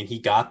 I mean, he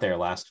got there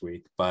last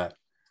week, but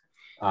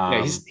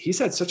he's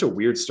had such a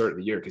weird start of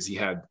the year because he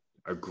had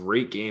a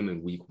great game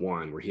in week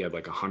 1 where he had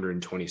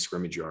 120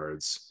 scrimmage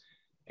yards.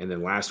 And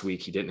then last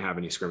week he didn't have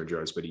any scrimmage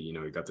yards, but he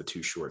got the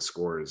 2 short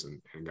scores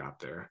and got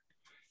there.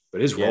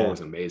 But his role is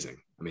amazing.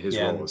 I mean, his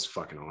role is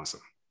fucking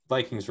awesome.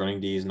 Vikings running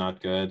D is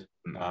not good.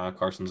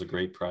 Carson's a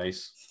great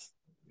price.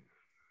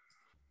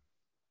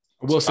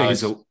 I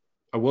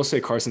will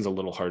say Carson's a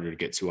little harder to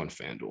get to on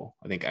FanDuel.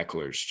 I think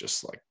Eckler's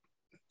just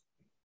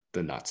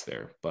the nuts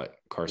there, but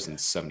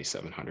Carson's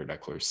 7,700,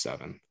 Eckler's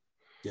 7.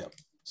 Yep.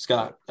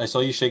 Scott, I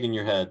saw you shaking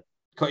your head.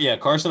 Yeah,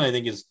 Carson, I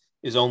think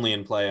is only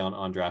in play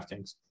on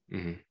DraftKings.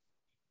 Mm-hmm.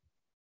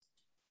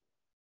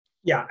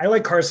 Yeah, I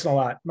like Carson a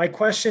lot. My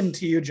question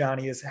to you,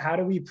 Johnny, is how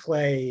do we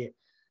play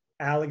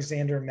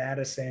Alexander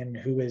Madison,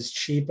 who is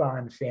cheap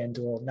on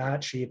FanDuel,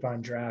 not cheap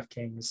on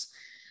DraftKings,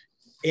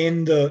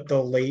 in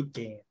the late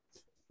game,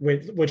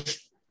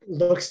 which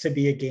looks to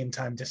be a game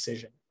time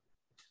decision.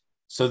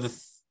 So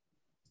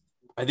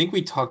I think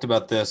we talked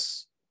about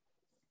this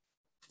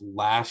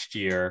last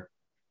year.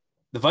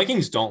 The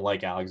Vikings don't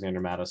like Alexander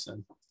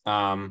Madison.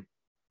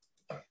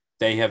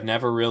 They have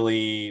never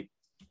really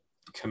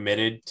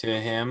committed to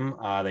him.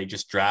 They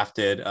just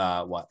drafted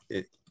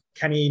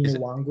Kenny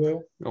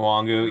Nwangwu.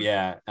 Nwangwu,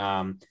 yeah.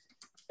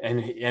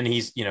 And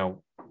he's, you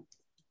know,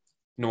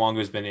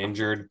 Nwangu's been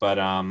injured, but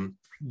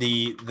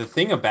the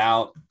thing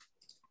about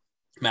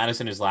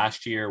Madison is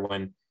last year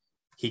when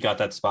he got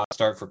that spot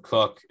start for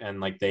Cook and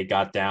like they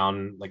got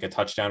down like a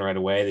touchdown right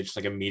away, they just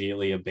like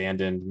immediately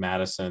abandoned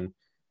Madison.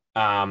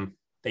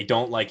 They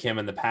don't like him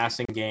in the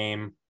passing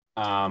game.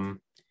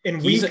 In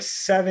week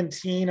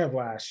 17 of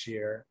last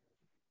year,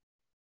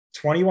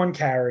 21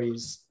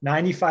 carries,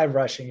 95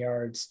 rushing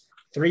yards,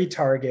 3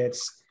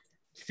 targets,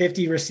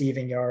 50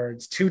 receiving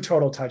yards, 2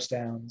 total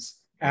touchdowns.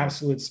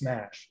 Absolute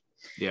smash.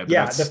 Yeah,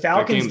 the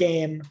Falcons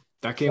game.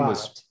 That game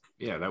flopped.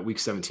 That week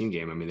 17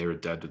 game. I mean, they were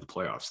dead to the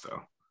playoffs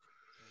though.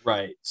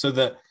 Right. So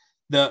the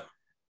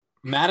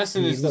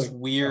Madison is this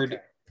weird.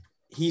 Okay.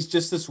 He's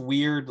just this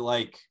weird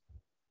like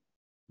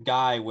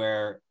guy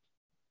where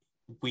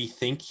we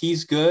think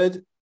he's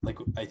good. Like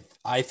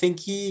I think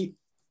he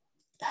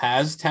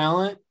has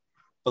talent,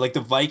 but like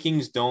the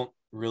Vikings don't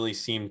really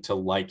seem to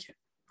like him.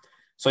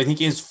 So I think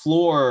his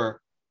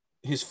floor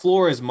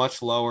is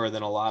much lower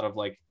than a lot of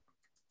like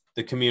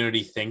the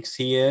community thinks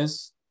he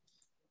is.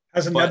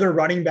 Has another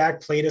running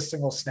back played a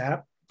single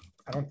snap?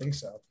 I don't think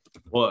so.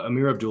 Well,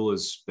 Amir Abdullah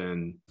has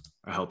been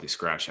a healthy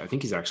scratch. I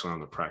think he's actually on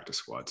the practice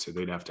squad, so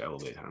they'd have to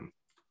elevate him.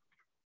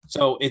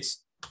 So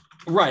it's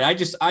right. I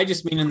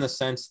just mean in the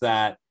sense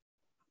that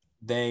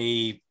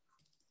the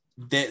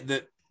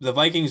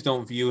Vikings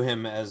don't view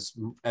him as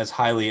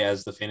highly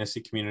as the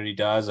fantasy community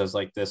does, as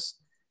like this,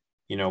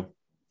 you know,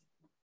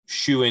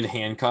 shoe-in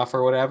handcuff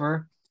or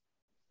whatever.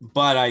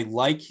 But I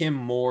like him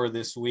more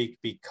this week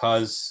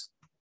because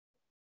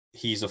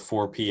he's a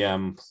 4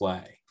 p.m.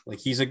 play. Like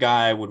he's a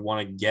guy I would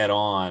want to get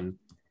on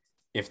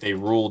if they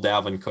rule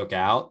Dalvin Cook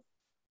out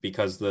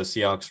because the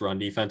Seahawks run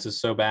defense is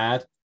so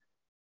bad.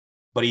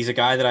 But he's a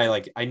guy that I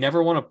like. I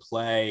never want to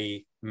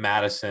play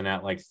Madison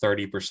at like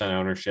 30%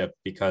 ownership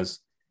because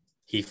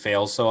he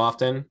fails so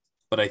often.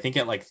 But I think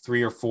at like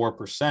 3 or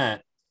 4%,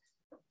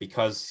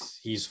 because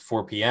he's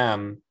 4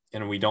 p.m.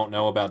 and we don't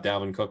know about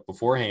Dalvin Cook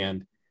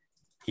beforehand,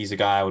 he's a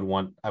guy I would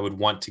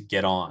want to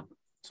get on.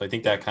 So I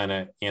think that kind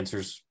of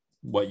answers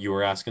what you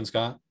were asking,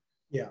 Scott.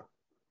 Yeah.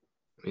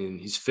 I mean,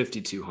 he's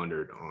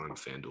 5,200 on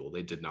FanDuel.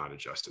 They did not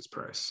adjust his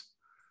price.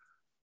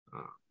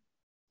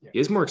 He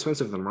is more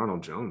expensive than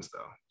Ronald Jones,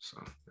 though.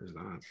 So there's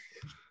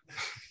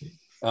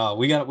that.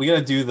 We got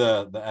to do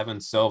the Evan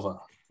Silva,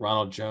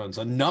 Ronald Jones.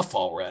 Enough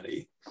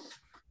already.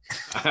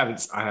 I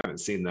haven't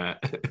seen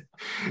that.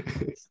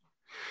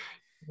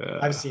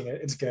 I've seen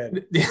it. It's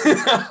good.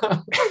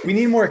 We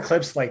need more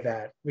clips like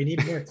that. We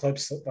need more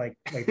clips like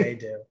they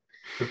do.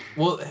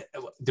 Well,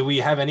 do we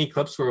have any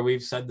clips where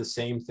we've said the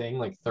same thing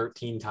like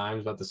 13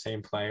 times about the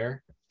same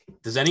player?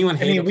 Does anyone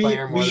hate a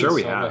player more than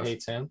Silva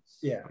hates him?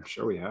 Yeah, I'm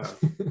sure we have.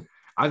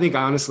 I think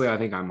I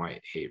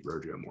might hate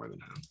Rojo more than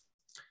him.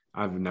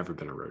 I've never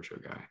been a Rojo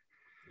guy.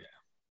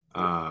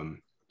 Yeah.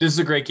 This is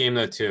a great game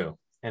though too,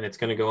 and it's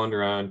going to go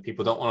underowned.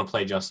 People don't want to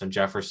play Justin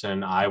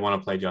Jefferson. I want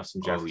to play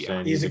Justin Jefferson.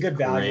 Yeah. He's a good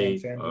value.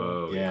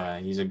 Yeah,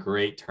 he's a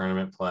great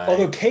tournament play.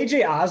 Although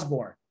KJ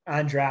Osborne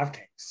on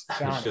DraftKings,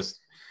 it's just,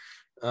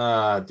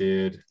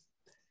 dude,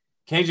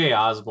 KJ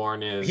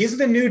Osborne he's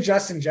the new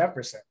Justin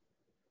Jefferson.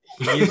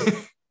 He's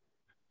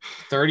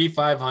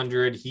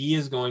 3,500. He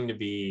is going to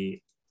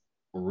be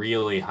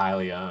really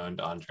highly owned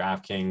on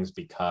DraftKings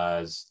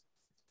because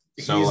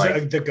he's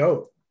the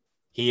GOAT.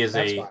 He is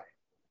a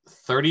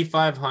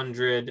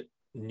 3,500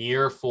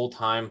 near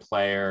full-time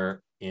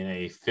player in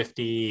a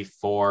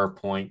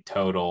 54-point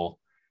total.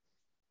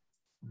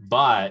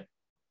 But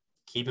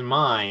keep in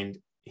mind,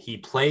 he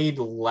played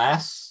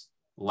less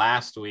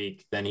last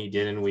week than he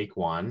did in week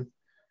 1.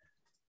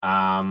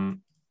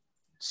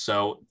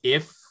 So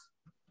if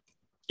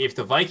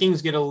the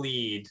Vikings get a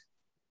lead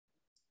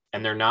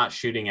and they're not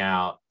shooting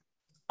out,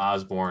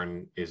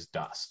 Osborne is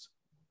dust.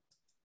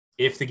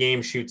 If the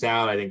game shoots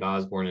out, I think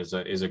Osborne is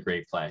a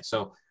great play.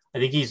 So I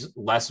think he's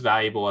less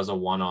valuable as a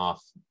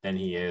one-off than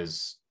he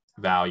is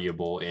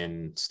valuable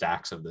in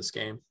stacks of this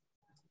game.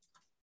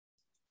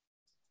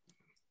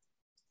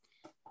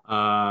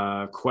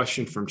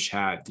 Question from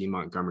chat. D.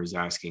 Montgomery's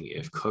asking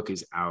if Cook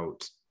is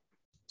out,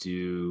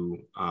 do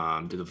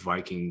the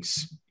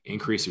Vikings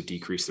increase or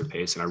decrease their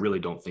pace? And I really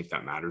don't think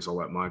that matters all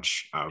that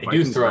much. They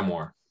do throw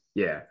more.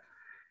 Yeah.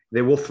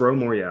 They will throw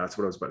more. Yeah, that's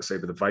what I was about to say.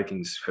 But the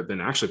Vikings have been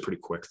actually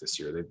pretty quick this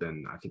year. They've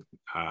been, I think,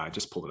 I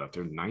just pulled it up.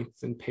 They're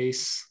 9th in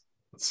pace.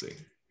 Let's see.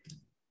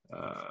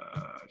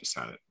 Just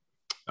had it.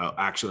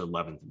 actually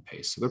 11th in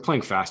pace. So they're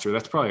playing faster.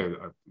 That's probably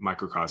a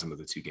microcosm of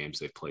the 2 games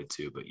they've played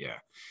too. But yeah,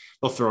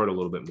 they'll throw it a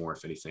little bit more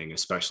if anything,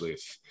 especially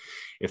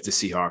if the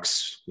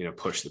Seahawks,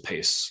 push the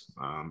pace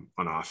on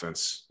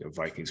offense.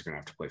 Vikings are going to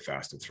have to play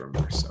fast and throw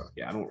more. So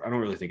yeah, I don't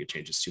really think it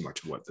changes too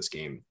much of how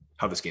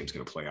this game's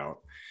going to play out.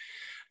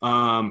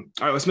 All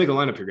right, let's make a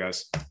lineup here,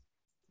 guys.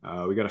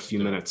 We got a few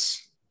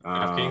minutes.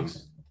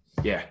 Kings?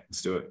 Yeah,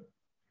 let's do it.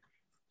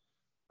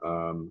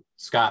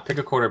 Scott, pick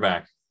a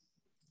quarterback.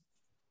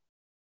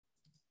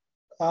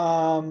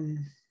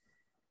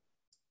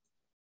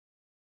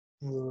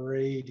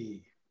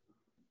 Brady.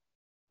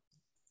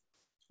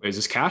 Wait, is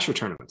this cash or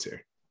tournaments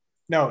here?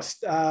 No,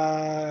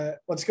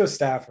 let's go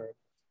Stafford.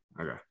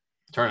 Okay.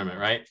 Tournament,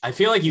 right? I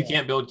feel like you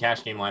can't build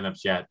cash game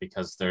lineups yet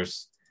because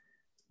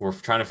we're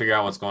trying to figure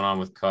out what's going on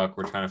with Cook.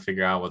 We're trying to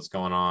figure out what's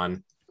going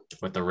on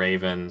with the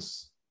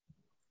Ravens.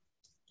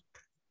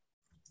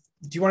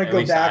 Do you want to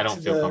go back? I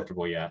don't feel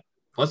comfortable yet.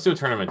 Let's do a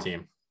tournament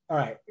team. All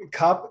right,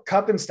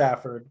 Cup and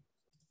Stafford.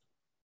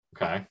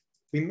 Okay.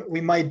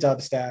 We might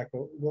dub stack.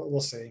 We'll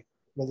see.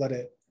 We'll let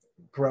it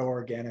grow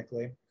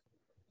organically.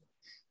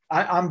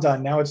 I'm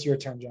done. Now it's your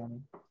turn, Johnny.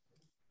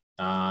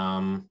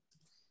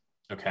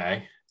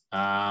 Okay.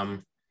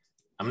 I'm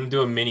going to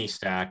do a mini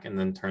stack and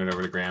then turn it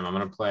over to Graham. I'm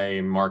going to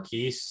play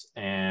Marquise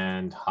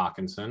and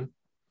Hawkinson.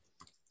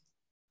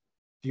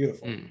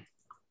 Beautiful.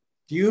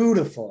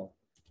 Beautiful.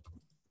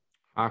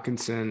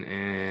 Hawkinson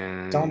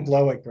and... Don't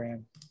blow it,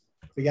 Graham.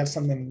 We got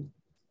something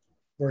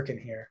working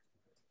here.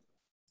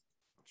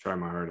 Try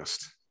my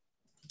hardest.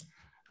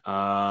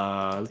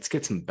 Let's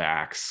get some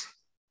backs.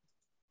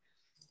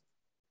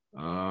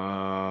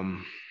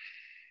 I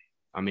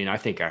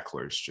think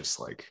Eckler is just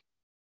like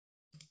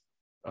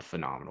a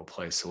phenomenal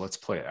play. So let's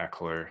play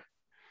Eckler.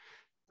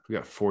 We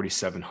got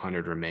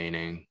 4,700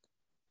 remaining.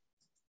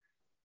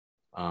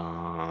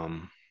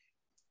 Come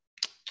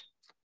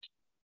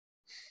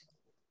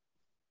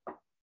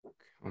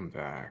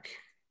back.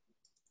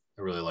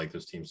 I really like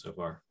this team so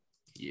far.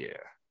 Yeah.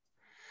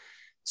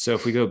 So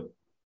if we go,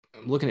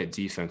 I'm looking at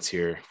defense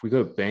here. If we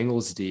go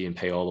Bengals D and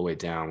pay all the way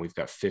down, we've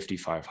got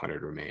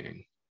 5,500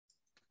 remaining.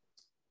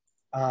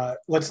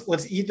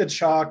 Let's eat the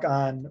chalk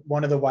on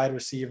one of the wide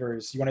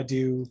receivers. You want to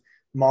do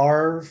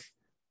Marv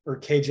or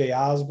KJ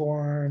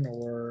Osborne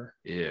or?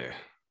 Yeah,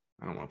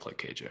 I don't want to play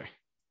KJ.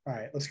 All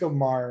right, let's go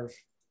Marv.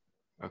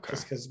 Okay.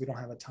 Just because we don't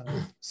have a ton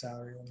of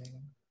salary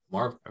remaining.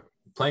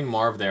 Playing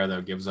Marv there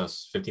though gives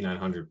us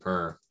 5,900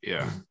 per.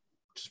 Yeah,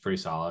 which is pretty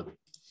solid.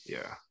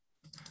 Yeah.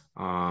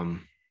 No,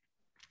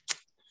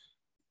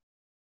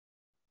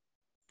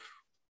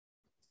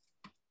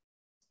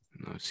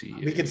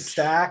 we could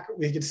stack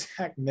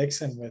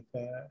Mixon with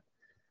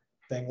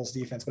Bengals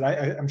defense, but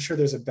I'm sure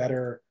there's a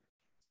better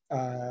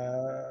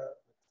Najee,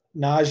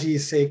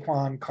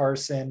 Saquon,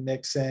 Carson,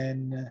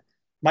 Mixon,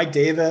 Mike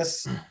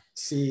Davis,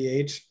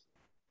 CEH.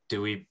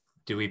 Do we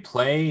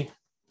play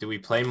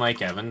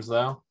Mike Evans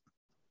though?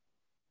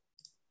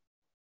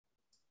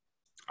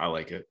 I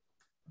like it.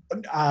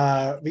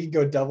 We can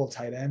go double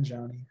tight end,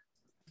 Johnny.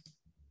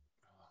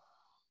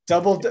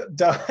 Double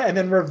and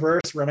then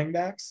reverse running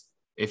backs.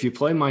 If you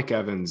play Mike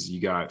Evans, you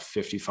got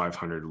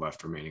 5,500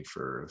 left remaining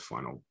for the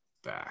final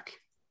back.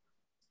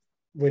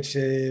 Which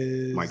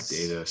is Mike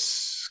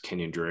Davis,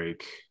 Kenyon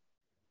Drake.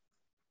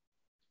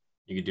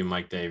 You could do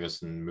Mike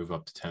Davis and move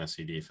up to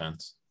Tennessee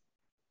defense.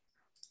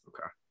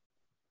 Okay.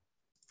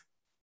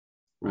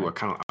 Ooh,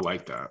 right. I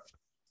like that.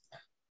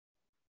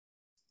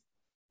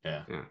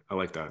 Yeah, I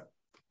like that.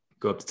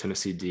 Go up to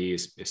Tennessee D,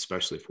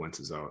 especially if Wentz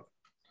is out.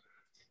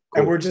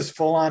 Cool. And we're just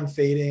full on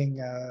fading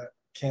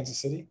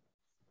Kansas City.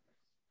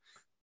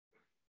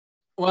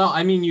 Well,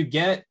 you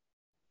get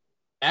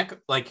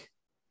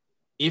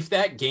if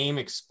that game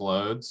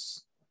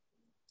explodes,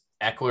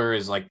 Eckler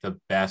is like the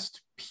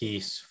best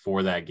piece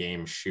for that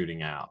game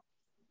shooting out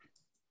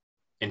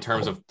in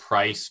terms of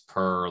price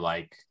per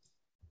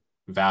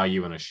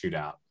value in a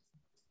shootout.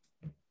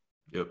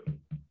 Yep.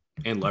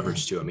 And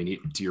leverage too.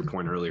 To your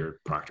point earlier,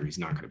 Proctor, he's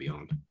not going to be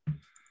owned.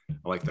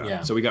 I like that.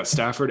 Yeah. So we got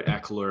Stafford,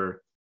 Eckler,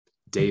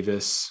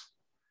 Davis,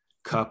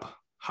 Kupp,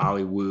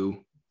 Hollywood,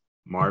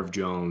 Marv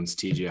Jones,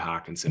 TJ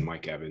Hawkinson,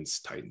 Mike Evans,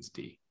 Titans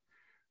D.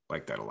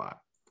 Like that a lot.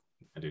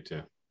 I do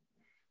too.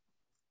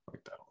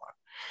 Like that a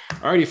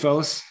lot. All righty,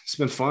 fellas. It's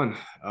been fun.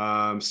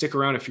 Stick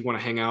around if you want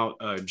to hang out.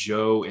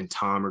 Joe and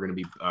Tom are going to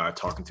be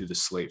talking through the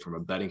slate from a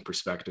betting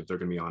perspective. They're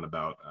going to be on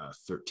about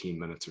 13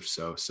 minutes or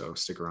so. So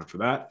stick around for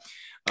that.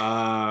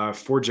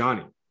 For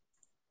Johnny,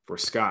 for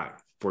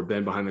Scott, for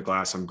Ben Behind the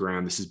Glass, I'm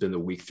Graham. This has been the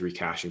Week 3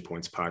 Cashing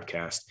Points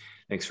podcast.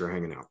 Thanks for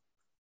hanging out.